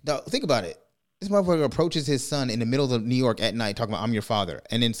 and dog, think about it. This motherfucker approaches his son in the middle of New York at night, talking about, "I'm your father,"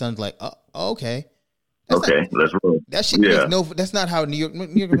 and then son's like, "Oh, okay." Let's roll. That shit makes no. That's not how New York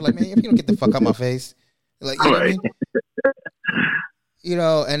be like, man, if you don't get the fuck out my face, like, you know what I mean?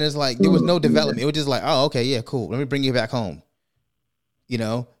 And it's like, there was no development. It was just like, oh, okay, yeah, cool. Let me bring you back home.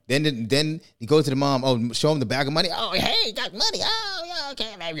 Then he goes to the mom. Oh, show him the bag of money. Oh, hey, got money. Oh, yeah,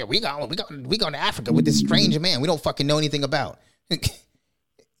 okay, baby. We going to Africa with this strange man we don't fucking know anything about.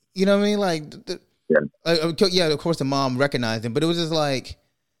 You know what I mean? Like, of course the mom recognized him, but it was just like,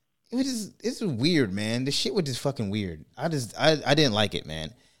 it's weird, man. The shit was just fucking weird. I didn't like it,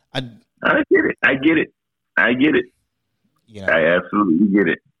 man. I get it. I absolutely get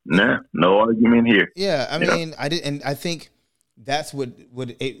it. Nah, no argument here. Yeah, I mean, I did, and I think that's what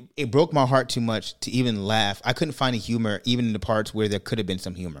it broke my heart too much to even laugh. I couldn't find a humor even in the parts where there could have been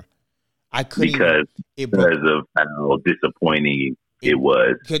some humor. I couldn't, because of how disappointing it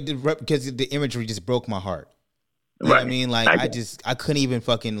was. Because the imagery just broke my heart. You know what I mean? Like, I couldn't even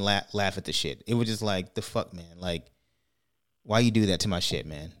fucking laugh at the shit. It was just like, the fuck, man. Like, why you do that to my shit,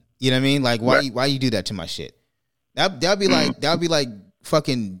 man? You know what I mean? Like, why you do that to my shit? That'd be like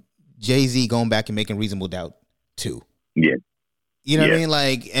fucking Jay-Z going back and making Reasonable Doubt 2. Yeah. You know what I mean?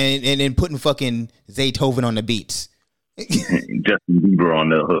 Like, and then putting fucking Zaytoven on the beats. Justin Bieber on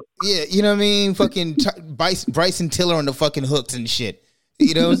the hook. Yeah, you know what I mean? Fucking Bryson Tiller on the fucking hooks and shit.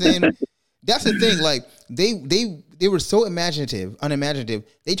 You know what I'm saying? That's the thing. Like, they were so unimaginative.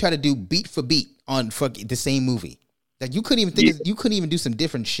 They try to do beat for beat on fucking the same movie. Like, you couldn't even do some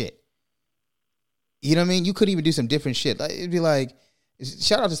different shit. You know what I mean? You couldn't even do some different shit. Like, it'd be like,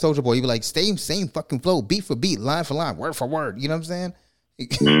 shout out to Soulja Boy. He'd be like, same fucking flow, beat for beat, line for line, word for word. You know what I'm saying? They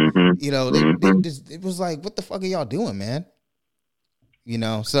just, it was like, what the fuck are y'all doing, man?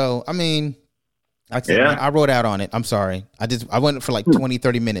 So, I mean, I wrote out on it. I'm sorry. I went for like 20,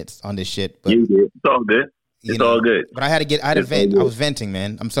 30 minutes on this shit. But, it's all good. It's all good. But I had to vent. I was venting,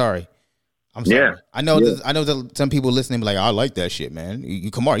 man. I'm sorry. Yeah. I know that some people listening be like, I like that shit, man.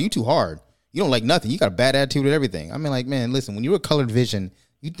 Kamar, you too hard. You don't like nothing. You got a bad attitude with everything. I mean, like, man, listen, when you're a colored vision,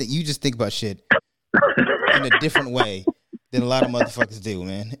 you just think about shit in a different way than a lot of motherfuckers do,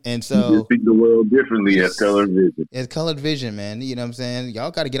 man. And so you see the world differently as colored vision. As colored vision, man. You know what I'm saying? Y'all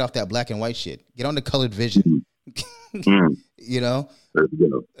got to get off that black and white shit. Get on the colored vision. You know? Let's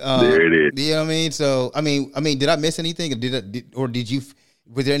go. There it is. You know what I mean? So, I mean, did I miss anything?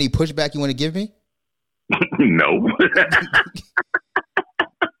 Was there any pushback you want to give me? No.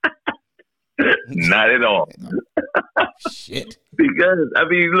 Not at all. Shit. Because, I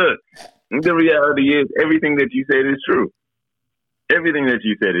mean, look, the reality is everything that you said is true. Everything that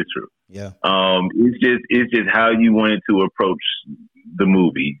you said is true. Yeah. It's just how you wanted to approach the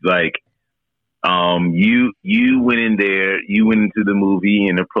movie. Like, you went in there, you went into the movie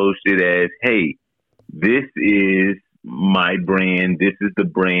and approached it as, hey, this is my brand. This is the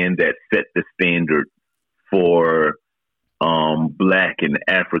brand that set the standard for Black and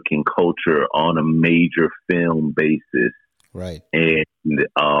African culture on a major film basis. Right. And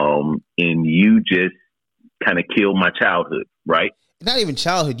you just kind of killed my childhood, right? Not even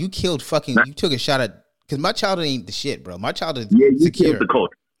childhood. You killed fucking. You took a shot at, because my childhood ain't the shit, bro. My childhood. You secure. killed the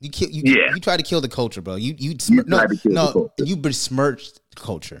culture. You tried to kill the culture, bro. You besmirched the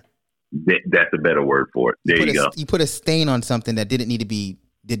culture. That's a better word for it. There you go. You put a stain on something that didn't need to be.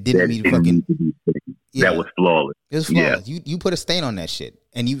 That didn't need to fucking. That was flawless. It was flawless. Yeah. You put a stain on that shit,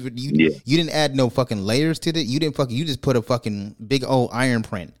 and you didn't add no fucking layers to it. You just put a fucking big old iron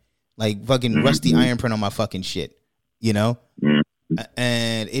print, like fucking rusty iron print on my fucking shit. You know,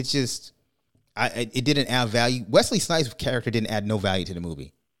 and it's just, it didn't add value. Wesley Snipes' character didn't add no value to the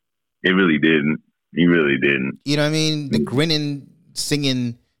movie. It really didn't. He really didn't. You know what I mean? The grinning,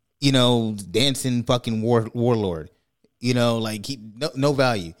 singing, dancing fucking warlord. Like no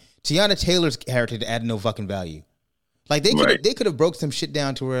value. Tiana Taylor's character added no fucking value. Like they could have broke some shit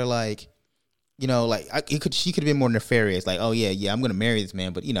down to where like, she could have been more nefarious. Like, oh yeah, I'm gonna marry this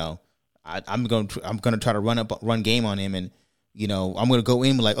man, but I'm gonna try to run game on him, and I'm gonna go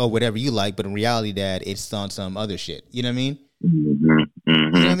in like, oh, whatever you like, but in reality, Dad, it's on some other shit. You know what I mean? Mm-hmm.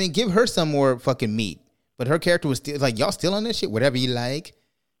 You know what I mean? Give her some more fucking meat. But her character was still like, y'all still on that shit? Whatever you like.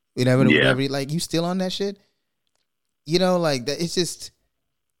 Whatever you like, you still on that shit? Like that. It's just,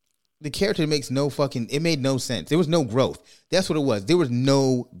 the character makes it made no sense. There was no growth. That's what it was. There was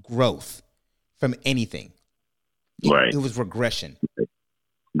no growth from anything. It was regression. It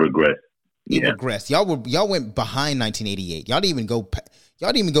regressed. Y'all went behind 1988. Y'all didn't even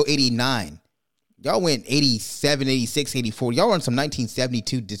go 89. Y'all went 87, 86, 84. Y'all were on some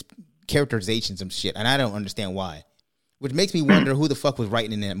 1972 characterizations of shit, and I don't understand why. Which makes me wonder who the fuck was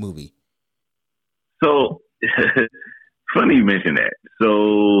writing in that movie. So, funny you mention that.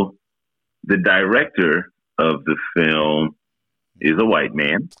 So, the director of the film is a white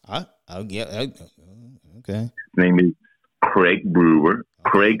man. Okay. His name is Craig Brewer.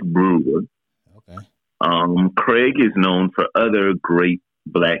 Okay. Okay. Craig is known for other great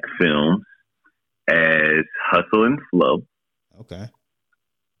Black films as Hustle and Flow. Okay.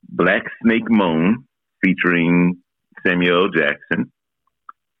 Black Snake Moan, featuring Samuel L. Jackson.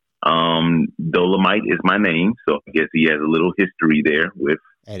 Dolomite Is My Name, so I guess he has a little history there with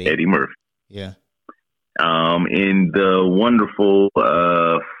Eddie Murphy. Yeah. In the wonderful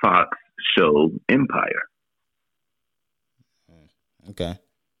Fox show Empire. Okay.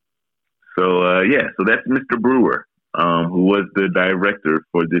 So so that's Mr. Brewer, who was the director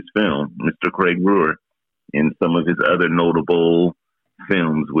for this film, Mr. Craig Brewer, and some of his other notable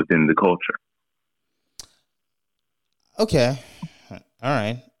films within the culture. Okay. All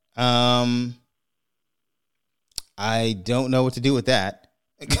right. I don't know what to do with that.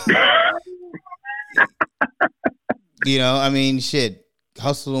 I mean, shit.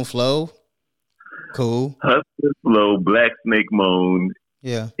 Hustle and Flow. Cool. Hustle and Flow, Black Snake Moan.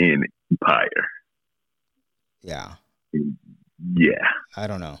 Yeah. In Empire. Yeah. Yeah. I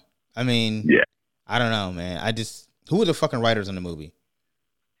don't know. I mean, yeah. I don't know, man. Who were the fucking writers on the movie?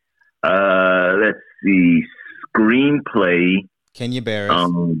 Let's see. Screenplay. Kenya Barris.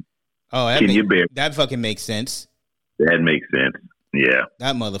 Kenya Barris. That fucking makes sense. That makes sense. Yeah.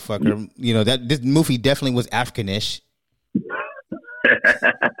 That motherfucker. This movie definitely was Africanish.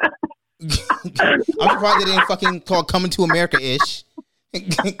 I'm surprised they didn't fucking call Coming to America-ish.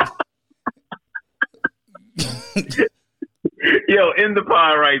 Yo, in the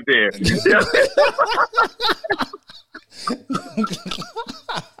pie right there.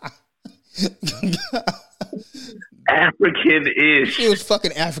 African-ish. It was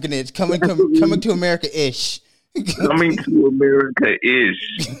fucking African-ish. Coming to America-ish. Coming to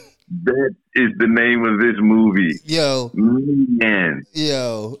America-ish. That is the name of this movie. Yo. Man.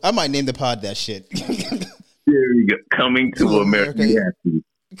 Yo. I might name the pod that shit. There you go. Coming to America.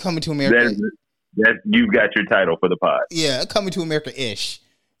 Coming to America. That you've got your title for the pod. Yeah, Coming to America-ish.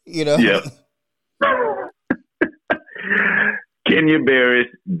 Yep. Kenya Barris,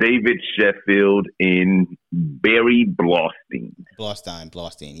 David Sheffield, and Barry Blaustein.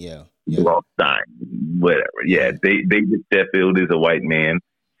 Blaustein, yeah. Blaustein, whatever. Yeah, David Sheffield is a white man,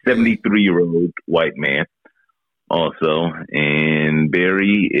 73-year-old white man also, and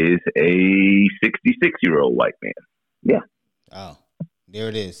Barry is a 66-year-old white man. Yeah. Oh, there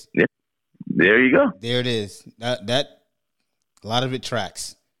it is. Yeah. There you go. There it is. That a lot of it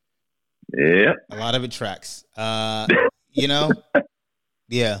tracks. Yeah. A lot of it tracks. You know,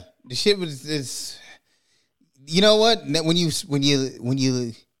 yeah. The shit is. You know what? When you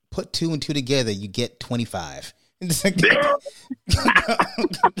put 2 and 2 together, you get 25.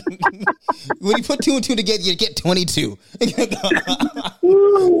 When you put 2 and 2 together, you get 22.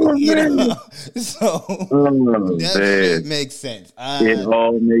 You know? So that shit makes sense. It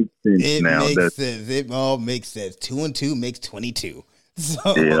all makes sense now. It all makes sense. 2 and 2 makes 22. So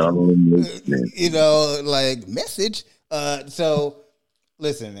it all makes sense. You know, like message. So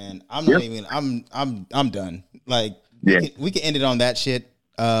listen, man. I'm not even. I'm done. Like we can end it on that shit.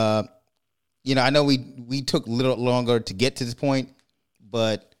 You know, I know we took a little longer to get to this point,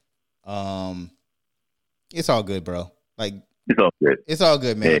 but it's all good, bro. Like it's all good. It's all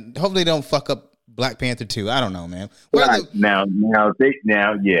good, man. Yeah. Hopefully, they don't fuck up Black Panther 2. I don't know, man. Right. Now,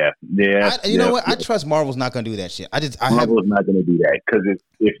 yeah. You know what? I trust Marvel's not gonna do that shit. Marvel's not gonna do that because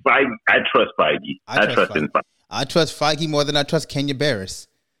if Feige, I trust Feige. I trust in Feige. I trust Feige more than I trust Kenya Barris.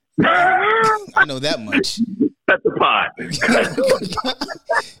 I know that much. That's the pot.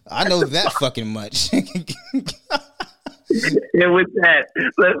 I know that fucking much. And with that,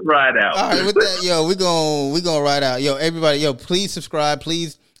 let's ride out. All right, with that, yo, we gonna ride out. Yo, everybody, yo, please subscribe.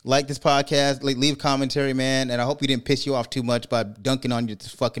 Please like this podcast. Leave commentary, man. And I hope we didn't piss you off too much by dunking on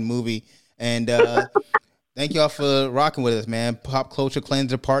this fucking movie. And thank y'all for rocking with us, man. Pop Culture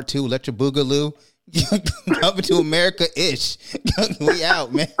Cleanser Part 2, Electric Boogaloo. Coming to America-ish. We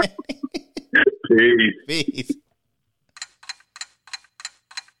out, man. Peace. Peace.